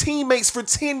men were teammates for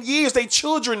 10 years. Their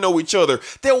children know each other.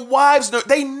 Their wives know.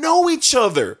 They know each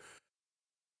other.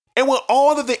 And with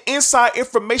all of the inside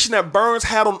information that Burns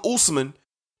had on Usman,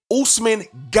 Usman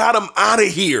got him out of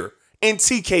here and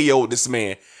TKO'd this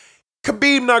man.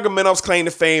 Khabib Nurmagomedov's claim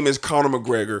to fame is Conor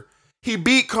McGregor. He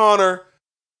beat Conor.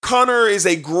 Conor is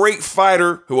a great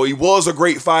fighter. Well, he was a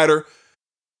great fighter.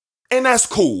 And that's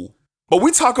cool. But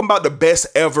we talking about the best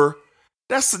ever.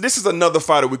 This is another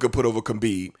fighter we could put over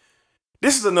Khabib.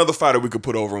 This is another fighter we could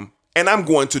put over him. And I'm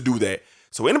going to do that.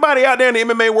 So anybody out there in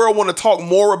the MMA world want to talk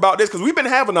more about this? Because we've been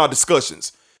having our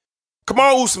discussions.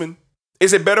 Kamaru Usman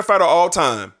is a better fighter all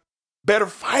time. Better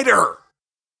fighter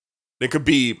than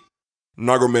Khabib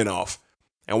Nurmagomedov.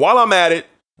 And while I'm at it,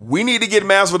 we need to get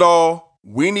Masvidal.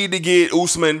 We need to get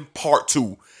Usman part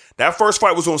 2. That first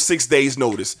fight was on 6 days'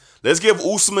 notice. Let's give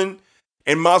Usman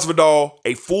and Masvidal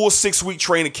a full 6-week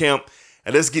training camp,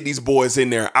 and let's get these boys in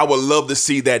there. I would love to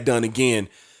see that done again.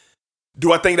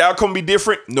 Do I think the outcome will be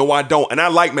different? No, I don't. And I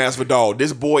like Masvidal.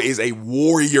 This boy is a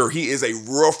warrior. He is a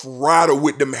rough rider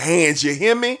with them hands. You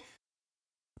hear me?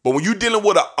 But when you're dealing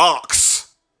with an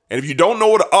ox, and if you don't know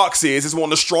what an ox is, it's one of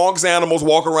the strongest animals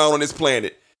walking around on this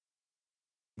planet.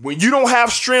 When you don't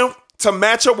have strength to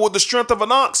match up with the strength of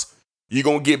an ox, you're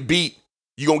going to get beat,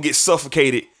 you're going to get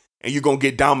suffocated, and you're going to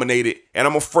get dominated. And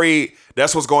I'm afraid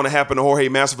that's what's going to happen to Jorge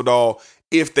Masvidal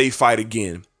if they fight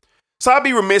again. So I'd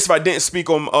be remiss if I didn't speak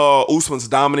on Usman's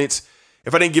dominance,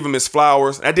 if I didn't give him his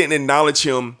flowers, I didn't acknowledge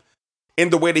him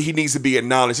in the way that he needs to be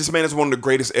acknowledged. This man is one of the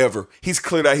greatest ever. He's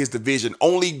cleared out his division.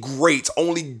 Only greats,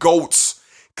 only GOATs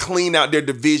clean out their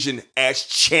division as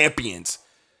champions.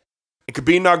 And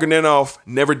Khabib Nurmagomedov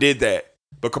never did that.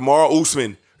 But Kamaru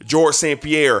Usman, George St.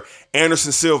 Pierre,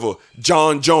 Anderson Silva,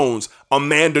 John Jones,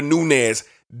 Amanda Nunes,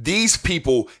 these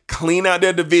people clean out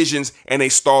their divisions and they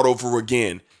start over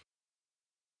again.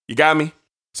 You got me?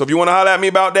 So if you want to holler at me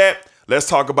about that, let's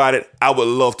talk about it. I would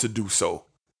love to do so.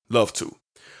 Love to.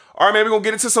 All right, man, we're going to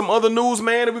get into some other news,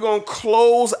 man, and we're going to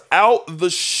close out the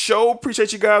show.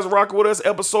 Appreciate you guys rocking with us.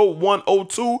 Episode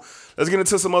 102. Let's get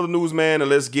into some other news, man, and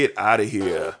let's get out of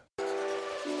here.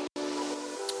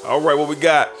 All right, what we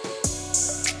got?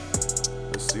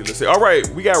 Let's see. All right,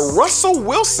 we got Russell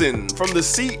Wilson from the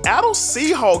Seattle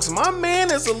Seahawks. My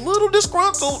man is a little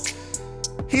disgruntled.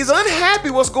 He's unhappy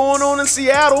what's going on in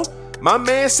Seattle. My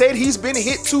man said he's been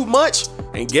hit too much.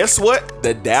 And guess what?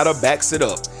 The data backs it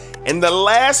up. In the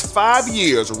last 5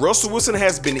 years, Russell Wilson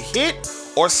has been hit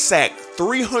or sacked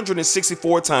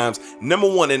 364 times, number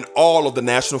one in all of the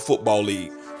National Football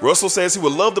League. Russell says he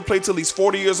would love to play till he's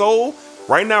 40 years old.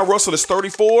 Right now, Russell is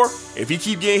 34. If he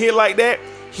keep getting hit like that,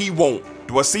 he won't.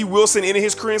 Do I see Wilson ending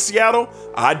his career in Seattle?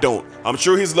 I don't. I'm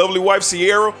sure his lovely wife,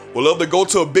 Sierra, will love to go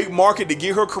to a big market to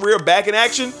get her career back in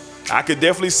action. I could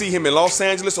definitely see him in Los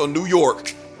Angeles or New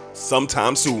York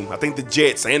sometime soon. I think the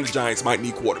Jets and the Giants might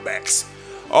need quarterbacks.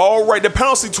 All right, the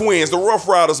Pouncey Twins, the Rough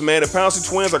Riders, man. The Pouncey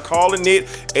Twins are calling it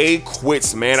a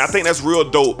quits, man. I think that's real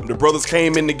dope. The brothers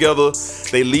came in together.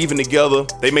 They leaving together.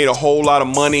 They made a whole lot of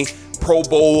money. Pro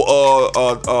Bowl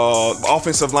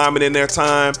offensive linemen in their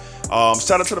time.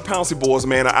 Shout out to the Pouncey boys,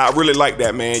 man. I really like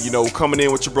that, man. You know, coming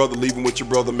in with your brother, leaving with your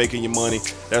brother, making your money.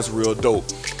 That's real dope.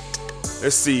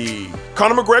 Let's see.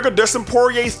 Conor McGregor, Dustin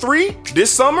Poirier 3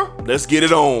 this summer. Let's get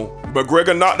it on.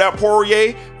 McGregor knocked out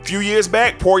Poirier a few years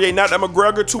back. Poirier knocked out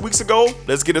McGregor 2 weeks ago.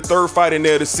 Let's get a third fight in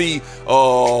there to see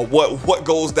what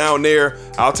goes down there.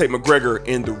 I'll take McGregor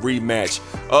in the rematch.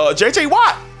 JJ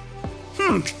Watt.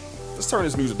 Let's turn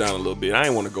this music down a little bit. I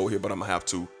ain't want to go here, but I'm gonna have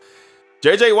to.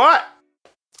 JJ Watt.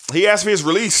 He asked for his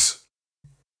release.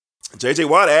 JJ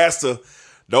Watt asked to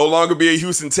no longer be a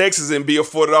Houston Texans and be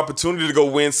afforded opportunity to go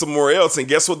win somewhere else. And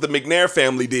guess what the McNair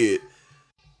family did?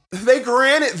 They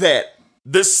granted that.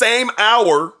 The same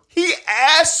hour he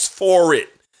asked for it.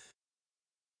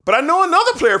 But I know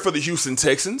another player for the Houston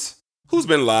Texans who's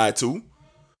been lied to,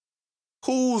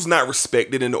 who's not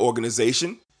respected in the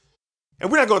organization. And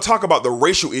we're not going to talk about the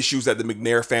racial issues that the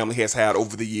McNair family has had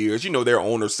over the years. You know, their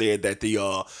owner said that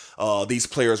these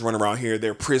players run around here,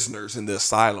 they're prisoners in the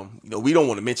asylum. You know, we don't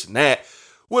want to mention that.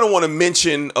 We don't want to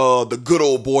mention the good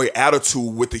old boy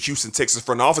attitude with the Houston Texans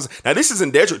front office. Now, this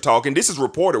isn't Dedrick talking. This is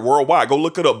reported worldwide. Go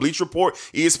look it up. Bleach Report,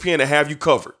 ESPN, to have you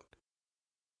covered.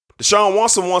 Deshaun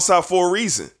Watson wants out for a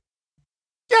reason.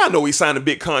 Yeah, I know he signed a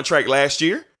big contract last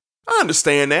year. I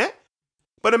understand that.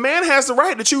 But a man has the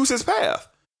right to choose his path.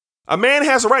 A man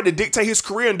has the right to dictate his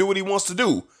career and do what he wants to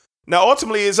do. Now,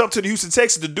 ultimately, it's up to the Houston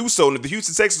Texans to do so. And if the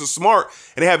Houston Texans are smart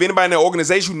and they have anybody in their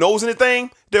organization who knows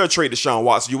anything, they'll trade Deshaun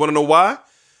Watson. You want to know why?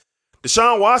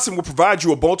 Deshaun Watson will provide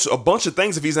you a bunch of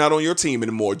things if he's not on your team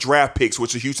anymore. Draft picks,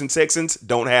 which the Houston Texans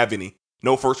don't have any.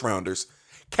 No first rounders.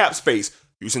 Cap space.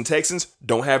 Houston Texans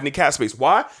don't have any cap space.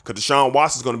 Why? Because Deshaun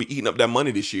Watson's going to be eating up that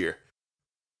money this year.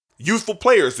 Youthful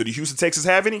players. Do the Houston Texans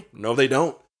have any? No, they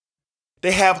don't.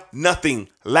 They have nothing.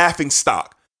 Laughing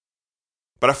stock.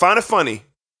 But I find it funny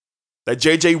that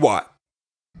J.J. Watt,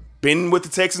 been with the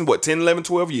Texans, 10, 11,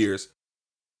 12 years.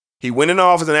 He went in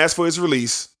office and asked for his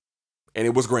release. And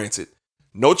it was granted.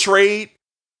 No trade,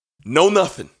 no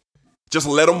nothing. Just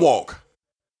let him walk.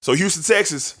 So Houston,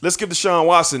 Texas, let's give Deshaun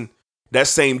Watson that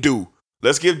same due.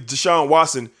 Let's give Deshaun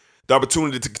Watson the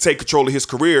opportunity to take control of his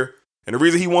career. And the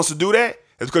reason he wants to do that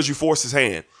is because you forced his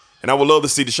hand. And I would love to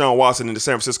see Deshaun Watson in the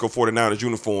San Francisco 49ers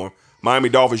uniform, Miami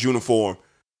Dolphins uniform,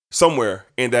 somewhere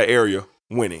in that area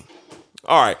winning.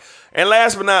 All right. And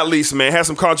last but not least, man, had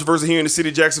some controversy here in the city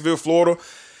of Jacksonville, Florida.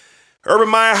 Urban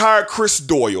Meyer hired Chris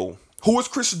Doyle. Who is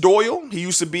Chris Doyle? He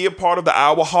used to be a part of the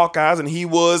Iowa Hawkeyes, and he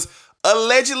was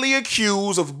allegedly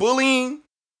accused of bullying,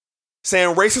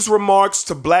 saying racist remarks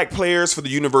to black players for the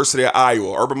University of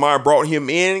Iowa. Urban Meyer brought him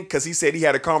in because he said he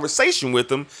had a conversation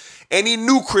with him, and he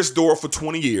knew Chris Doyle for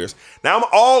 20 years. Now, I'm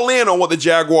all in on what the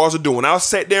Jaguars are doing. I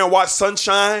sat there and watched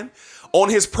Sunshine on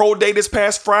his pro day this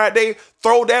past Friday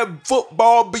throw that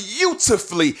football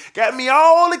beautifully. Got me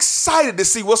all excited to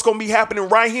see what's going to be happening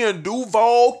right here in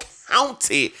Duval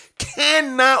County.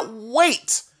 Cannot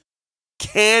wait.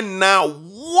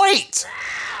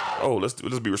 Oh,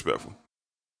 let's be respectful.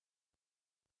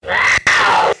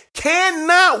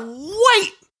 Cannot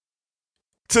wait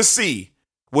to see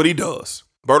what he does.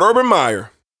 But Urban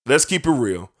Meyer, let's keep it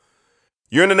real.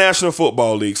 You're in the National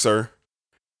Football League, sir.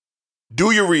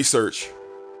 Do your research.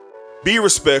 Be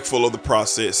respectful of the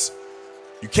process.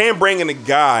 You can't bring in a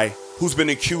guy who's been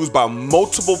accused by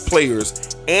multiple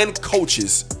players and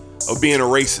coaches of being a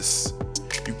racist.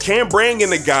 You can't bring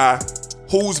in a guy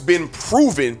who's been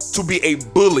proven to be a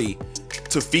bully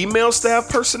to female staff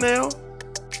personnel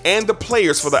and the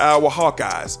players for the Iowa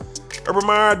Hawkeyes. Urban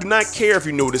Meyer, I do not care if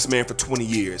you know this man for 20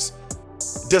 years.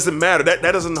 It doesn't matter. That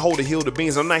doesn't hold a hill to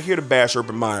beans. I'm not here to bash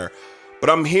Urban Meyer, but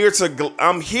I'm here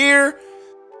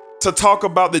to talk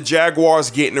about the Jaguars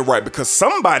getting it right, because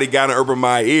somebody got an Urban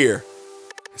Meyer ear.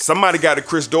 Somebody got a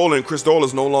Chris Doyle, and Chris Doyle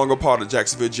is no longer part of the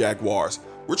Jacksonville Jaguars.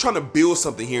 We're trying to build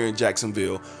something here in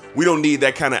Jacksonville. We don't need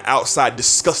that kind of outside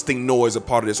disgusting noise a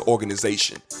part of this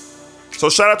organization. So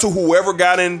shout out to whoever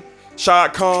got in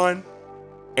Shad Khan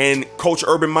and Coach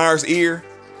Urban Meyer's ear,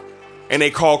 and they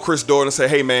called Chris Doyle and said,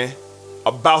 hey man,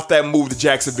 about that move to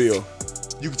Jacksonville,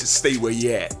 you can just stay where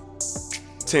you at.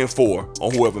 10-4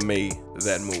 on whoever made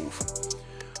that move.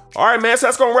 All right, man, so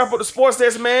that's going to wrap up the sports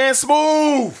desk, man.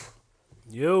 Smooth.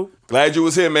 Yo. Glad you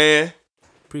was here, man.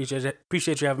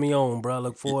 Appreciate you having me on, bro. I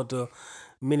look forward to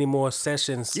many more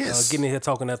sessions. Yes. Getting in here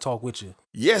talking that talk with you.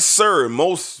 Yes, sir.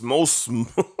 Most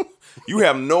you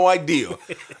have no idea.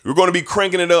 We're going to be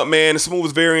cranking it up, man. Smooth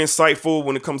is very insightful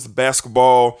when it comes to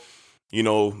basketball. You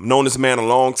know, known this man a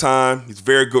long time. He's a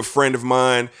very good friend of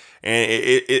mine. And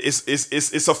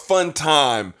it's a fun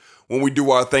time when we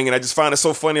do our thing. And I just find it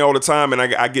so funny all the time. And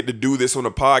I get to do this on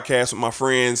a podcast with my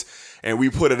friends. And we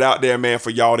put it out there, man, for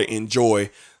y'all to enjoy.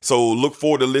 So look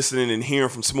forward to listening and hearing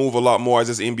from Smooth a lot more as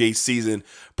this NBA season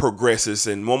progresses.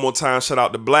 And one more time, shout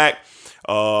out to Black.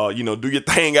 Do your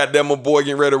thing out there, my boy.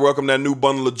 Getting ready to welcome that new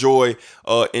bundle of joy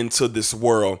into this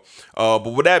world.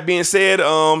 But with that being said,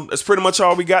 that's pretty much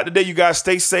all we got today. You guys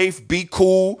stay safe, be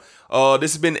cool.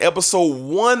 This has been episode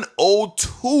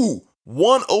 102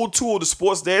 of the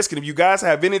Sports Desk. And if you guys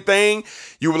have anything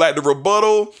you would like to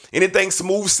rebuttal, anything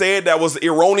Smooth said that was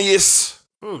erroneous,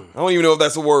 I don't even know if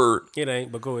that's a word. It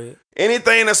ain't, but go ahead.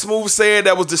 Anything that Smooth said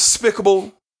that was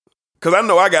despicable, because I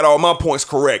know I got all my points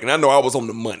correct, and I know I was on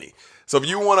the money. So if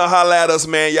you want to holler at us,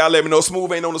 man, y'all let me know.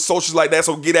 Smooth ain't on the socials like that,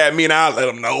 so get at me and I'll let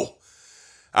them know.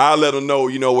 I'll let them know,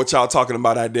 what y'all talking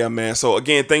about out there, man. So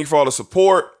again, thank you for all the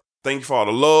support. Thank you for all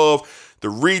the love, the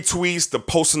retweets, the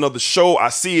posting of the show. I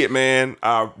see it, man.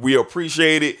 We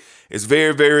appreciate it. It's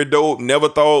very, very dope. Never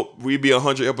thought we'd be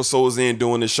 100 episodes in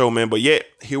doing this show, man. But yet,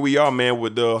 here we are, man,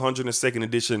 with the 102nd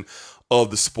edition of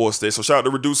the Sports Day. So shout out to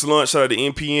Reduced Lunch. Shout out to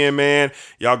NPN, man.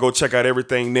 Y'all go check out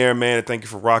everything there, man. And thank you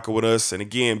for rocking with us. And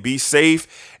again, be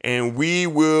safe. And we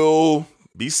will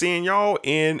be seeing y'all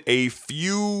in a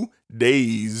few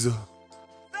days.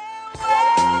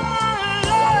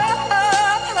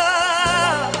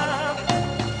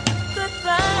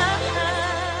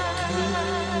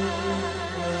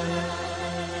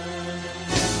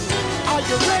 Are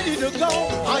you ready to go?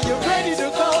 Are you ready to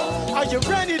go? Are you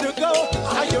ready to go?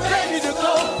 Are you ready to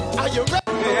go? Are you ready?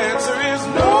 The answer is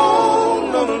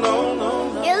no, no, no, no,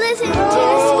 no. You're listening to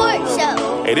the Sports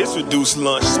Show. Hey, this Reduced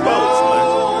Lunch Sports,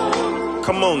 man.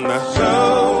 Come on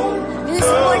now. New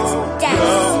Sports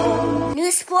Desk.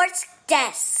 New Sports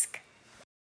Desk.